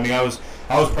 Yeah, but I mean, I was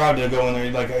proud to go in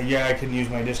there. Like, I can use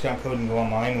my discount code and go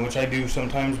online, which I do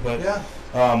sometimes. But yeah.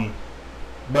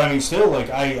 But I mean, still, like,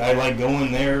 I like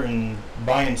going there and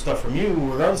buying stuff from you.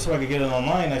 Regardless if I could get it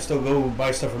online, I still go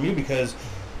buy stuff from you because,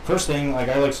 first thing, like,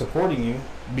 I like supporting you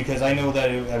because I know that,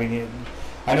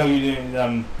 I know you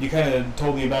didn't, you kind of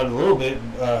told me about it a little bit,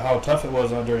 how tough it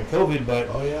was during COVID, but,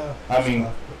 oh, yeah. I mean,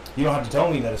 you don't have to tell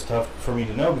me that it's tough for me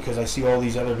to know because I see all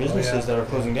these other businesses that are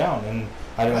closing down, and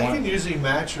I can usually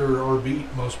match or beat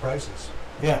most prices.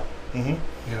 Yeah. Mm-hmm.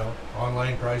 You know,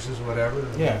 online prices, whatever.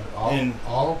 Yeah.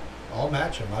 I'll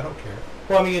match them. I don't care.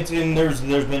 Well, I mean, there's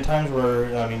been times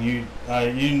where, I mean,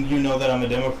 you know that I'm a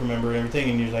demo crew member and everything,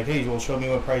 and you're like, hey, well, show me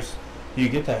what price do you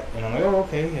get that, and I'm like, oh,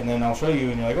 okay, and then I'll show you,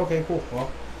 and you're like, okay, cool, well,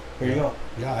 here you go.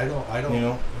 Yeah, I don't. You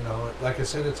know, like I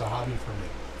said, it's a hobby for me.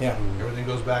 Yeah. Everything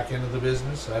goes back into the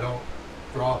business. I don't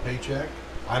draw a paycheck.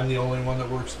 I'm the only one that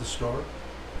works the store,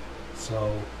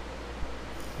 so.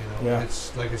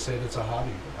 It's like I said, it's a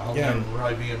hobby. I'll never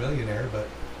probably be a millionaire, but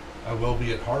I will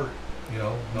be at heart.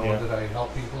 Knowing that I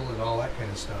help people and all that kind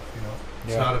of stuff.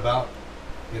 It's not about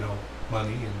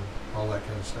money and all that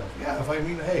kind of stuff. Yeah,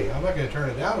 hey, I'm not going to turn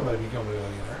it down if I become a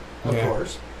millionaire, of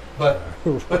course. But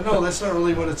no, that's not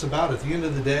really what it's about. At the end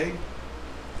of the day,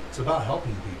 it's about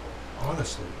helping people.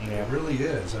 Honestly, it really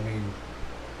is. I mean,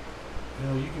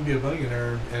 you can be a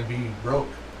millionaire and be broke.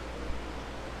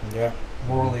 Yeah,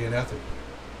 morally and ethically.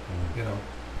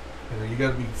 You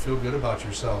got to feel good about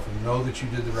yourself and know that you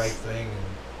did the right thing and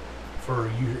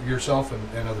for yourself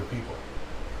and other people.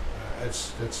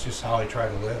 That's just how I try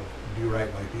to live. Do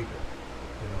right by people.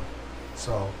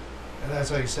 So, and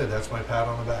as I said, that's my pat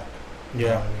on the back.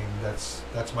 Yeah. I mean,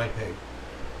 that's my pay,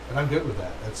 and I'm good with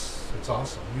that. It's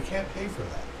awesome. You can't pay for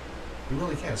that. You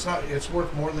really can't. It's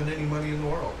worth more than any money in the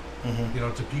world.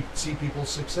 Mm-hmm. To see people's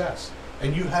success,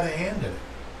 and you had a hand in it.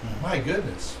 Mm-hmm. My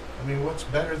goodness. I mean, what's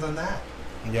better than that?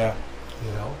 Yeah.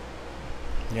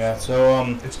 Yeah. So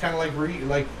it's kind of like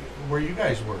where you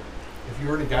guys were. If you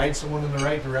were to guide someone in the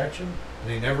right direction and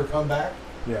they never come back.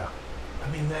 Yeah.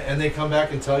 I mean, and they come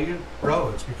back and tell you, bro,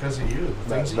 it's because of you.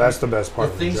 That's the best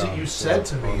part. The things that you said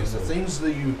to me, and the things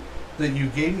that you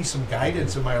gave me some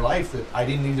guidance in my life that I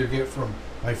didn't either get from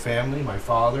my family, my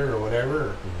father, or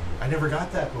whatever. I never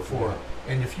got that before.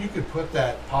 Yeah. And if you could put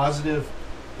that positive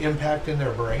impact in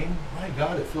their brain, my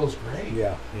God, it feels great.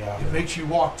 Yeah. It makes you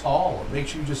walk tall. It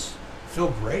makes you just feel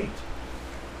great.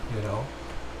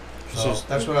 So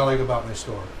that's what I like about my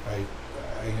store. I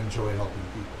enjoy helping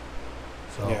people.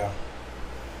 So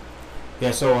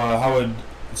yeah. So how would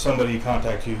somebody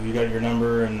contact you? You got your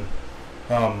number and.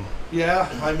 Yeah,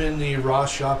 I'm in the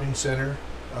Ross Shopping Center,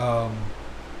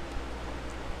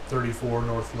 34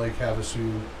 North Lake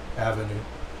Havasu Avenue,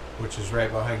 which is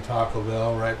right behind Taco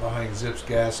Bell, right behind Zip's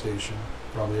gas station.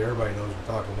 Probably everybody knows where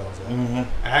Taco Bell's at. Mm-hmm.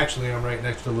 Actually, I'm right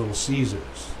next to Little Caesars.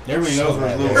 Everybody knows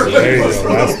where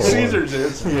Little Caesars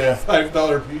is. Yeah, $5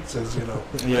 pizzas.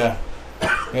 Yeah,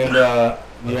 and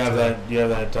you have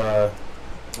that.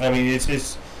 I mean,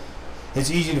 it's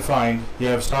easy to find. You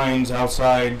have signs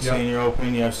outside saying you're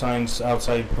open. You have signs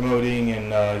outside promoting,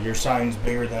 and your sign's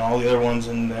bigger than all the other ones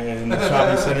in the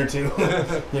shopping center too.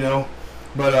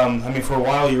 But I mean, for a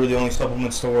while, you were the only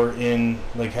supplement store in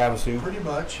Lake Havasu. Pretty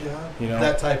much, yeah.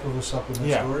 That type of a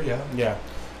supplement store, yeah. Yeah.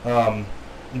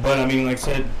 But I mean, like I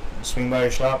said, swing by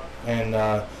your shop and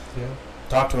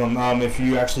talk to them. If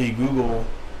you actually Google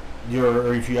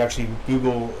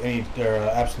any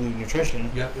Absolute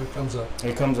Nutrition, it comes up.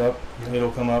 It comes up. Yep.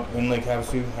 It'll come up in Lake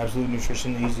Havasu. Absolute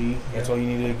Nutrition, easy. That's all you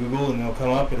need to Google, and it'll come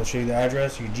up. It'll show you the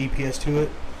address. You GPS to it.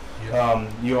 Yep.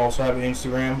 You also have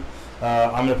Instagram.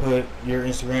 I'm going to put your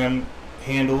Instagram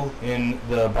handle in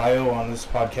the bio on this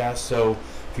podcast. So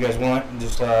if you guys want,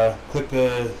 just click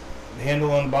the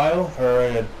handle on the bio,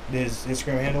 or his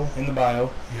Instagram handle in the bio.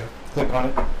 Yep. Click on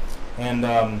it. And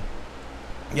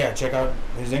Yeah, check out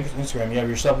his Instagram. You have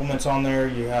your supplements on there.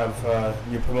 You have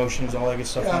your promotions, all that good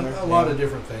stuff on there. A lot of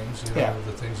different things. You know, Yeah.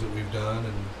 the things that we've done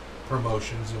and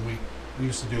promotions, and we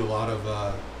used to do a lot of.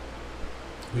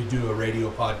 We do a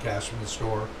radio podcast from the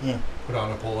store. Yeah. Put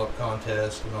on a pull-up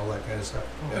contest and all that kind of stuff.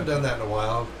 I haven't done that in a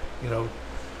while. You know,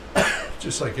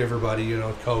 just like everybody. You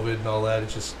know, COVID and all that.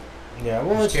 It's just Yeah,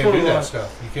 well, you it's just can't do totally that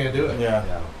stuff. You can't do it.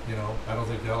 Yeah. You know, I don't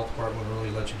think the health department would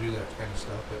really let you do that kind of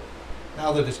stuff. But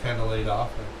now that it's kind of laid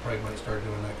off, I probably might start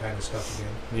doing that kind of stuff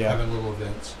again. Yeah. Having little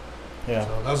events. Yeah.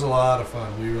 So that was a lot of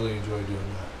fun. We really enjoyed doing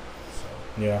that. So,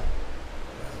 Yeah.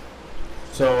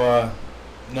 So,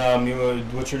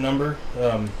 what's your number?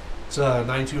 it's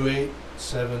 928-733-6215.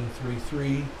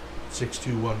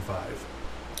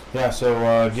 Yeah,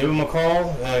 so give them a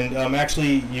call, and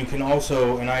actually, you can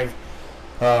also, and I've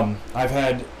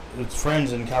had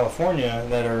friends in California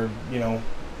that are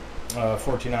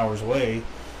 14 hours away.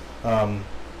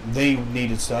 They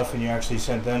needed stuff, and you actually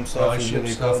sent them stuff. I ship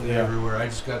stuff yeah. everywhere. I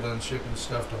just got done shipping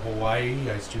stuff to Hawaii.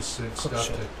 I just sent stuff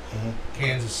to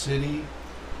Kansas City,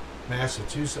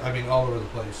 Massachusetts. I mean, all over the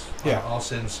place. Yeah. I'll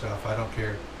send stuff. I don't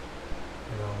care.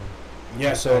 You know.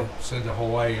 Yeah, so I send to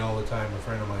Hawaii all the time. A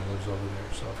friend of mine lives over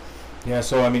there, so. yeah,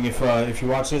 so I mean, if you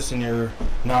watch this and you're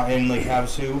not in Lake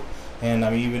Havasu, and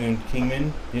I mean even in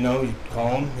Kingman, you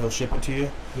call him, he'll ship it to you.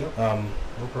 Yep.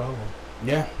 No problem.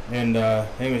 Yeah, and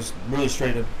anyways, really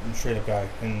straight up guy,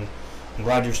 and I'm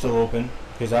glad you're still open,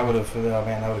 because I would have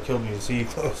killed me to see you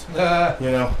close.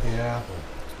 Yeah.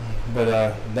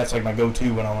 But that's like my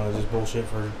go-to when I want to just bullshit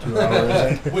for 2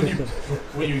 hours.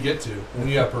 when you get to, when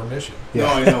you have permission. Yeah. No,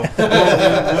 I know.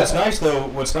 Well, what's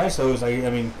nice though is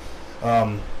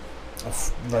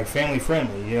like family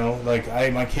friendly. Like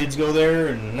my kids go there,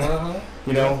 and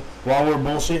while we're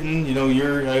bullshitting,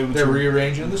 they're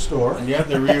rearranging the store. Yeah,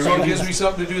 they're rearranging. So it gives me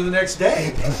something to do the next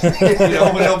day.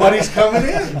 When nobody's coming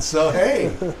in. So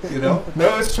hey, no,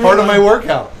 it's true. Part of my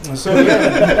workout. So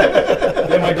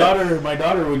yeah, my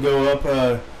daughter would go up,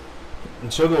 and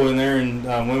she'll go in there, and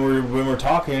when we're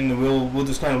talking, we'll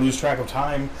just kind of lose track of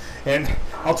time, and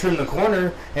I'll turn the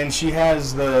corner, and she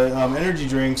has the energy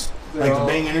drinks. Like the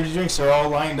Bang energy drinks, they're all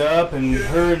lined up, and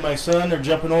her and my son are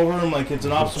jumping over them like it's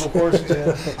an obstacle course.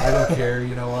 I don't care.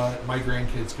 You know what? My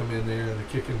grandkids come in there and they're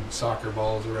kicking soccer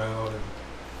balls around,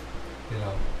 and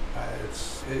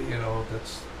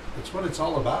that's what it's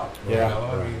all about. Yeah.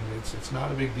 I mean, it's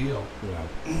not a big deal. Yeah.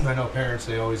 I know parents,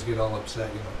 they always get all upset.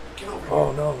 Get over here.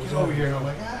 Oh no. Get over here. And I'm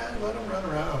like, let them run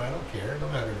around. I don't care. It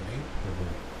don't matter to me.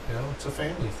 Mm-hmm. It's a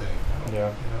family thing. I'm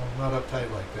not uptight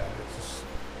like that. It's just.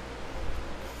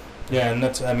 Yeah, and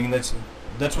that's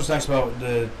what's nice about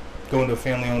going to a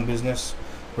family-owned business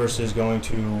versus going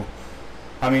to,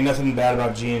 nothing bad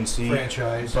about GNC.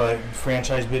 Franchise. But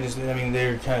franchise business,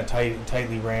 they're kind of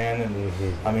tightly ran, and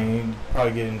you'd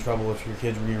probably get in trouble if your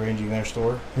kid's rearranging their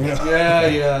store.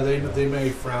 Yeah, they may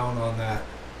frown on that,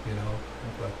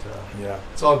 but yeah,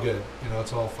 it's all good.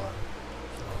 It's all fun.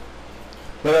 So.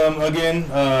 But again,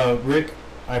 Rick,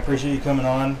 I appreciate you coming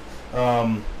on,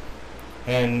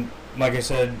 and like I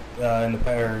said in the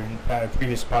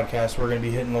previous podcast, we're going to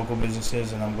be hitting local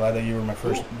businesses, and I'm glad that you were my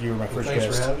first. Cool. You were my first Thanks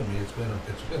guest. for having me. It's been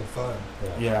fun.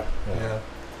 Yeah. It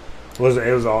was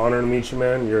an honor to meet you,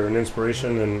 man. You're an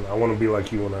inspiration, and I want to be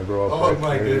like you when I grow up. Oh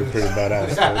my goodness, you're pretty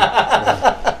badass.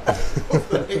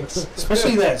 Thanks.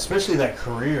 Especially that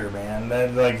career, man.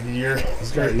 That your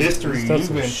history. You've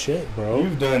done shit, bro.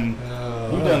 You've done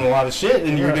a lot of shit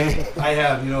in your day. I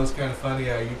have. It's kind of funny.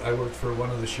 I worked for one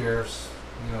of the sheriffs.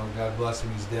 God bless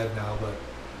him, he's dead now, but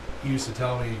he used to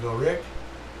tell me, he'd go, Rick,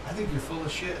 I think you're full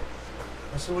of shit.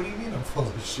 I said, what do you mean I'm full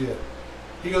of shit?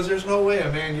 He goes, there's no way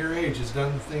a man your age has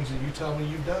done the things that you tell me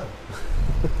you've done.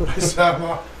 I said,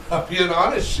 I'm being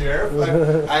honest, Sheriff.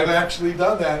 I've actually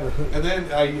done that. And then,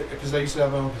 because I used to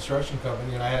have my own construction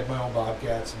company, and I had my own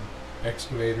bobcats and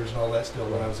excavators and all that still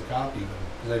when I was a cop even,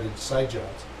 because I did side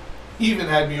jobs. He even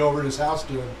had me over at his house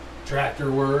doing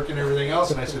tractor work and everything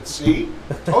else, and I said, see,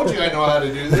 told you I know how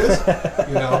to do this,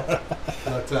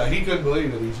 but he couldn't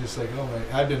believe it. He's just like, oh my,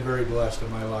 I've been very blessed in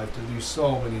my life to do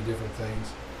so many different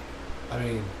things.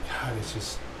 God, it's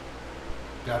just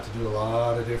got to do a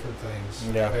lot of different things.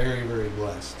 Yeah. Very, very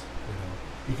blessed.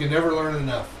 You can never learn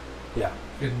enough. Yeah.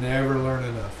 You can never learn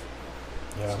enough.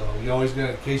 Yeah. So you always got,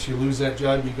 in case you lose that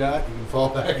job you got, you can fall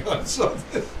back on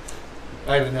something.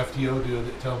 I had an FTO dude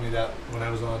that told me that when I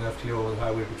was on FTO with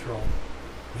Highway Patrol.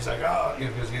 He's like,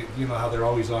 because you know how they're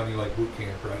always on you like boot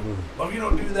camp, right? Well, if you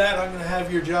don't do that, I'm going to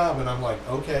have your job. And I'm like,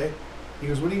 okay. He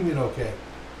goes, what do you mean, okay?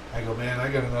 I go, man,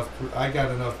 I got enough,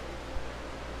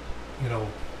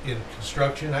 in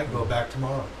construction, I can go back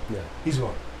tomorrow. Yeah. He's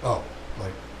going, oh,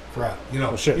 like crap. You know,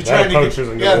 Well, shit, you that tried to approach get,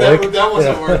 isn't yeah, gonna work. that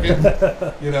wasn't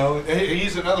working. You know,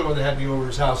 he's another one that had me over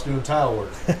his house doing tile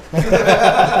work.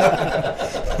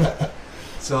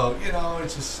 So, you know,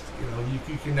 it's just, you know,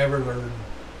 you can never learn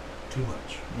too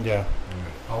much. Yeah.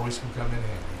 Always can come in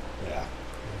handy. Yeah.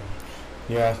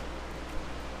 Yeah.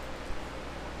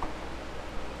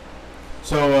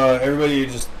 So everybody,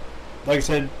 just like I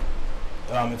said,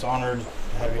 it's honored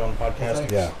to have you on the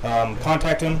podcast. Well, Yeah.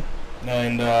 Contact him,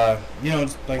 and you know,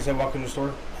 like I said, walk in the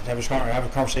store, have a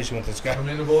conversation with this guy. Come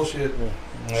into bullshit.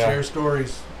 Yeah. Share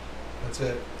stories. That's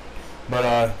it. But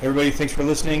everybody, thanks for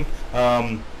listening.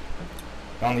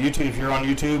 On the YouTube, if you're on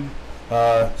YouTube,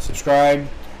 subscribe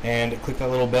and click that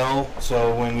little bell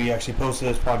so when we actually post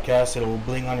this podcast, it'll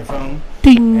bling on your phone.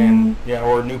 Ding. And yeah,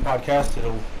 or a new podcast,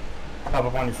 it'll pop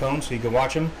up on your phone so you can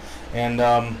watch them. And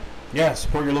yeah,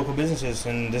 support your local businesses,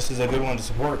 and this is a good one to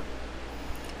support.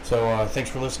 So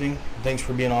thanks for listening. Thanks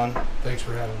for being on. Thanks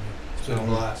for having me. It's been a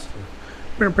blast.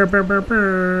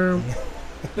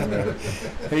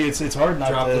 Hey, it's hard not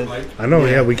Drop the to. mic. I know.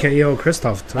 Yeah. Yeah, we can't yell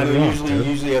Christoph. I Turn know it off, dude.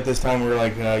 usually at this time we're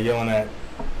like yelling at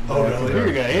Oh, the really?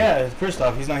 computer guy. Yeah, it's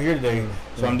Christoph. He's not here today,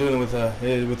 so I'm doing it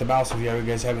with the mouse. If you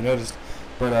guys haven't noticed,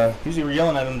 but usually we're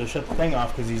yelling at him to shut the thing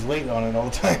off because he's late on it all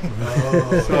the time.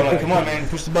 Oh, So I'm like, come on, man,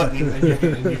 push the button. and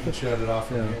you can shut it off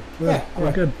from Yeah. here. Yeah,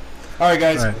 We're good. All right,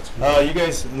 guys. All right. You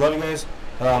guys, love you guys.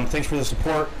 Thanks for the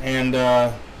support, and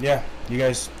yeah, you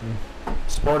guys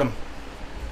support them.